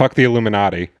moment. Fuck the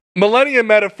Illuminati. Millennium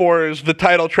Metaphors, the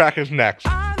title track is next.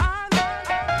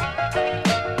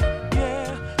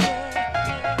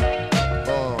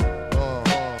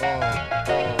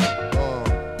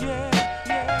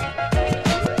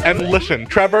 And listen,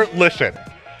 Trevor, listen.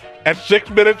 At 6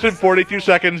 minutes and 42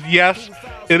 seconds, yes,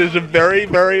 it is a very,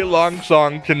 very long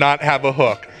song to not have a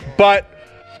hook. But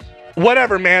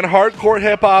whatever, man. Hardcore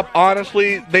hip-hop,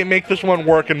 honestly, they make this one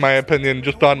work, in my opinion,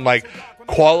 just on, like,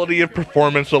 quality of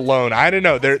performance alone. I don't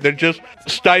know. They're just...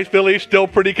 Stifilly's still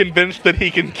pretty convinced that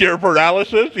he can cure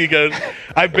paralysis. He goes,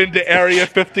 I've been to Area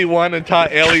 51 and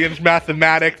taught aliens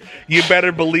mathematics. You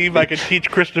better believe I could teach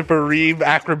Christopher Reeve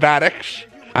acrobatics.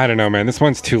 I don't know, man. This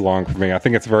one's too long for me. I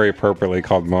think it's very appropriately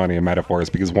called Millennium Metaphors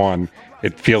because, one,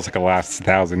 it feels like it lasts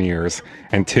 1,000 years,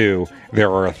 and two, there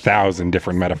are 1,000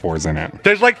 different metaphors in it.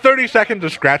 There's like 30 seconds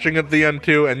of scratching at the end,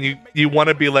 too, and you want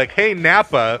to be like, hey,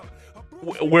 Napa,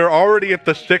 we're already at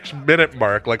the 6-minute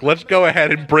mark. Like, let's go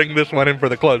ahead and bring this one in for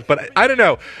the close. But I don't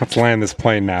know. Let's land this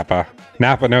plane, Napa.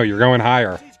 Napa, no, you're going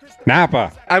higher.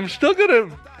 Napa. I'm still going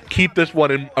to keep this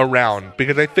one around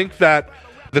because I think that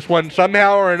this one,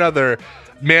 somehow or another,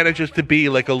 manages to be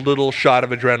like a little shot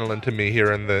of adrenaline to me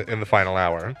here in the final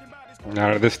hour.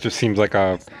 No, this just seems like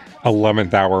a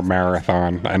 11th hour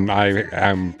marathon, and I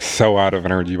am so out of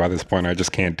energy by this point. I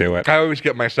just can't do it. I always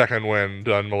get my second wind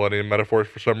on Millennium Metaphors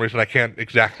for some reason. I can't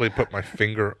exactly put my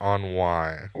finger on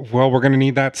why. Well, we're going to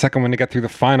need that second one to get through the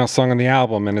final song on the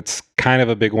album, and it's kind of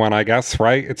a big one, I guess,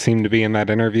 right? It seemed to be in that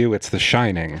interview. It's The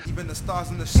Shining. Even the stars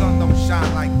and the sun don't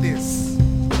shine like this.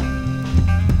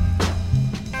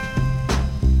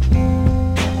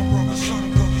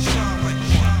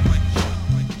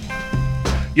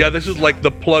 Yeah, this is like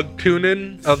the plug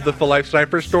tune-in of the For Life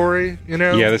Cypher story, you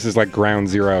know? Yeah, this is like ground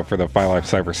zero for the For Life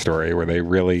Cypher story, where they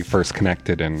really first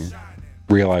connected and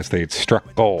realized they had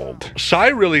struck gold. Psy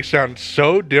really sounds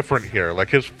so different here. Like,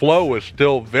 his flow is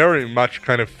still very much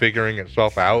kind of figuring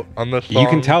itself out on this song. You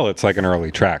can tell it's like an early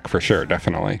track, for sure,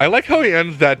 definitely. I like how he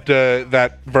ends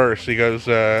that verse. He goes,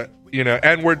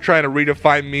 N-word trying to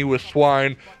redefine me with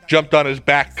swine, jumped on his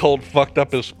back, cold fucked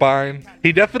up his spine.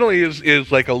 He definitely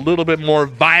is like a little bit more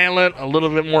violent, a little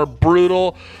bit more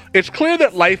brutal. It's clear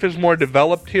that Life is more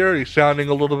developed here. He's sounding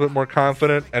a little bit more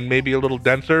confident and maybe a little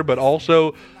denser, but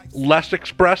also less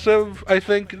expressive, I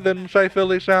think, than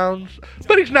Stifilly sounds.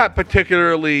 But he's not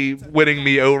particularly winning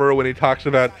me over when he talks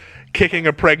about kicking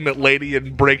a pregnant lady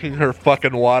and breaking her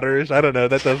fucking waters. I don't know,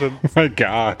 that doesn't... Oh my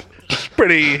God. It's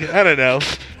pretty, I don't know.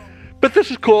 But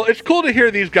this is cool. It's cool to hear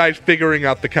these guys figuring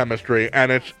out the chemistry,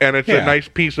 and it's a nice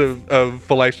piece of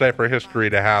For Life Cypher history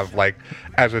to have, like,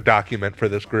 as a document for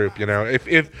this group. You know,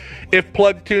 if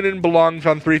Plug Tunin belongs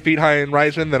on 3 Feet High and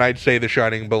Rising, then I'd say The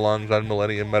Shining belongs on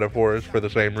Millennium Metaphors for the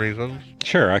same reasons.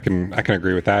 Sure, I can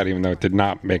agree with that, even though it did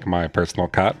not make my personal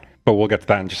cut. But we'll get to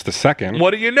that in just a second. What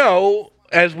do you know?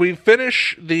 As we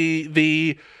finish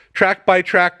the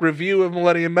track-by-track review of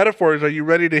Millennium Metaphors, are you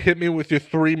ready to hit me with your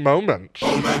 3 moments?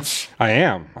 I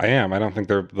am. I don't think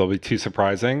they'll be too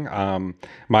surprising.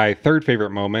 My third favorite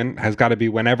moment has got to be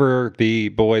whenever the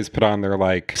boys put on their,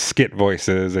 like, skit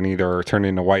voices and either turn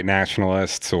into white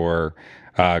nationalists or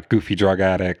goofy drug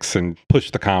addicts and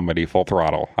push the comedy full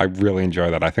throttle. I really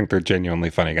enjoy that. I think they're genuinely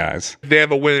funny guys. They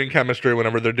have a winning chemistry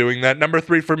whenever they're doing that. Number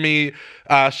 3 for me,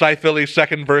 Stifilly's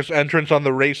second verse entrance on the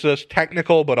racist,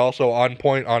 technical, but also on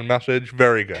point, on message.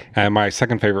 Very good. And my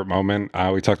second favorite moment,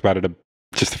 we talked about it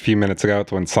just a few minutes ago.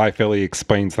 It's when Cy Philly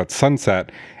explains that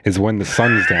sunset is when the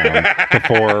sun's down,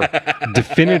 before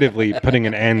definitively putting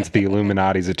an end to the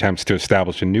Illuminati's attempts to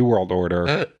establish a new world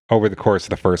order over the course of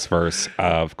the first verse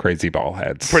of Crazy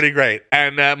Ballheads. Pretty great.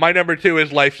 And my number 2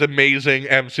 is Life's amazing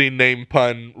MC name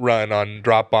pun run on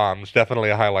Drop Bombs. Definitely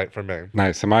a highlight for me.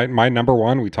 Nice. And my number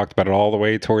 1, we talked about it all the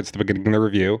way towards the beginning of the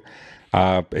review.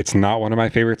 It's not one of my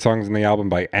favorite songs in the album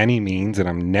by any means, and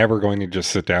I'm never going to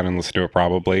just sit down and listen to it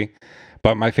probably.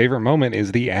 But my favorite moment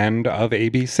is the end of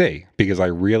ABC, because I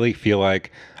really feel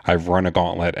like I've run a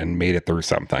gauntlet and made it through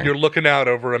something. You're looking out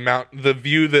over a mountain, the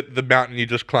view that the mountain you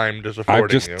just climbed is affording you.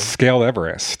 I've just scaled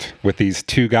Everest with these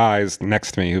 2 guys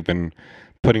next to me who've been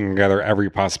putting together every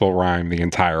possible rhyme the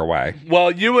entire way. Well,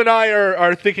 you and I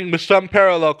are thinking with some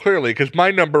parallel, clearly, because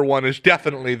my number 1 is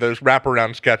definitely those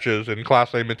wraparound sketches in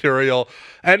Class A material,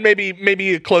 and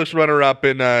maybe a close runner-up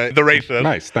in The Racist.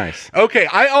 Nice. Okay,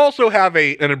 I also have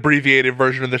an abbreviated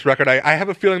version of this record. I have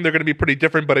a feeling they're going to be pretty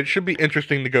different, but it should be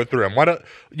interesting to go through them.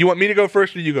 You want me to go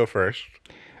first, or you go first?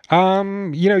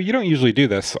 You don't usually do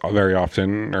this very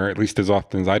often, or at least as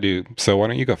often as I do. So why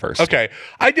don't you go first? Okay.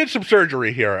 I did some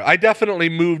surgery here. I definitely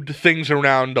moved things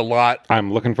around a lot.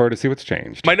 I'm looking forward to see what's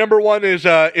changed. My number 1 is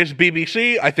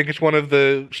BBC. I think it's one of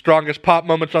the strongest pop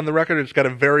moments on the record. It's got a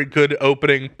very good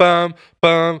opening. Bum,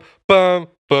 bum, bum,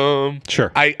 boom.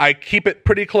 Sure. I keep it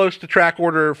pretty close to track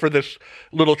order for this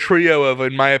little trio of,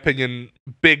 in my opinion,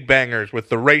 big bangers with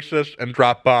The Racist and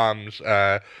Drop Bombs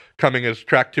coming as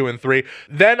track 2 and 3.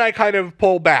 Then I kind of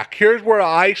pull back. Here's where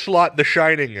I slot The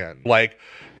Shining in. Like,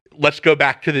 let's go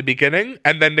back to the beginning,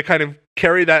 and then to kind of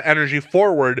carry that energy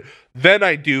forward, then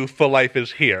I do For Life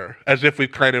Is Here, as if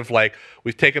we've kind of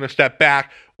we've taken a step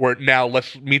back, where now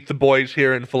let's meet the boys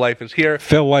here and For Life Is Here.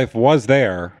 Phil Life was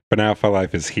there, but now For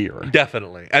Life Is Here.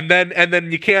 Definitely. And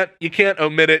then you can't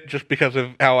omit it just because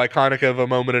of how iconic of a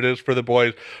moment it is for the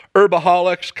boys.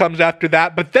 Herbaholics comes after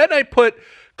that, but then I put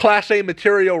Class A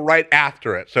material right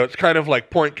after it. So it's kind of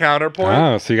like point counterpoint.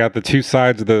 Oh, so you got the 2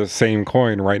 sides of the same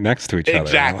coin right next to each other.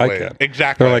 Exactly. I like it.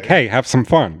 Exactly. They're like, hey, have some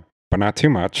fun, but not too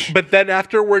much. But then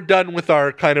after we're done with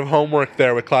our kind of homework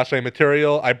there with Class A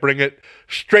material, I bring it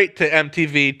straight to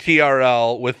MTV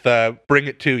TRL with Bring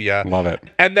It To Ya. Love it.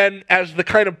 And then as the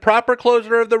kind of proper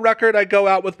closer of the record, I go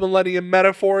out with Millennium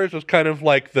Metaphors as kind of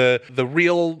like the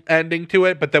real ending to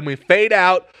it. But then we fade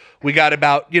out. We got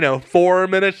about, 4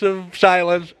 minutes of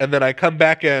silence, and then I come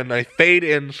back in. I fade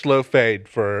in, slow fade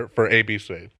for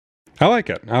ABC. I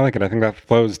like it. I think that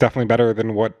flows definitely better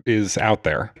than what is out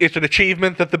there. It's an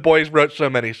achievement that the boys wrote so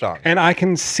many songs. And I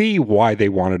can see why they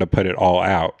wanted to put it all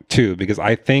out, too, because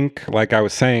I think, like I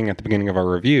was saying at the beginning of our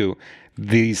review,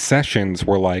 these sessions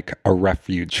were like a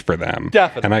refuge for them.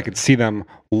 Definitely. And I could see them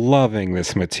loving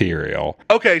this material.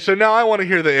 Okay, so now I want to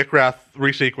hear the Ickrath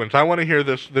resequence. I want to hear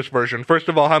this version. First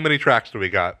of all, how many tracks do we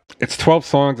got? It's 12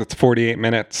 songs. It's 48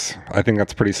 minutes. I think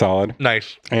that's pretty solid.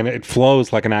 Nice. And it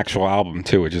flows like an actual album,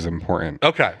 too, which is important.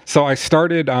 Okay. So I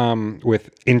started with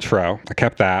intro. I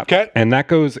kept that. Okay. And that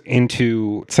goes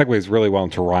into, segues really well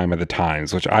into Rhyme of the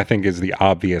Times, which I think is the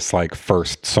obvious,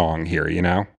 first song here,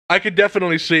 I could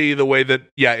definitely see the way that,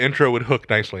 intro would hook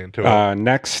nicely into it.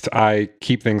 Next, I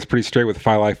keep things pretty straight with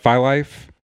Fi Life,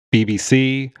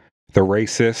 BBC, The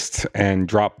Racist, and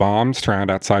Drop Bombs to round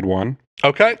out side 1.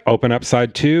 Okay. Open up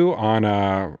side 2 on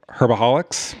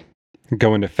Herbaholics.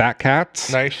 Go into Fat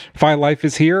Cats. Nice. Fi Life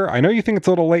Is Here. I know you think it's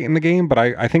a little late in the game, but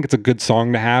I think it's a good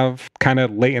song to have kind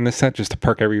of late in the set just to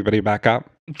perk everybody back up.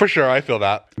 For sure, I feel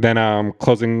that. Then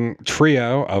closing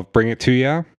trio of Bring It To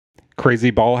Ya,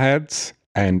 Crazy Ballheads,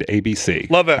 and ABC.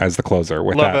 Love it. As the closer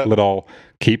with Love that it. little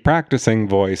keep practicing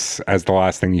voice as the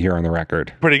last thing you hear on the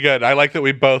record. Pretty good. I like that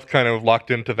we both kind of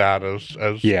locked into that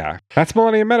as Yeah. That's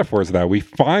Millennium Metaphors, though. We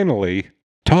finally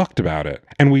talked about it.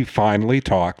 And we finally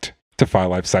talked to Fi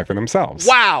Life Cypher themselves.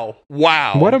 Wow.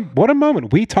 What a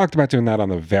moment. We talked about doing that on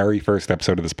the very first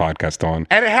episode of this podcast and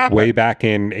it happened way back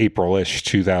in April-ish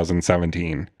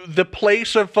 2017. The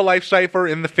place of For Life Cypher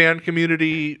in the fan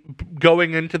community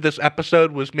going into this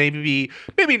episode was maybe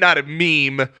not a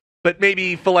meme, but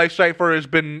maybe For Life Cypher has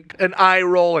been an eye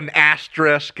roll, an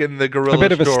asterisk in the Gorillaz story. A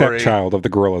bit of a stepchild of the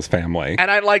Gorillaz family. And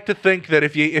I'd like to think that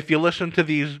if you listen to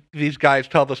these guys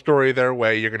tell the story their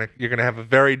way, you're gonna have a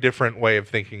very different way of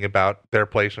thinking about their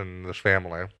place in this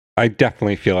family. I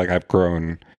definitely feel like I've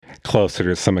grown closer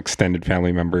to some extended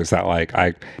family members that like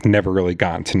I never really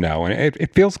gotten to know. And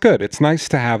it feels good. It's nice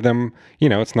to have them,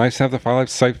 it's nice to have the Five Live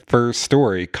Cypher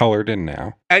story colored in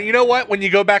now. And you know what? When you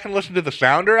go back and listen to the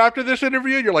sounder after this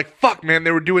interview, you're like, fuck, man,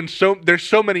 they were doing there's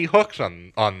so many hooks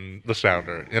on the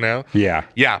sounder, Yeah.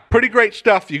 Yeah, pretty great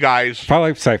stuff, you guys. Five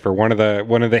Live Cypher, one of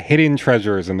the hidden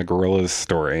treasures in the Gorillaz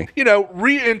story.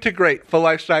 Reintegrate Five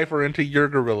Live Cypher into your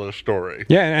Gorillaz story.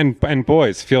 Yeah, and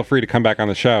boys, feel free to come back on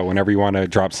the show whenever you want to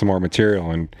drop some more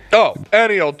material. And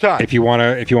any old time. If you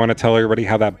wanna tell everybody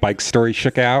how that bike story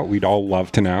shook out, we'd all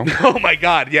love to know. Oh my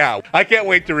God, yeah! I can't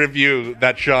wait to review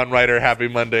that Sean Ryder Happy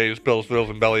Mondays, Pills, Thrills,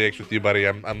 and Bellyaches with you, buddy.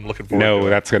 I'm looking forward to it. No,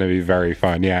 that's going to be very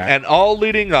fun, yeah. And all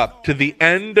leading up to the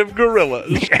end of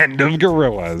Gorillaz. The end of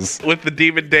Gorillaz. With the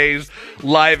Demon Days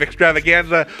live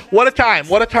extravaganza. What a time.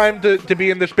 What a time to be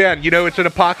in this band. It's an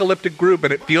apocalyptic group,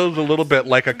 and it feels a little bit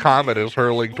like a comet is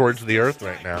hurling towards the earth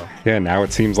right now. Yeah, now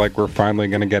it seems like we're finally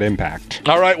going to get impact.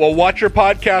 All right, well, watch your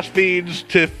podcast feeds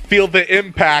to feel the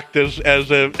impact as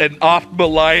an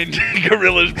oft-maligned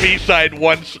Gorillaz B-side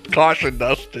once cautioned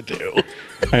us to do.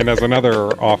 And as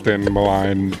another often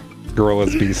maligned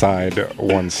Gorillaz B-side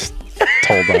once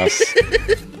told us,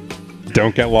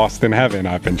 don't get lost in heaven.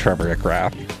 I've been Trevor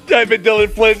Ickrath. I've been Dylan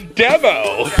Flynn.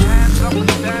 Demo.